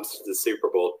the Rams to the Super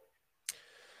Bowl.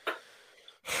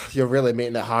 You're really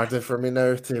making it harder for me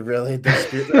now to really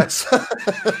dispute this.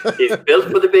 He's built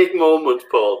for the big moment,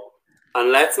 Paul.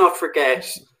 And let's not forget.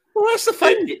 Well, that's the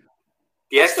thing.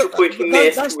 The extra point he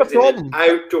missed was in an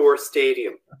outdoor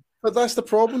stadium. But that's the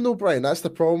problem, though, Brian. That's the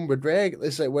problem with Greg.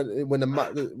 It's like when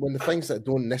the things that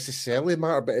don't necessarily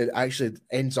matter, but it actually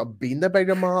ends up being the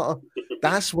bigger matter.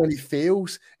 That's when he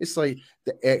fails. It's like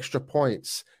the extra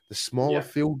points, the smaller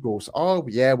field goals. Oh,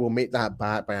 yeah, we'll make that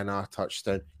back by another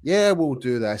touchdown. Yeah, we'll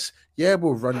do this. Yeah,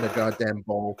 we'll run the goddamn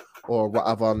ball or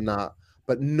whatever on that.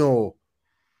 But no,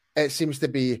 it seems to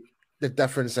be the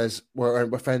difference is we're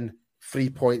within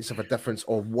 3 points of a difference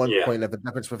or 1 point of a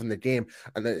difference within the game,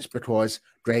 and it's because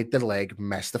Greg the leg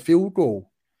missed the field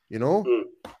goal, you know?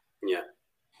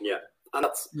 Yeah. And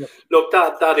that's look,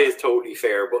 that is totally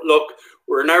fair. But look,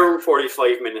 we're now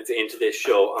 45 minutes into this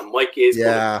show, and Mike is going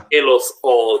to kill us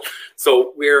all.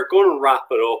 So we're going to wrap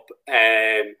it up.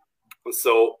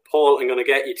 So, Paul, I'm going to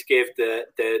get you to give the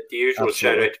usual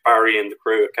shout out to Barry and the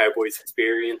crew at Cowboys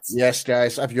Experience. Yes,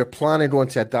 guys. If you're planning on going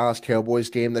to a Dallas Cowboys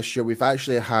game this year, we've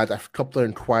actually had a couple of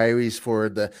inquiries for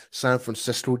the San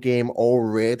Francisco game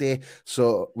already.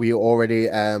 So we already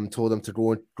told them to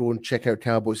go and check out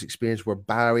Cowboys Experience, where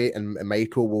Barry and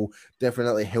Michael will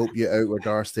definitely help you out with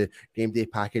regards to game day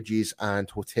packages and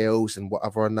hotels and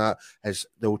whatever on that. As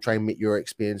they'll try and make your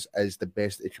experience as the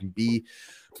best it can be.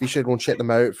 Be sure to go and check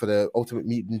them out for the ultimate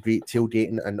meet and greet,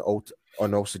 tailgating, and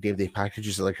also game day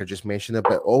packages, like I just mentioned.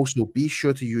 But also be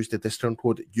sure to use the discount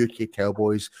code UK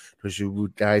Cowboys because you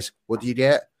guys, what do you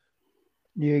get?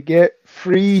 You get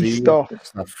free stuff.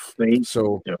 Free.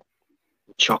 So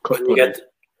chocolate. You get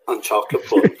on chocolate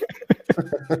pudding.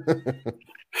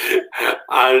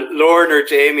 And Lauren or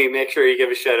Jamie, make sure you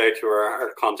give a shout out to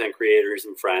our content creators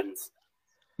and friends.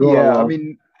 Yeah,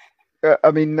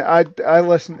 I mean, I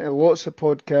listen to lots of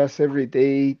podcasts every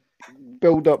day,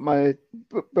 build up my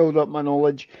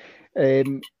knowledge. I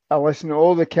listen to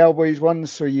all the Cowboys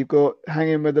ones. So you've got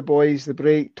Hanging with the Boys, The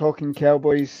Break, Talking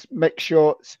Cowboys, Mix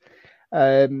Shots.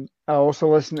 I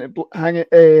also listen to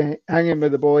Hanging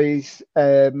with the Boys,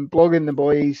 Blogging the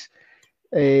Boys.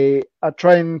 I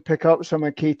try and pick up some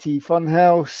of KT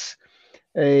Funhouse,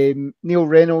 Neil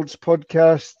Reynolds'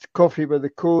 podcast, Coffee with the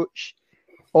Coach.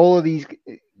 All of these.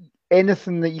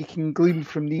 Anything that you can glean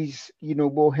from these,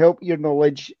 will help your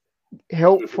knowledge,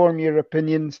 help form your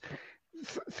opinions.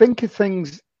 think of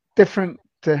things different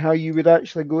to how you would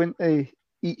actually go into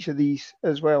each of these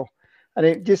as well, and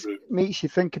it just makes you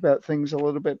think about things a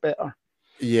little bit better.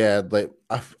 Yeah, like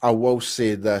I will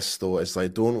say this though, it's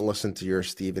like don't listen to your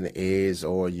Stephen A's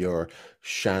or your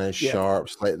Shannon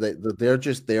Sharps. Like they're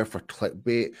just there for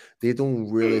clickbait. They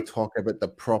don't really talk about the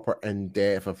proper in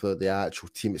depth of the actual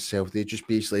team itself. They just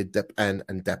basically dip in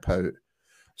and dip out.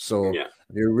 So if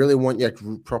you really want your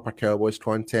proper Cowboys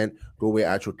content, go with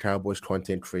actual Cowboys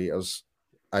content creators,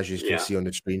 as you can see on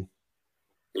the screen.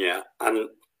 Yeah, and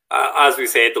as we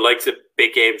said, the likes of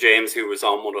Big Game James, who was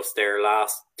on with us there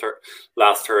last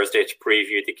Thursday to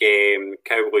preview the game,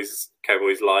 Cowboys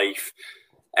Life,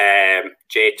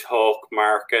 Jay Tuck,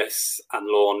 Marcus, and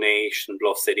Lone Nation,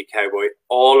 Bluff City Cowboy.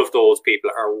 All of those people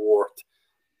are worth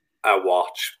a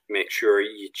watch. Make sure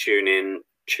you tune in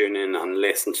and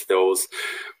listen to those.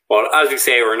 But as we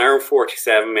say, we're now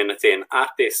 47 minutes in at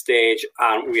this stage,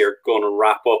 and we are going to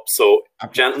wrap up. So,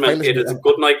 gentlemen, it is a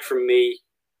good night from me.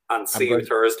 And see you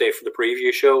Thursday for the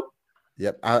preview show.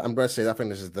 Yep, I'm going to say I think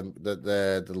this is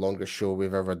the longest show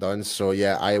we've ever done. So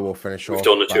yeah, I will finish off. We've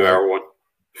done a 2-hour one.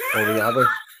 Oh, we have it.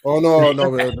 Oh no,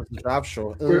 we're the draft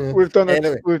show. We've done a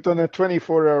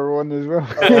 24-hour one as well.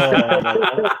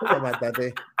 I'm a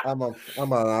daddy. I'm an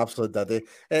absolute daddy.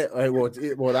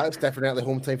 Well, that's definitely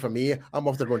home time for me. I'm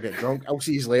off to go and get drunk. I'll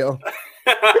see you later.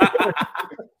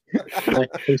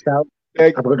 Peace out.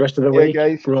 Have a good rest of the week,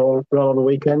 guys. We're all on the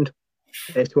weekend.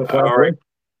 All right.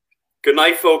 Good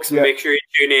night, folks. Make sure you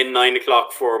tune in 9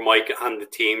 o'clock for Mike and the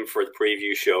team for the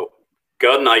preview show.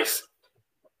 Good night.